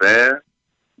Bulls fan,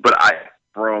 but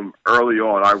from early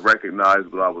on, I recognized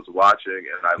what I was watching,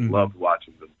 and I loved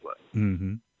watching them play.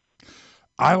 Mm-hmm.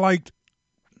 I liked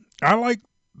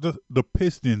the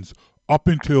Pistons up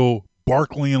until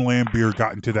Barkley and Laimbeer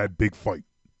got into that big fight.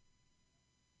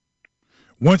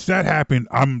 Once that happened,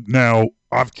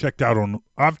 I've checked out on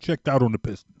the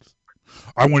Pistons.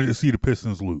 I wanted to see the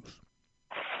Pistons lose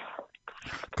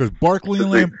because Barkley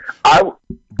and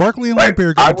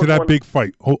Laimbeer got into that big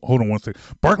fight. Hold on one second.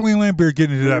 Barkley and Laimbeer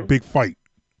get into that big fight.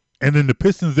 And then the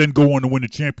Pistons then go on to win the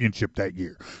championship that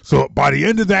year. So by the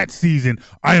end of that season,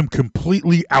 I am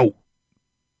completely out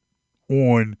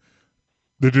on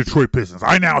the Detroit Pistons.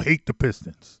 I now hate the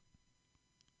Pistons.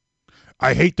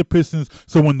 I hate the Pistons.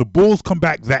 So when the Bulls come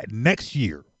back that next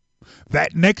year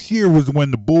was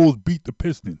when the Bulls beat the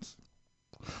Pistons.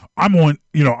 I'm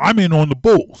in on the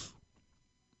Bulls.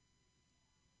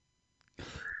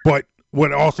 But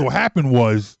what also happened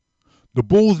was the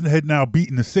Bulls had now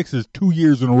beaten the Sixers 2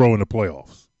 years in a row in the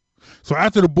playoffs. So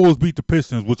after the Bulls beat the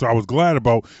Pistons, which I was glad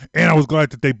about, and I was glad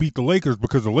that they beat the Lakers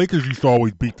because the Lakers used to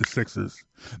always beat the Sixers.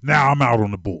 Now I'm out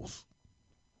on the Bulls.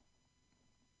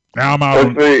 Now I'm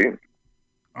out.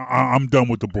 I'm done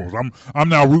with the Bulls. I'm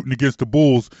now rooting against the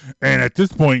Bulls, and at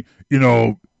this point,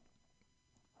 it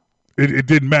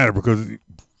didn't matter because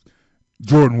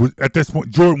Jordan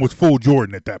was full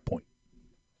Jordan at that point.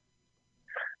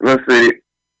 Let's see.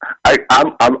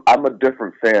 I'm a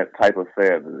different type of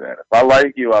fan than that. If I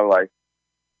like you, I like you.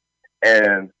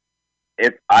 And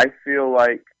if I feel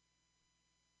like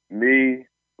me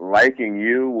liking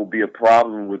you will be a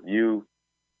problem with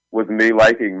me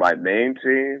liking my main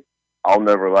team, I'll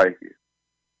never like you.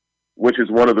 Which is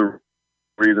one of the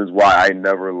reasons why I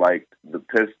never liked the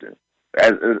Pistons.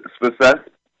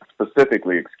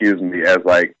 Specifically, as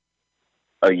like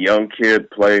a young kid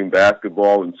playing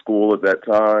basketball in school at that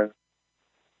time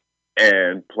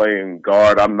and playing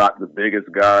guard. I'm not the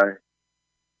biggest guy.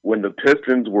 When the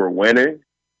Pistons were winning,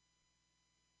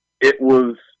 it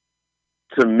was,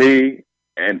 to me,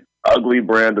 an ugly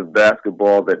brand of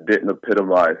basketball that didn't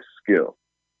epitomize skill.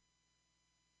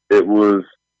 It was,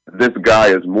 this guy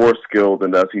is more skilled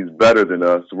than us, he's better than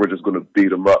us, so we're just going to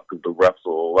beat him up because the refs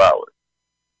will allow it.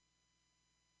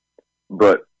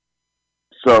 But,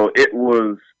 so it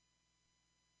was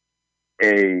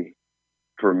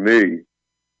for me,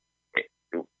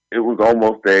 it was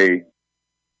almost I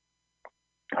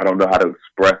don't know how to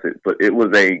express it, but it was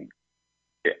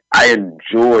I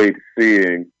enjoyed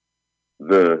seeing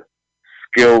the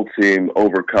skill team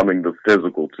overcoming the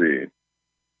physical team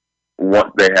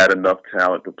once they had enough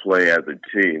talent to play as a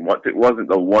team. Once it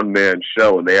wasn't a one-man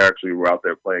show and they actually were out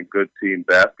there playing good team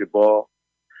basketball,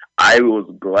 I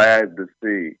was glad to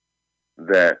see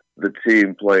that the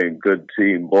team playing good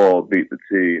team ball beat the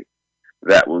team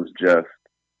that was just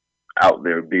out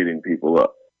there beating people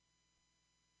up.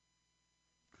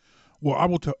 Well,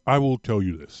 I will tell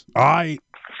you this. I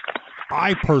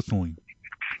personally,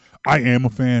 I am a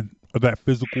fan of that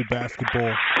physical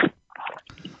basketball,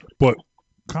 but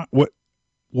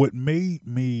what made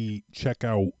me check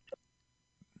out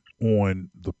on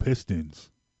the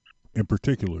Pistons in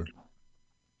particular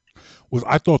was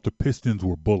I thought the Pistons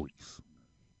were bullies.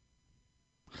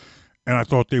 And I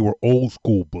thought they were old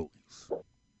school bullies.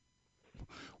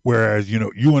 Whereas,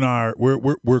 you and I,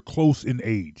 we're close in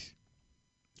age.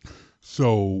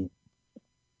 So,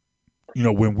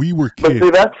 when we were kids. But see,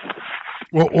 that's.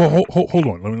 Well, hold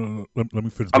on. Let me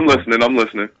finish. I'm listening.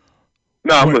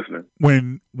 No, I'm listening.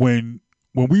 When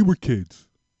we were kids,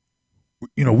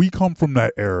 we come from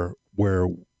that era where,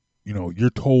 you're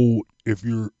told if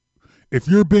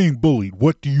you're being bullied,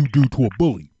 what do you do to a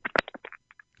bully?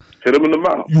 Hit him in the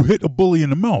mouth. You hit a bully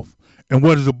in the mouth. And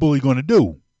what is a bully going to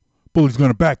do? Bully's going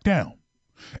to back down.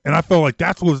 And I felt like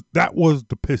that was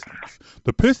the Pistons.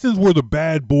 The Pistons were the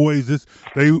bad boys.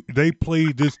 They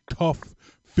played this tough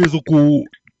physical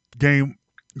game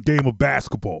of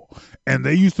basketball. And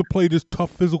they used to play this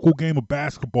tough physical game of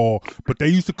basketball, but they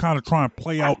used to kind of try and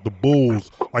play out the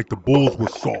Bulls like the Bulls were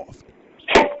soft.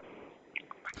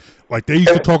 Like they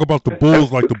used to talk about the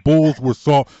Bulls like the Bulls were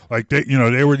soft, like they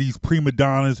were these prima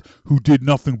donnas who did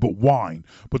nothing but whine.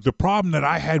 But the problem that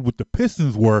I had with the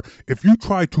Pistons were if you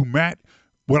tried to match,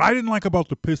 what I didn't like about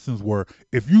the Pistons were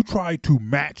if you tried to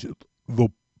match the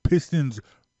Pistons'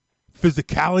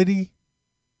 physicality,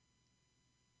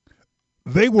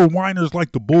 they were whiners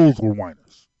like the Bulls were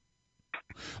whiners.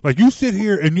 Like you sit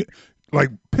here and like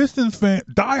Pistons fans,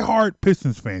 diehard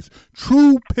Pistons fans,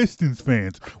 true Pistons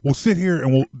fans will sit here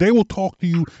and they will talk to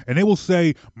you and they will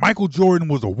say Michael Jordan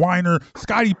was a whiner,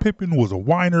 Scottie Pippen was a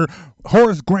whiner,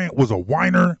 Horace Grant was a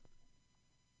whiner.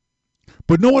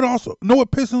 But know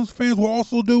what Pistons fans will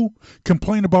also do?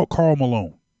 Complain about Karl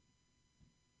Malone.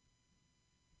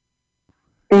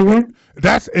 Mm-hmm.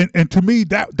 That's and to me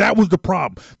that was the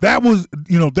problem. That was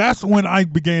that's when I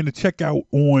began to check out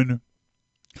on.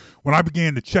 When I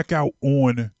began to check out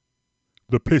on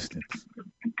the Pistons,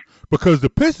 because the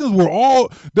Pistons were all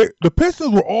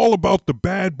about the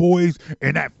bad boys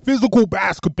and that physical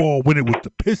basketball when it was the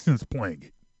Pistons playing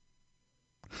it.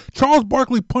 Charles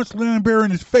Barkley punched Larry Bird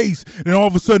in his face, and all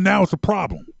of a sudden now it's a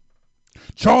problem.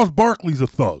 Charles Barkley's a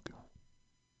thug.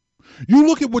 You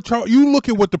look at what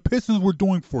the Pistons were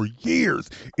doing for years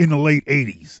in the late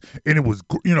 80s, and it was,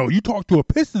 you talk to a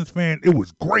Pistons fan, it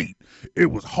was great.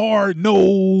 It was hard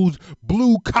nosed,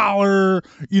 blue collar,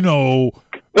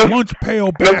 lunch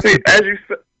pail basketball.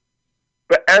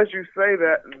 As you say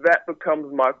that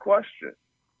becomes my question,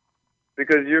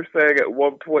 because you're saying at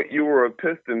one point you were a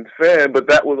Pistons fan, but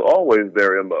that was always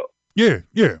their MO. Yeah.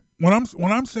 What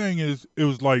I'm saying is, it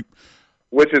was like,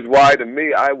 which is why to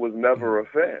me I was never a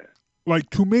fan. Like,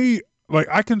 to me, like,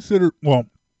 I consider, well,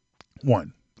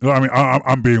 one, I mean,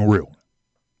 I'm being real.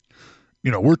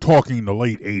 We're talking the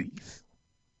late 80s.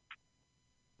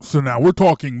 So now we're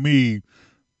talking me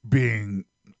being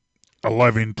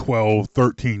 11, 12,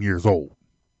 13 years old.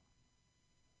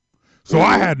 So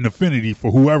I had an affinity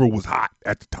for whoever was hot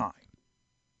at the time.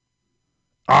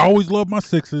 I always loved my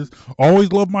Sixers,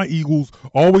 always loved my Eagles,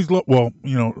 always loved,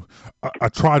 I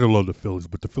try to love the Phillies,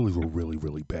 but the Phillies were really,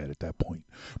 really bad at that point.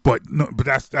 But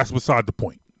that's beside the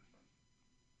point.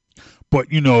 But,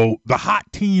 the hot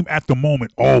team at the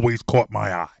moment always caught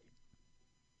my eye.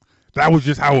 That was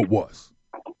just how it was.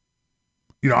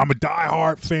 I'm a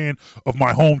diehard fan of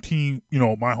my home team,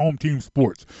 my home team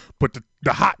sports. But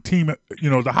the hot team,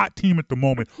 the hot team at the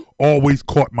moment always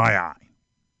caught my eye.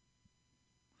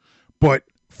 But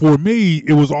for me,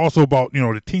 it was also about,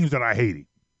 the teams that I hated.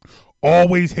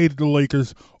 Always hated the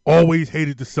Lakers, always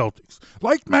hated the Celtics.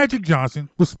 Like Magic Johnson,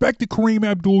 respected Kareem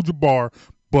Abdul-Jabbar,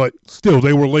 but still,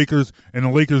 they were Lakers, and the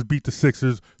Lakers beat the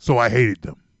Sixers, so I hated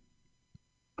them.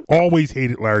 Always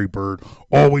hated Larry Bird,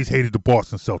 always hated the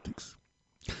Boston Celtics.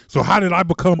 So how did I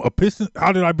become a Piston?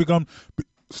 How did I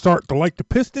start to like the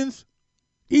Pistons?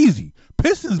 Easy.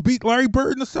 Pistons beat Larry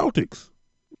Bird and the Celtics.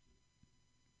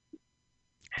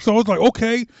 So I was like,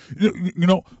 okay,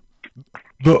 the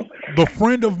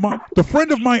friend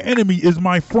of my enemy is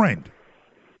my friend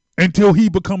until he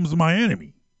becomes my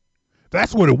enemy.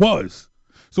 That's what it was.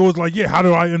 So it's like, yeah, how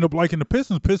did I end up liking the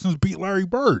Pistons? Pistons beat Larry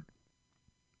Bird.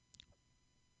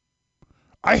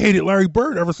 I hated Larry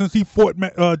Bird ever since he fought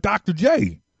Dr.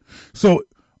 J. So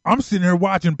I'm sitting here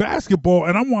watching basketball,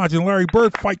 and I'm watching Larry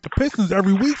Bird fight the Pistons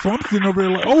every week. So I'm sitting over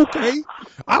there like, okay,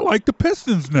 I like the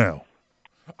Pistons now.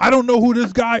 I don't know who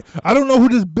this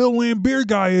Bill Laimbeer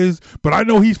guy is, but I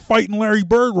know he's fighting Larry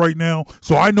Bird right now.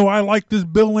 So I know I like this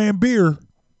Bill Laimbeer.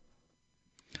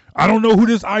 I don't know who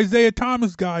this Isaiah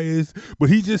Thomas guy is, but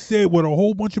he just said what a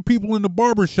whole bunch of people in the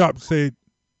barbershop said.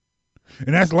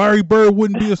 And that's Larry Bird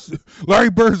Larry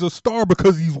Bird's a star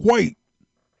because he's white.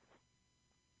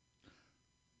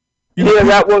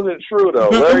 That wasn't true though.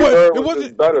 Larry Bird was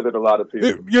better than a lot of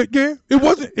people.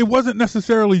 It wasn't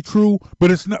necessarily true,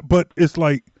 but it's not. But it's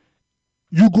like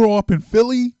you grow up in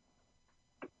Philly.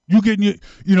 You getting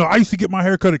I used to get my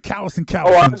hair cut at Callis and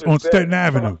Callis on Staten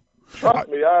Avenue. Trust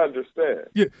me, I understand.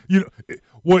 Yeah,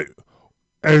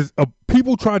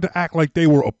 people tried to act like they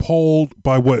were appalled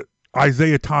by what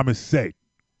Isaiah Thomas said.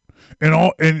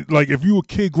 And like if you were a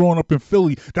kid growing up in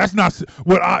Philly, that's not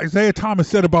what Isaiah Thomas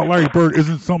said about Larry Bird.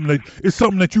 It's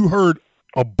something that you heard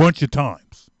a bunch of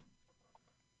times.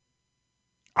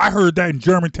 I heard that in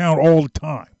Germantown all the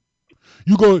time.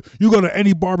 You go to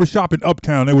any barbershop in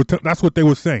Uptown, that's what they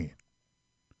were saying.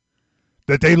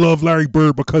 That they love Larry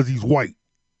Bird because he's white.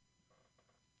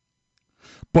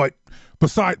 But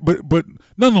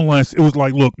nonetheless, it was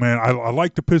like, look, man, I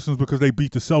like the Pistons because they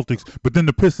beat the Celtics, but then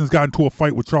the Pistons got into a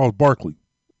fight with Charles Barkley.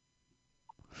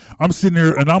 I'm sitting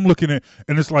there and I'm looking at,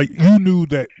 and it's like you knew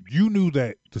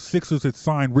that the Sixers had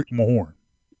signed Rick Mahorn,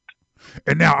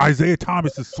 and now Isaiah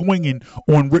Thomas is swinging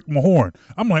on Rick Mahorn.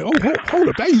 I'm like, oh, hold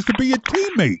up, that used to be your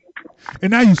teammate,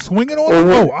 and now you swinging on him.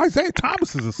 Oh, Isaiah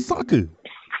Thomas is a sucker.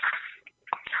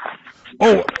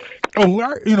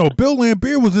 Larry, Bill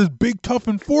Laimbeer was this big tough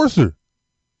enforcer.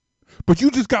 But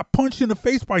you just got punched in the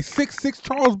face by 6'6"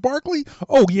 Charles Barkley?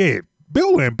 Oh yeah,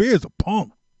 Bill Laimbeer's a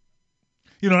punk.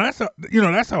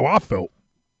 That's how I felt.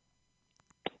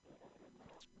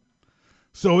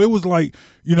 So it was like,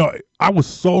 I was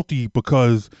salty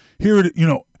because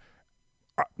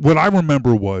what I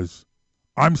remember was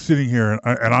I'm sitting here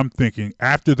and I'm thinking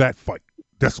after that fight,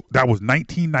 that was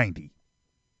 1990.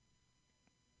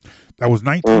 That was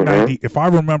 1990. If I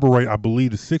remember right, I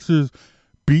believe the Sixers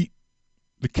beat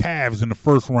the Cavs in the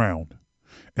first round,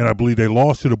 and I believe they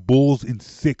lost to the Bulls in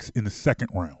 6 in the second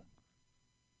round.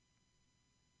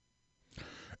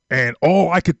 And all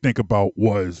I could think about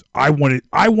was I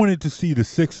wanted to see the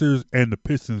Sixers and the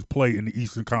Pistons play in the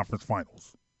Eastern Conference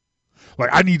Finals.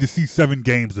 Like, I need to see 7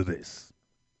 games of this.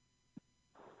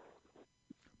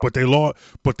 But they lost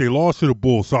to the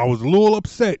Bulls, so I was a little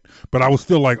upset, but I was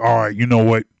still like, all right, you know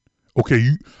what? Okay,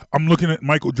 I'm looking at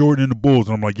Michael Jordan and the Bulls,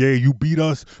 and I'm like, yeah, you beat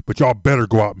us, but y'all better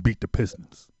go out and beat the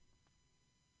Pistons.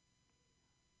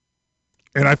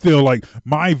 And I feel like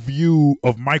my view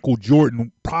of Michael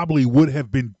Jordan probably would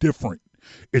have been different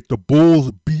if the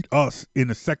Bulls beat us in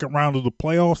the second round of the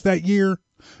playoffs that year,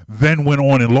 then went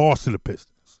on and lost to the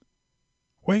Pistons.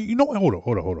 Wait, hold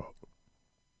on.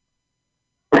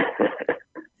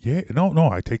 Yeah, no,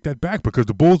 I take that back because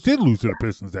the Bulls did lose to the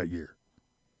Pistons that year.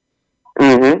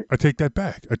 Mm-hmm. I take that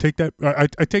back. I take that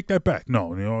back.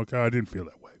 No, I didn't feel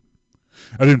that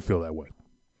way.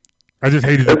 I just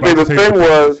hated it. The thing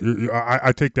was,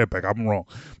 I take that back. I'm wrong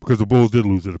because the Bulls did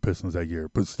lose to the Pistons that year,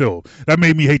 but still, that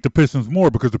made me hate the Pistons more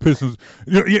because the Pistons.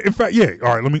 In fact, yeah.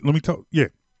 All right, let me tell. Yeah,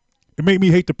 it made me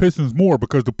hate the Pistons more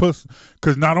because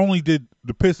not only did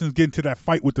the Pistons get into that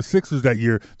fight with the Sixers that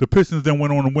year, the Pistons then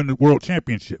went on to win the World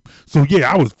Championship. So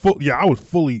yeah, I was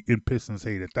fully in Pistons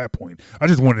hate at that point. I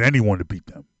just wanted anyone to beat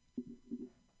them.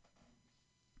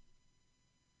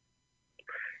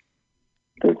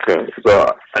 Okay,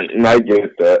 so I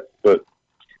get that, but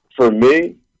for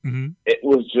me, mm-hmm. it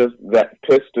was just that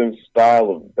Pistons style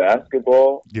of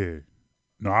basketball. Yeah.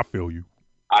 No, I feel you.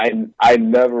 I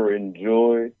never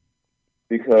enjoyed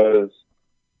because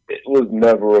it was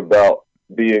never about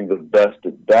being the best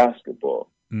at basketball.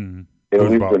 Mm-hmm. At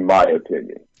least in my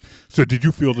opinion. So did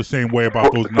you feel the same way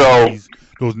about those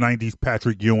 90s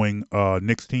Patrick Ewing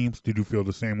Knicks teams? Did you feel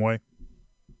the same way?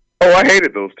 Oh, I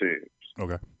hated those teams.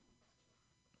 Okay.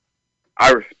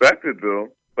 I respected them,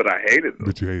 but I hated them.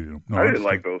 But you hated them. No, I didn't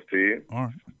like those teams. All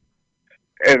right.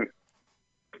 And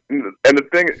the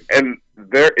thing, and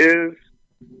there is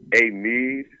a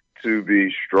need to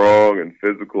be strong and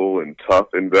physical and tough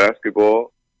in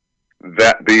basketball.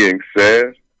 That being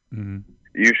said, mm-hmm.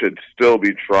 you should still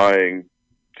be trying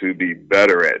to be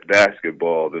better at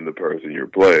basketball than the person you're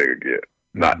playing against,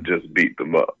 not just beat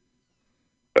them up.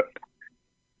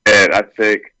 And I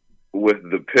think with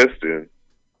the Pistons,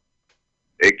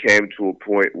 it came to a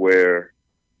point where,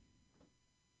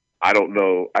 I don't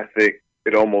know, I think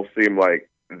it almost seemed like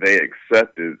they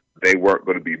accepted they weren't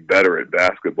going to be better at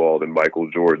basketball than Michael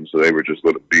Jordan, so they were just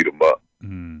going to beat him up.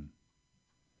 Mm.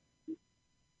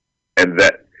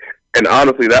 And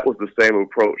honestly, that was the same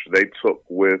approach they took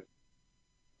with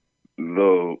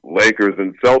the Lakers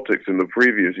and Celtics in the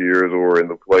previous years or in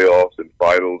the playoffs and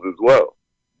finals as well.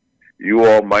 You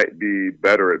all might be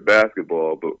better at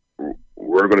basketball, but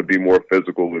we're going to be more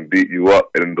physical and beat you up,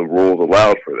 and the rules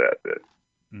allowed for that then.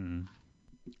 Mm.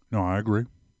 No, I agree.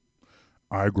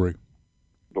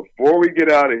 Before we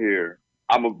get out of here,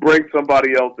 I'm going to bring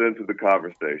somebody else into the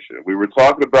conversation. We were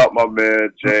talking about my man,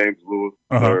 James Lewis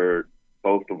III,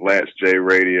 host of Lance J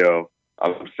Radio.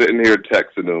 I'm sitting here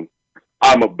texting him.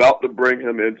 I'm about to bring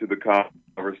him into the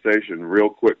conversation real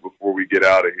quick before we get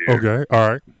out of here. Okay, all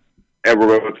right. And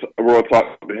we're going to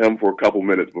talk to him for a couple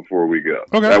minutes before we go.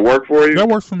 Okay. That work for you? That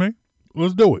works for me.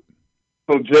 Let's do it.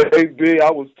 So, JB,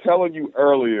 I was telling you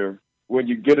earlier, when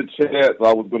you get a chance,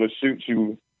 I was going to shoot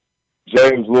you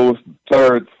James Lewis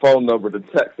III's phone number to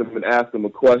text him and ask him a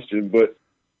question, but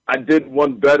I did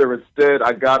one better instead.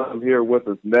 I got him here with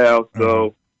us now.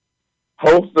 So,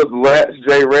 host of the Lance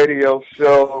J Radio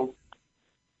show,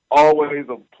 always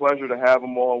a pleasure to have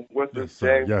him on with us,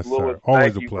 James Lewis. Sir.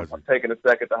 Always Thank a pleasure. You for taking a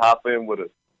second to hop in with us.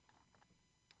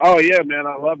 Oh yeah, man,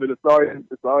 I love it. It's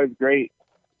always great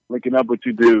linking up with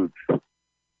you dudes.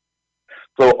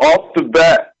 So off the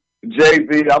bat,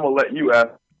 JB, I'm gonna let you ask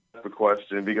the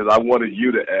question because I wanted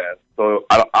you to ask. So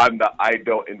I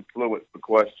don't influence the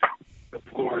question. The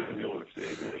floor is yours,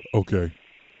 JB. Okay.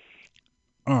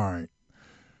 All right.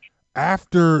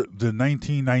 After the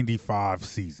 1995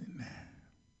 season,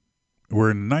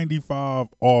 we're in 95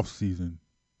 off season.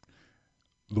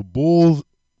 The Bulls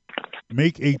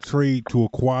make a trade to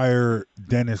acquire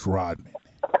Dennis Rodman.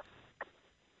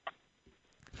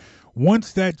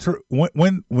 Once that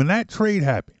when that trade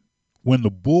happened, when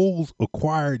the Bulls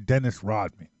acquired Dennis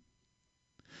Rodman,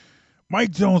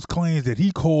 Mike Jones claims that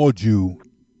he called you,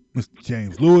 Mr.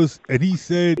 James Lewis, and he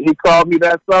said he called me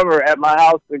that summer at my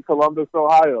house in Columbus,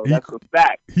 Ohio. That's a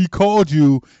fact. He called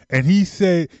you and he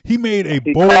said he made a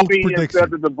bold prediction. He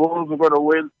said that the Bulls were going to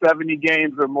win 70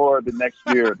 games or more the next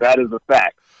year. That is a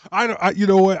fact. You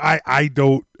know what? I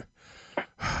don't.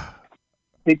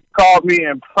 He called me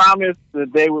and promised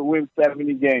that they would win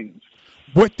 70 games.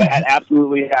 That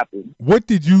absolutely happened. What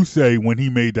did you say when he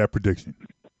made that prediction?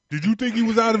 Did you think he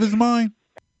was out of his mind?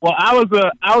 Well, I was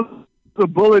a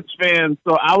Bullets fan,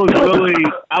 so I was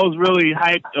really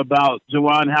hyped about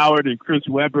Juwan Howard and Chris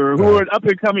Webber, who are an up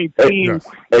and coming team.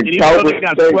 And even though they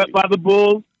got swept by the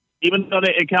Bulls, even though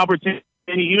they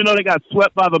got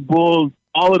swept by the Bulls,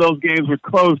 all of those games were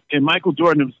close. And Michael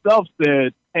Jordan himself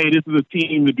said, "Hey, this is a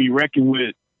team to be reckoned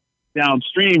with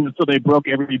downstream," until they broke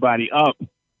everybody up.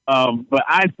 But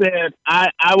I said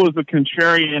I was a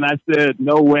contrarian. I said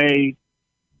no way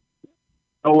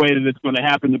that it's going to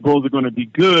happen. The Bulls are going to be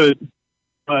good.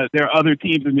 But there are other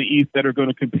teams in the East that are going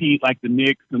to compete, like the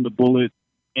Knicks and the Bullets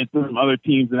and some other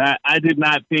teams. And I did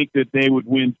not think that they would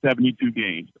win 72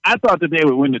 games. I thought that they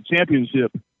would win the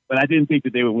championship, but I didn't think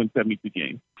that they would win 72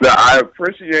 games. So I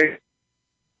appreciate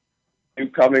you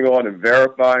coming on and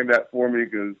verifying that for me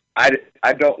because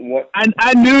I don't want.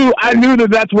 I knew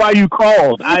that that's why you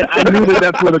called. I knew that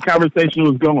that's where the conversation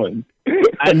was going.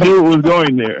 I knew it was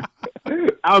going there.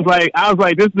 I was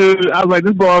like, this dude. I was like,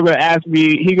 this boy gonna ask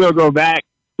me. He gonna go back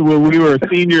to when we were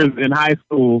seniors in high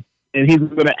school, and he's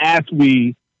gonna ask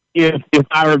me if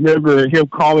I remember him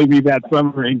calling me that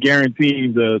summer and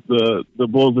guaranteeing the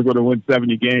Bulls are gonna win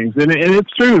 70 games. And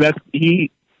it's true. That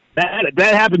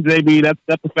happened, JB.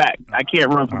 That's a fact. I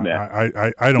can't run from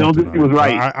that. I don't think he was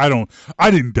right.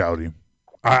 I didn't doubt him.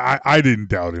 I didn't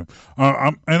doubt him.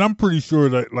 I'm pretty sure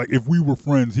that, like, if we were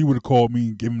friends, he would have called me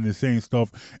and given me the same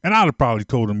stuff, and I'd have probably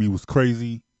told him he was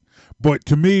crazy. But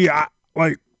to me, I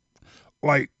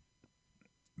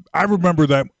remember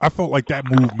that I felt like that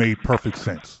move made perfect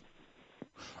sense.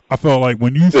 I felt like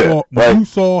when you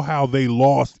saw how they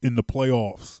lost in the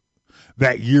playoffs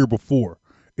that year before,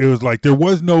 it was like there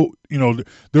was no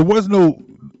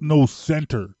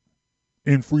center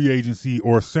in free agency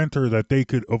or a center that they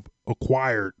could have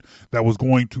acquired that was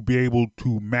going to be able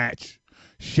to match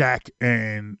Shaq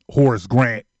and Horace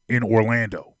Grant in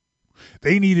Orlando.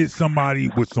 They needed somebody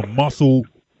with some muscle,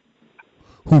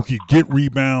 who could get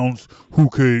rebounds, who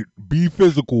could be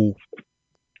physical,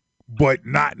 but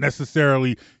not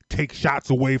necessarily take shots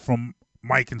away from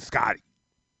Mike and Scotty.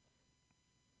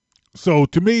 So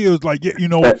to me, it was like,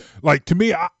 like to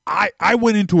me, I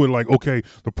went into it like, okay,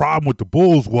 the problem with the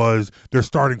Bulls was their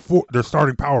starting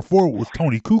power forward was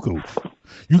Tony Kukoc.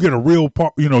 You get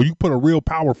you put a real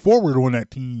power forward on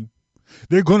that team,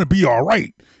 they're going to be all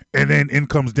right. And then in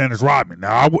comes Dennis Rodman.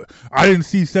 Now I didn't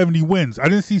see 70 wins. I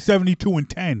didn't see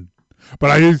 72-10,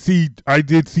 but I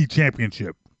did see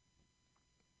championship.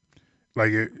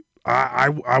 Like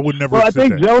I would never. Well, I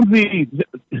think Jonesy.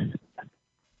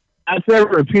 I said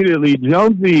repeatedly,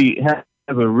 Jonesy has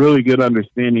a really good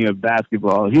understanding of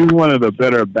basketball. He's one of the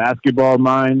better basketball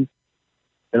minds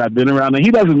that I've been around. And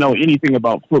he doesn't know anything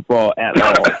about football at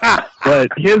all, but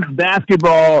his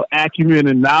basketball acumen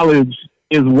and knowledge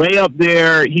is way up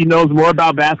there. He knows more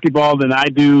about basketball than I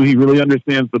do. He really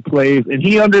understands the plays. And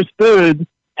he understood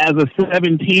as a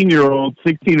 17-year-old,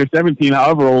 16 or 17,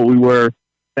 however old we were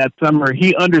that summer,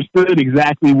 he understood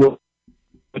exactly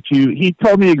he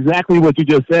told me exactly what you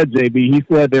just said, JB. He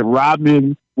said that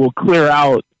Rodman will clear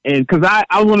out. And because I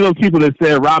was one of those people that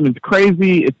said Rodman's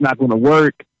crazy, it's not going to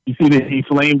work. You see that he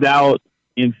flamed out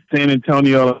in San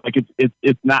Antonio, like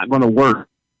it's not going to work.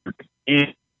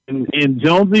 And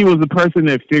Jonesy was the person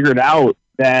that figured out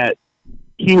that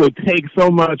he would take so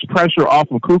much pressure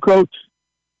off of Kukoc,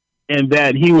 and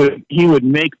that he would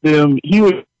make them. He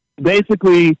would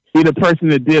basically be the person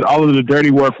that did all of the dirty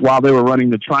work while they were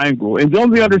running the triangle. And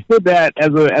Jonesy understood that as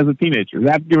a teenager.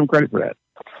 I have to give him credit for that.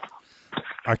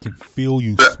 I can feel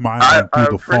you smiling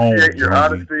through the phone. I appreciate your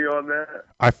honesty on that.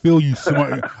 I feel you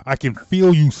smiling. I can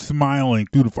feel you smiling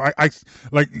through the phone.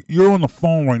 Like you're on the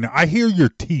phone right now. I hear your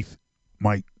teeth,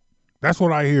 Mike. That's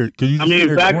what I hear.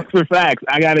 Facts for facts.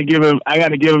 I gotta give him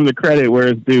the credit where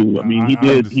it's due. I mean, he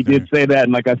did say that,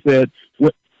 and like I said,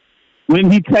 when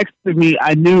he texted me,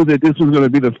 I knew that this was going to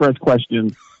be the first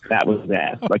question that was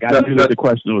asked. Like I knew that the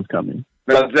question was coming.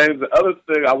 Now, James, the other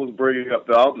thing I was bringing up,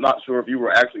 though, I'm not sure if you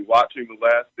were actually watching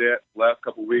the last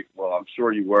couple of weeks. Well, I'm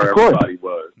sure you were. Everybody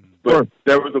was. But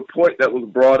there was a point that was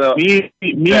brought up. Me,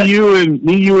 you,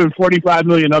 and 45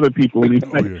 million other people in these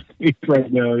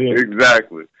right now. Yeah.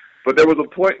 Exactly. But there was a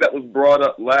point that was brought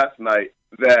up last night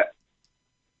that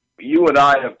you and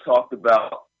I have talked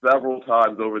about several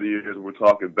times over the years when we're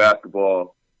talking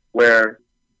basketball, where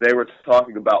they were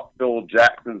talking about Phil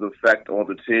Jackson's effect on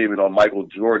the team and on Michael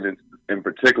Jordan in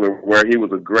particular, where he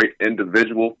was a great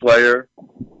individual player,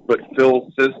 but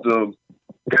Phil's system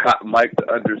got Mike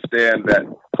to understand that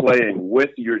playing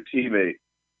with your teammate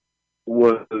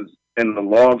was, in the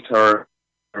long term,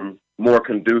 more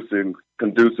conducive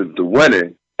to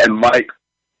winning. And Mike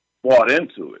bought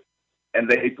into it. And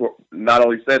they not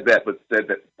only said that, but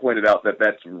pointed out that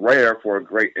that's rare for a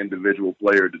great individual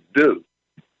player to do.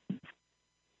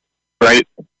 Right?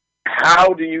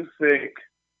 How do you think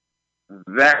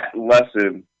that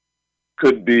lesson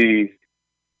could be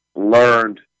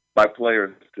learned by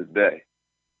players today?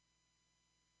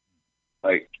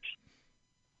 Like,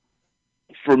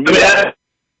 for me,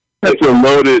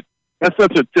 that's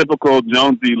such a typical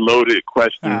Jonesy loaded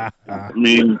question. I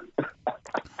mean,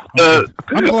 I'm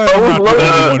glad I'm not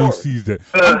the only one who sees that.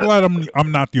 I'm glad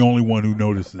I'm not the only one who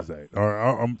notices that.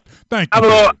 Thank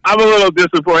you. I'm a little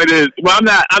disappointed. Well, I'm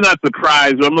not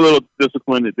surprised, but I'm a little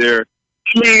disappointed there.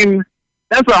 I mean,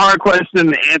 that's a hard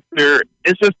question to answer.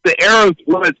 It's just the eras.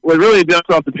 What really jumps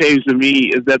off the page to me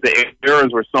is that the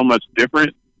eras were so much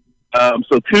different.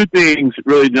 So two things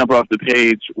really jump off the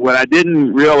page. What I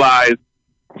didn't realize,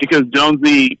 because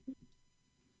Jonesy,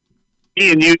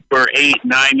 me and you were 8,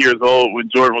 9 years old when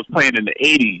Jordan was playing in the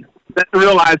 80s. I didn't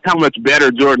realize how much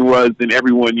better Jordan was than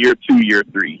everyone year 2, year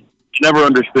 3. Never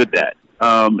understood that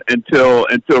until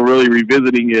really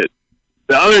revisiting it.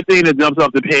 The other thing that jumps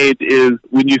off the page is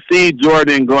when you see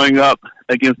Jordan going up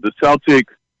against the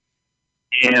Celtics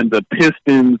and the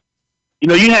Pistons. You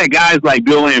know, you had guys like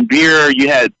Bill Laimbeer, you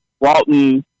had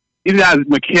Walton, these guys,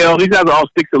 McHale, these guys are all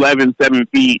 6'11", 7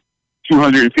 feet.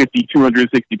 250,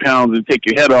 260 pounds and take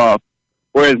your head off.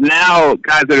 Whereas now,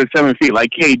 guys that are 7 feet like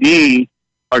KD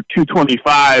are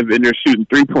 225 and they're shooting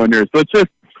 3-pointers. So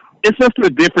it's just a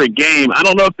different game. I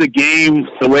don't know if the game,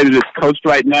 the way that it's coached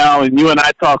right now, and you and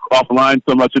I talk offline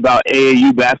so much about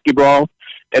AAU basketball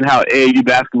and how AAU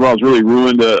basketball has really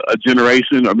ruined a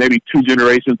generation or maybe 2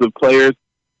 generations of players.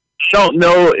 I don't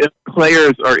know if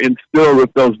players are instilled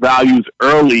with those values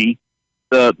early,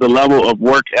 the level of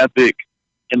work ethic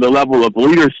and the level of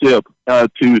leadership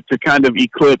to kind of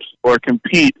eclipse or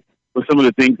compete with some of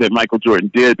the things that Michael Jordan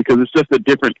did, because it's just a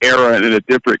different era and a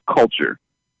different culture.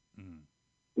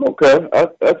 Okay,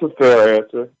 that's a fair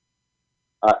answer.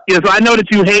 So I know that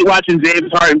you hate watching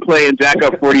James Harden play and jack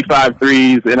up 45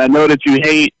 threes, and I know that you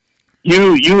hate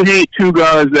 2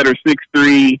 guards that are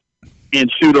 6'3" and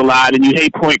shoot a lot, and you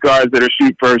hate point guards that are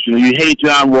shoot first. You hate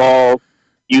John Wall.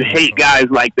 You hate guys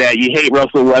like that. You hate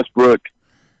Russell Westbrook.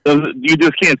 You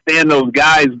just can't stand those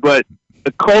guys. But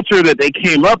the culture that they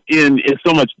came up in is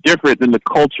so much different than the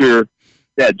culture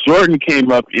that Jordan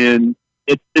came up in.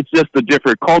 It's just a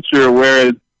different culture,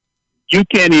 whereas you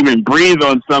can't even breathe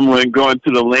on someone going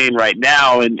to the lane right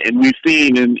now. And we've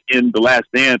seen in The Last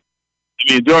Dance,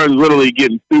 I mean, Jordan's literally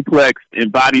getting suplexed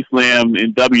and body slammed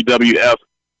in WWF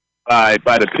by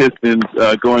the Pistons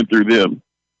going through them.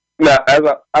 Now, as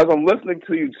I'm listening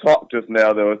to you talk just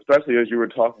now, though, especially as you were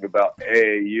talking about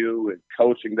AAU and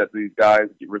coaching that these guys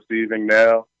are receiving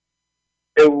now,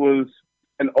 it was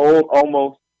an old,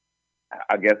 almost,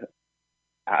 I guess,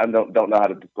 I don't know how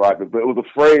to describe it, but it was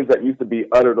a phrase that used to be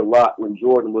uttered a lot when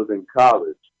Jordan was in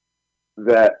college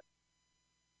that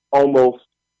almost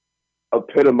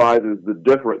epitomizes the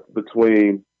difference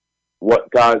between what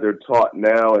guys are taught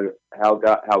now and how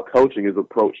coaching is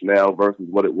approached now versus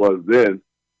what it was then.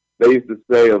 They used to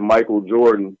say of Michael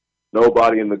Jordan,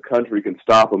 nobody in the country can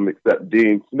stop him except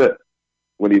Dean Smith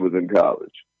when he was in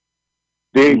college.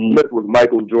 Dean Smith was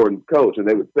Michael Jordan's coach, and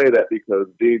they would say that because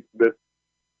Dean Smith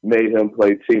made him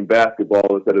play team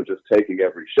basketball instead of just taking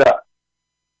every shot.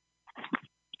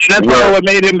 That's what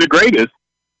made him the greatest.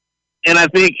 And I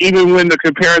think even when the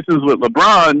comparisons with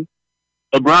LeBron,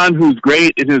 who's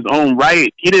great in his own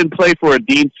right, he didn't play for a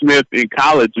Dean Smith in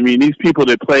college. I mean, these people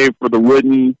that played for the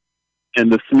Wooden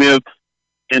and the Smiths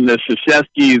and the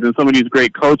Krzyzewskis and some of these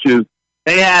great coaches,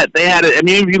 they had it. I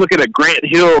mean, if you look at a Grant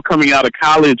Hill coming out of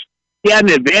college, he had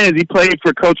an advantage. He played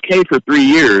for Coach K for 3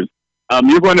 years.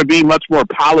 You're going to be much more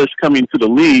polished coming to the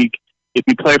league if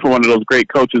you play for one of those great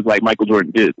coaches like Michael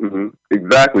Jordan did. Mm-hmm.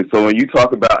 Exactly. So when you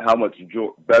talk about how much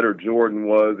better Jordan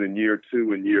was in year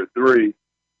 2 and year 3,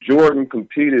 Jordan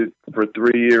competed for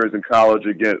 3 years in college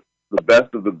against the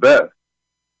best of the best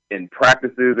in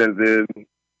practices and then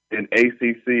in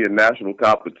ACC and national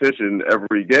competition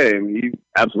every game. He's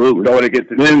absolutely going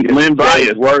against Lynn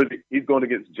Bias. He's going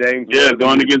against James. Yeah,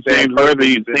 going against James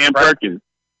Worthy and Sam Perkins.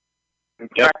 In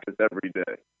practice every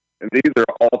day. And these are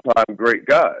all-time great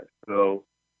guys. So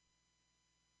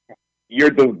your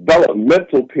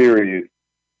developmental period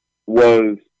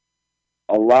was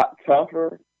a lot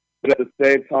tougher, but at the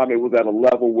same time, it was at a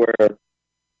level where,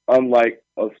 unlike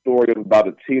a story about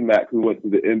a T-Mac who went to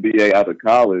the NBA out of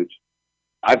college,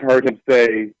 I've heard him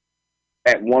say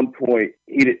at one point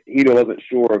he wasn't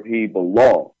sure if he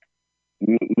belonged.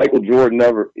 Michael Jordan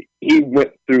he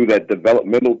went through that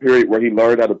developmental period where he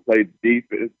learned how to play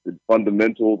defense and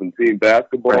fundamentals and team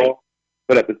basketball. Right.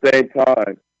 But at the same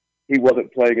time, he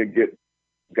wasn't playing against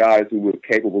guys who were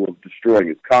capable of destroying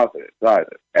his confidence either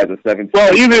as a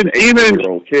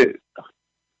 17-year-old kid.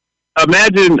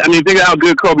 Imagine, think of how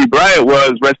good Kobe Bryant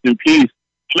was, rest in peace.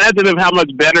 Imagine how much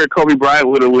better Kobe Bryant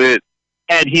would have went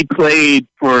had he played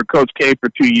for Coach K for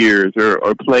 2 years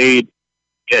or played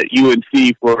at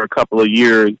UNC for a couple of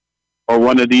years or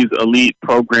one of these elite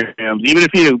programs. Even if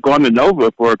he had gone to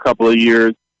Nova for a couple of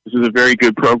years, which is a very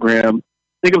good program,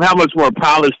 think of how much more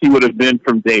polished he would have been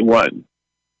from day one.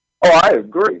 Oh, I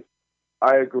agree.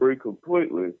 I agree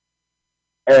completely.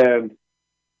 And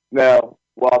now,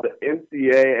 while the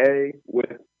NCAA,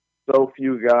 with so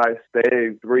few guys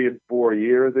staying 3 and 4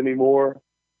 years anymore,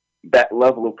 that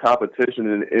level of competition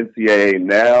in the NCAA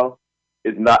now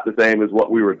is not the same as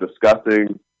what we were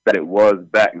discussing that it was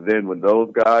back then when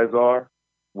those guys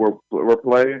were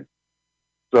playing.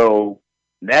 So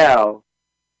now,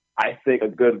 I think a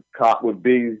good comp would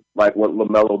be like what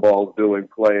LaMelo Ball's doing,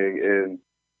 playing in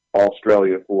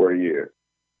Australia for a year.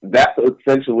 That's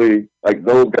essentially like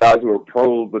those guys who are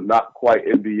pros but not quite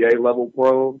NBA level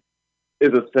pros is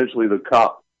essentially the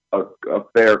comp, a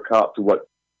fair comp to what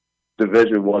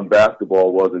Division I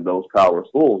basketball was in those power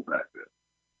schools back then.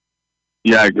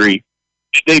 Yeah, I agree.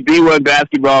 I think D1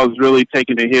 basketball is really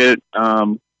taking a hit.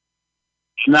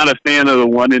 I'm not a fan of the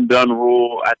one and done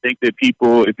rule. I think that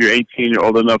people, if you're 18, you're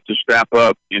old enough to strap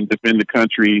up and defend the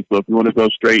country. So if you want to go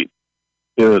straight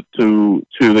to the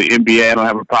NBA, I don't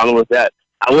have a problem with that.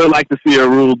 I would like to see a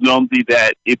rule, Jonesy,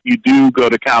 that if you do go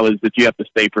to college, that you have to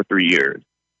stay for 3 years.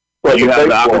 So you have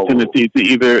the opportunity to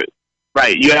either,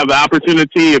 right? You have the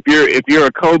opportunity if you're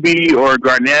a Kobe or a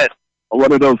Garnett or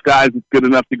one of those guys that's good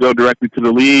enough to go directly to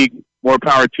the league. More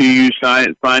power to you.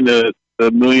 Sign the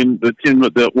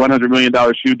 $100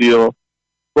 million shoe deal.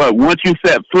 But once you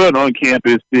set foot on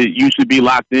campus, you should be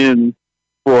locked in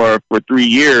for 3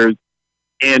 years.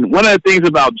 And one of the things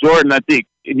about Jordan, I think,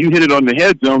 and you hit it on the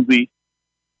head, Jonesy,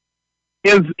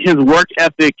 his work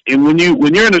ethic, and when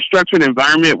you're in a structured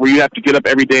environment where you have to get up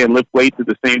every day and lift weights at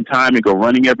the same time and go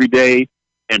running every day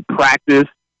and practice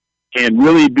and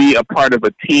really be a part of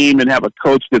a team and have a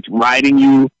coach that's riding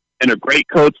you and a great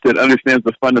coach that understands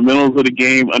the fundamentals of the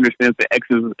game, understands the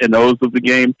X's and O's of the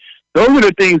game. Those are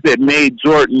the things that made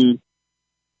Jordan,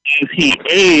 as he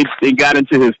aged and got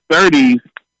into his 30s,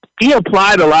 he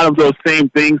applied a lot of those same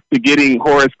things to getting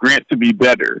Horace Grant to be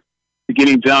better, to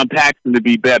getting John Paxson to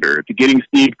be better, to getting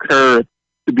Steve Kerr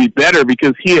to be better,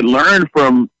 because he had learned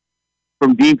from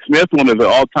Dean Smith, one of the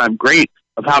all-time greats,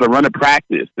 of how to run a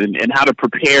practice and how to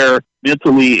prepare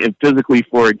mentally and physically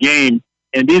for a game.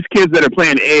 And these kids that are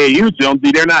playing AAU,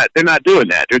 Jonesy, they're not doing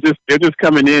that. They're just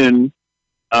coming in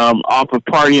off of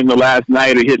partying the last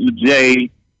night or hitting the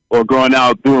J or going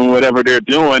out doing whatever they're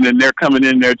doing, and they're coming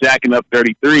in there jacking up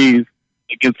 33s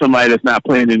against somebody that's not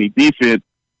playing any defense.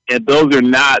 And those are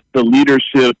not the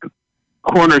leadership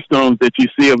cornerstones that you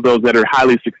see of those that are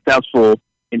highly successful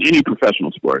in any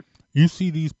professional sport. You see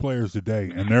these players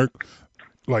today, and they're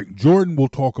like, Jordan will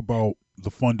talk about the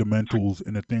fundamentals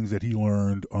and the things that he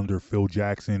learned under Phil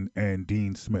Jackson and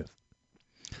Dean Smith.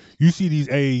 You see these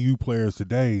AAU players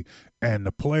today, and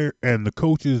the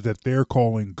coaches that they're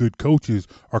calling good coaches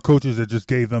are coaches that just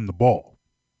gave them the ball.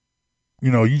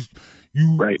 You know,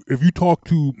 right. If you talk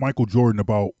to Michael Jordan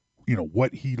about, you know,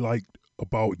 what he liked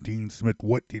about Dean Smith,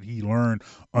 what did he learn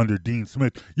under Dean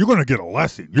Smith, you're going to get a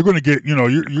lesson. You're going to get, you know,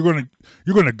 you're going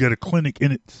to get a clinic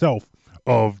in itself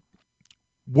of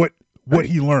what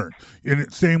he learned. And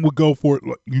the same would go for,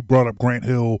 you brought up Grant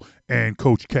Hill and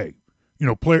Coach K. You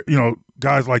know,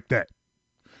 guys like that.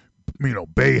 You know,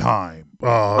 Boeheim,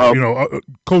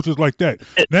 coaches like that.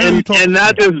 And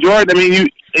not just Jordan. I mean,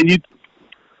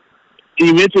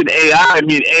 you mentioned AI. I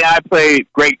mean, AI played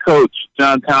great coach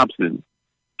John Thompson.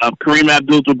 Kareem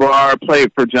Abdul-Jabbar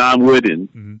played for John Wooden.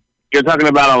 Mm-hmm. You're talking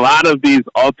about a lot of these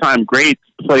all-time greats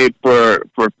played for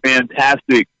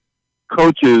fantastic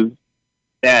coaches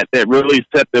that really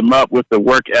set them up with the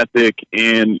work ethic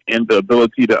and the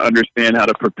ability to understand how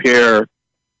to prepare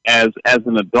as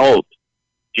an adult.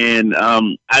 And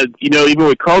even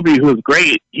with Kobe, who was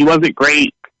great, he wasn't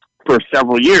great for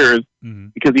several years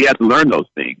because he had to learn those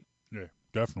things. Yeah,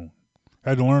 definitely.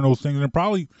 Had to learn those things, and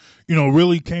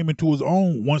really came into his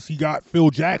own once he got Phil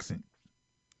Jackson.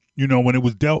 You know, when it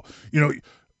was dealt,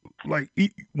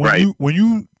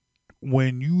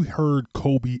 when you heard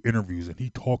Kobe interviews and he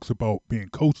talks about being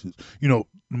coaches, you know,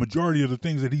 the majority of the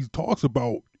things that he talks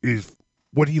about is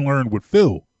what he learned with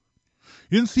Phil.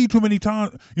 You didn't see too many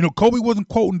times, you know, Kobe wasn't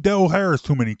quoting Del Harris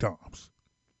too many times.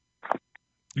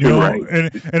 You know, right.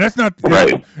 and that's not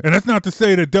right. And that's not to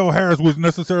say that Del Harris was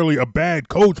necessarily a bad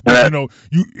coach, but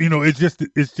it's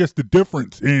just the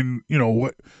difference in, you know,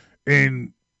 what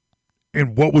in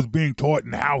what was being taught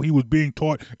and how he was being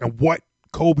taught and what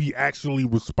Kobe actually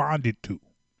responded to.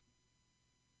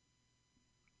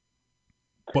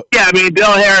 But, yeah, I mean,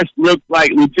 Del Harris looked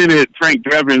like Lieutenant Frank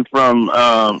Drebin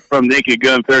from Naked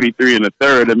Gun 33 and a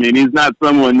Third. I mean, he's not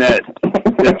someone that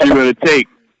you're going to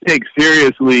take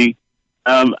seriously.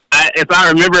 If I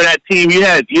remember that team, you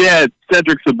had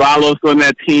Cedric Ceballos on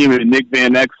that team and Nick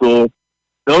Van Exel.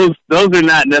 Those are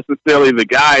not necessarily the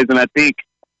guys. And I think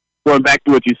going back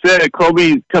to what you said,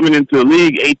 Kobe coming into the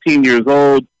league, 18 years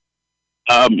old.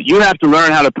 You have to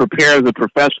learn how to prepare as a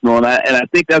professional, and I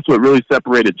think that's what really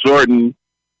separated Jordan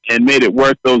and made it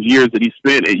worth those years that he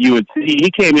spent at UNC.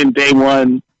 He came in day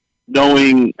one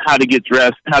knowing how to get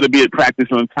dressed, how to be at practice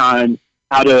on time,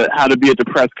 how to be at the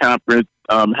press conference,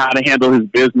 how to handle his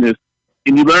business.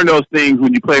 And you learn those things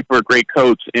when you play for a great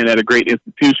coach and at a great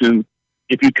institution.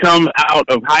 If you come out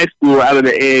of high school, out of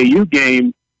the AAU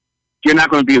game, you're not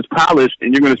going to be as polished,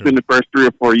 and you're going to spend the first 3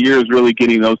 or 4 years really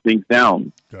getting those things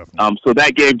down. So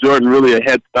that gave Jordan really a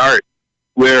head start,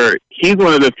 where he's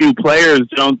one of the few players,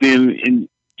 Jones, and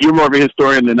you're more of a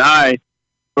historian than I,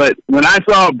 but when I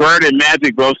saw Bird and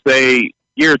Magic both say,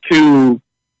 year 2,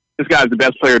 this guy's the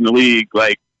best player in the league,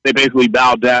 like, they basically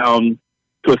bowed down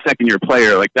to a second-year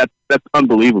player. Like, that's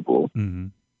unbelievable. Mm-hmm.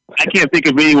 I can't think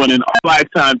of anyone in our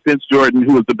lifetime since Jordan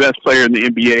who was the best player in the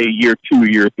NBA year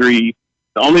 2, year 3.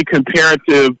 The only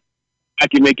comparative I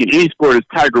can make in any sport is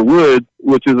Tiger Woods,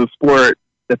 which is a sport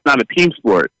that's not a team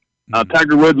sport.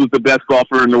 Tiger Woods was the best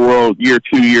golfer in the world year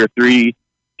 2, year 3.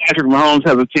 Patrick Mahomes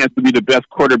has a chance to be the best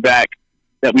quarterback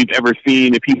that we've ever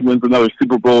seen if he wins another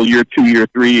Super Bowl year 2, year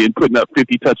 3 and putting up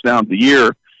 50 touchdowns a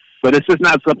year. But it's just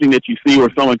not something that you see where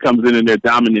someone comes in and they're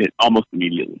dominant almost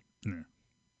immediately. Yeah.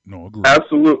 No, agree.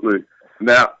 Absolutely.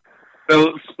 Now,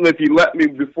 so if you let me,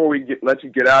 before we let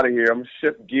you get out of here, I'm going to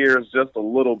shift gears just a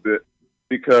little bit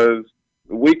because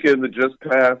the weekend that just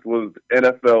passed was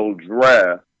NFL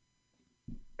draft.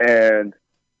 And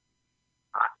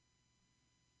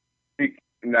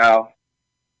now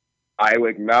I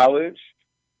acknowledge.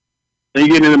 So you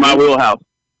getting into my wheelhouse.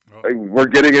 We're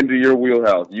getting into your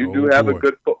wheelhouse. You do have a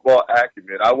good football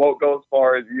acumen. I won't go as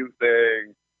far as you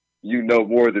saying you know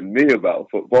more than me about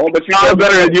football, but I'm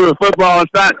better than you in football.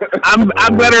 It's not.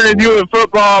 I'm better than you in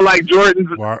football. Like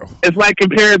Jordan's. Wow. It's like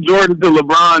comparing Jordan to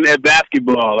LeBron at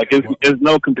basketball. Like there's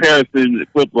no comparison in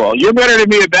football. You're better than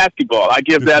me at basketball. I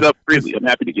give that up freely. I'm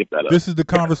happy to give that up. This is the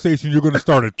conversation you're going to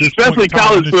start at this especially point in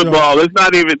college football. It's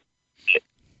not even.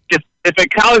 If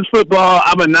at college football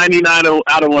I'm a 99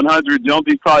 out of 100,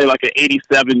 Jonesy's probably like an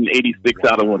 87, 86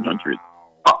 out of 100.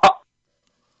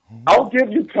 I'll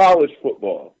give you college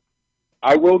football.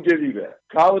 I will give you that.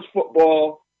 College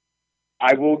football,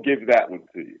 I will give that one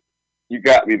to you. You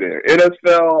got me there.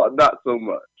 NFL, not so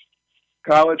much.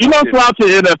 College, you know slouch in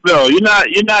NFL.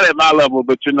 You're not at my level,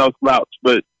 but you're no slouch.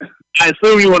 But I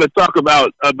assume you want to talk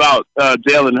about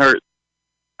Jalen Hurts.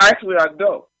 Actually, I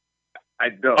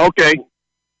don't. Okay.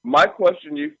 My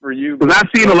question for you, because I've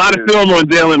seen a lot of film on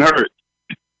Jalen Hurts.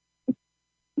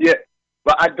 Yeah,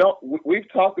 but I don't. We've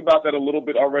talked about that a little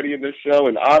bit already in this show,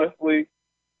 and honestly,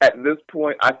 at this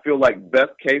point, I feel like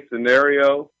best case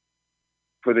scenario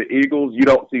for the Eagles, you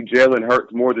don't see Jalen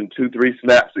Hurts more than 2-3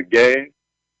 snaps a game.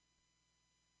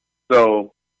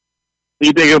 So,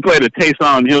 you think he'll play the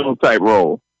Taysom Hill type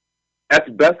role? That's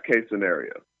best case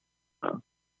scenario.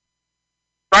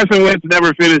 Carson Wentz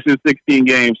never finishes 16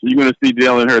 games, so you're going to see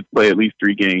Jalen Hurts play at least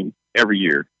 3 games every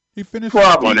year. He finished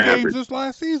 16 games this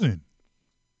last season.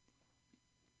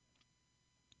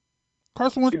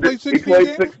 Carson Wentz played 16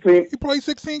 games? He played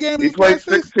 16 games. He played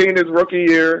 16 his rookie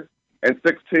year and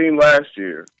 16 last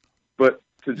year. But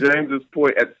to James's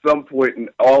point, at some point in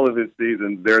all of his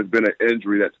seasons, there's been an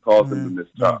injury that's caused him to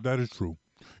miss time. That is true.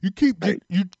 You keep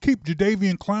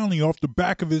Jadeveon Clowney off the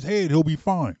back of his head, he'll be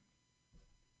fine.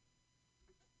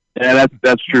 Yeah,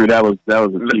 that's true. That was a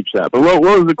cheap shot. But what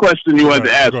was the question you wanted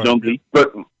to ask, Jonesy?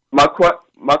 But my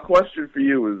question for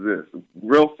you is this: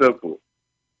 real simple,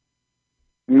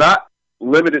 not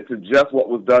limited to just what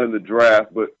was done in the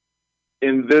draft, but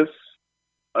in this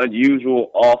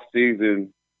unusual off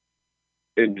season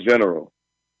in general,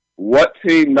 what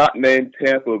team not named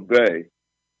Tampa Bay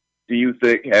do you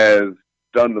think has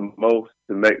done the most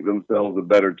to make themselves a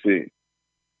better team?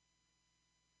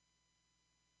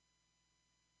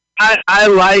 I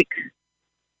like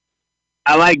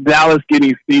Dallas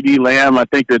getting CeeDee Lamb. I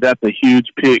think that's a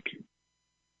huge pick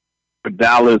for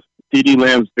Dallas. CeeDee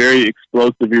Lamb's very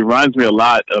explosive. He reminds me a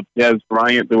lot of Dez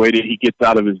Bryant, the way that he gets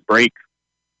out of his breaks.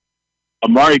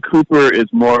 Amari Cooper is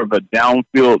more of a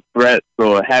downfield threat,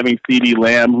 so having CeeDee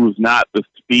Lamb, who's not the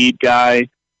speed guy,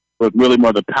 but really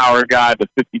more the power guy, the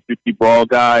 50-50 ball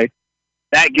guy,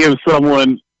 that gives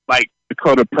someone like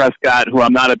Dakota Prescott, who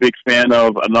I'm not a big fan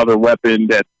of, another weapon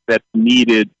that's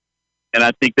needed. And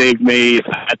I think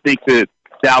that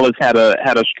Dallas had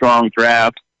a strong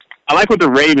draft. I like what the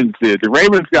Ravens did. The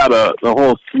Ravens got a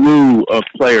whole slew of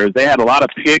players. They had a lot of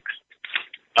picks.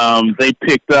 They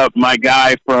picked up my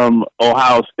guy from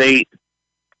Ohio State,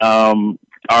 our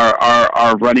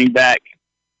running back.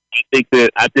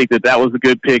 I think that was a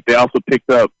good pick. They also picked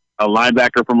up a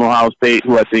linebacker from Ohio State,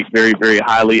 who I think very, very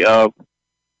highly of.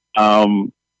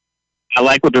 I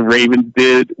like what the Ravens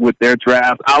did with their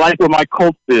draft. I like what my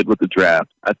Colts did with the draft.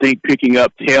 I think picking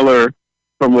up Taylor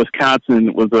from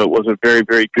Wisconsin was a very,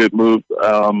 very good move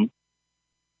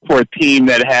for a team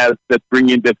that's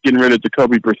getting rid of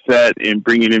Jacoby Brissett and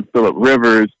bringing in Phillip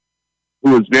Rivers,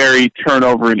 who is very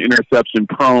turnover and interception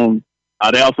prone.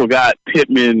 They also got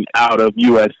Pittman out of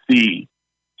USC.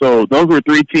 So those were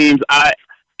 3 teams. I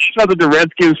thought that the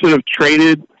Redskins should have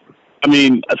traded.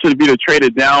 I should have either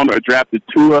traded down or drafted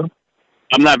Tua.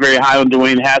 I'm not very high on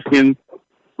Dwayne Haskins,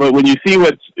 but when you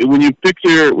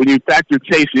factor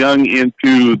Chase Young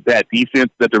into that defense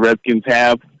that the Redskins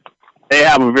have, they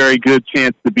have a very good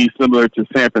chance to be similar to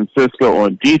San Francisco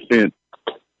on defense.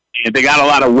 And they got a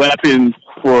lot of weapons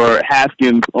for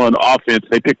Haskins on offense.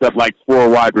 They picked up like 4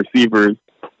 wide receivers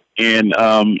and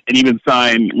even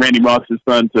signed Randy Moss's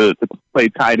son to play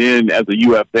tight end as a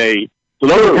UFA. So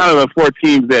those are kind of the 4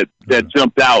 teams that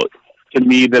jumped out to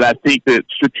me that I think that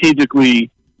strategically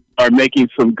are making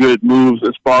some good moves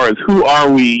as far as who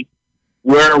are we,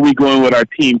 where are we going with our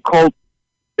team. Colts,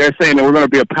 they're saying that we're going to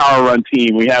be a power run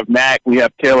team. We have Mack, we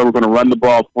have Taylor, we're going to run the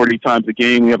ball 40 times a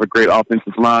game. We have a great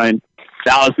offensive line.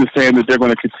 Dallas is saying that they're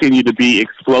going to continue to be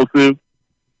explosive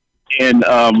and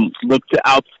look to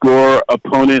outscore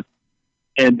opponents.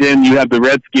 And then you have the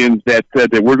Redskins that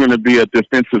said that we're going to be a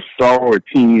defensive stalwart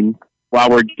team while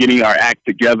we're getting our act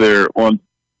together on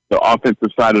the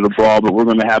offensive side of the ball, but we're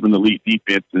going to have an elite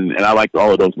defense, and I like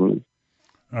all of those moves.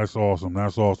 That's awesome.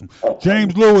 That's awesome.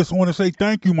 James Lewis, I want to say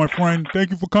thank you, my friend.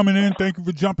 Thank you for coming in. Thank you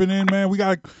for jumping in, man. We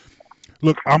got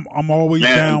look. I'm always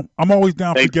down. I'm always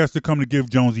down for guests to come to give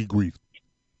Jonesy grief.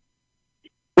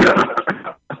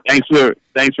 Thanks for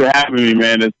having me,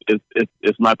 man.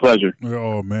 It's my pleasure.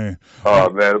 Oh man. Oh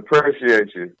man,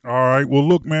 appreciate you. All right. Well,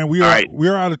 look, man, we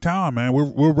are out of time, man.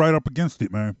 We're right up against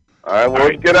it, man. All right, well,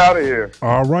 let's get out of here.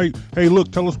 All right. Hey,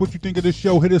 look, tell us what you think of this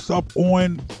show. Hit us up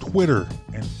on Twitter,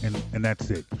 and that's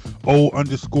it.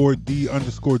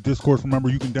 O_D_Discourse. Remember,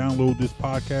 you can download this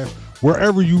podcast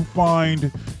wherever you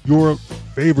find your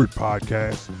favorite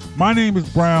podcast. My name is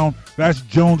Brown. That's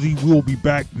Jonesy. We'll be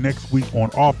back next week on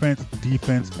Offense,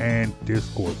 Defense, and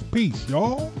Discourse. Peace,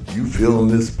 y'all. You feeling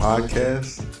this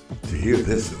podcast? To hear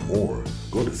this and more,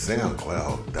 go to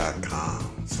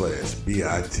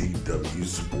SoundCloud.com/BITW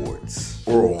Sports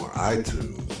or on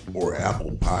iTunes or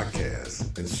Apple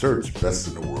Podcasts and search Best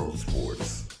in the World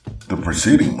Sports. The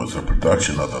proceeding was a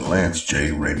production of the Lance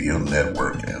J Radio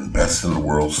Network and Best in the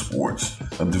World Sports,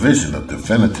 a division of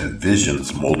Definitive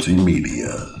Visions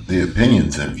Multimedia. The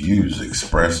opinions and views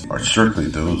expressed are strictly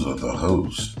those of the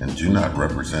host and do not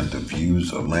represent the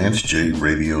views of Lance J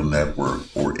Radio Network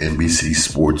or NBC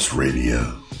Sports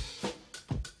Radio.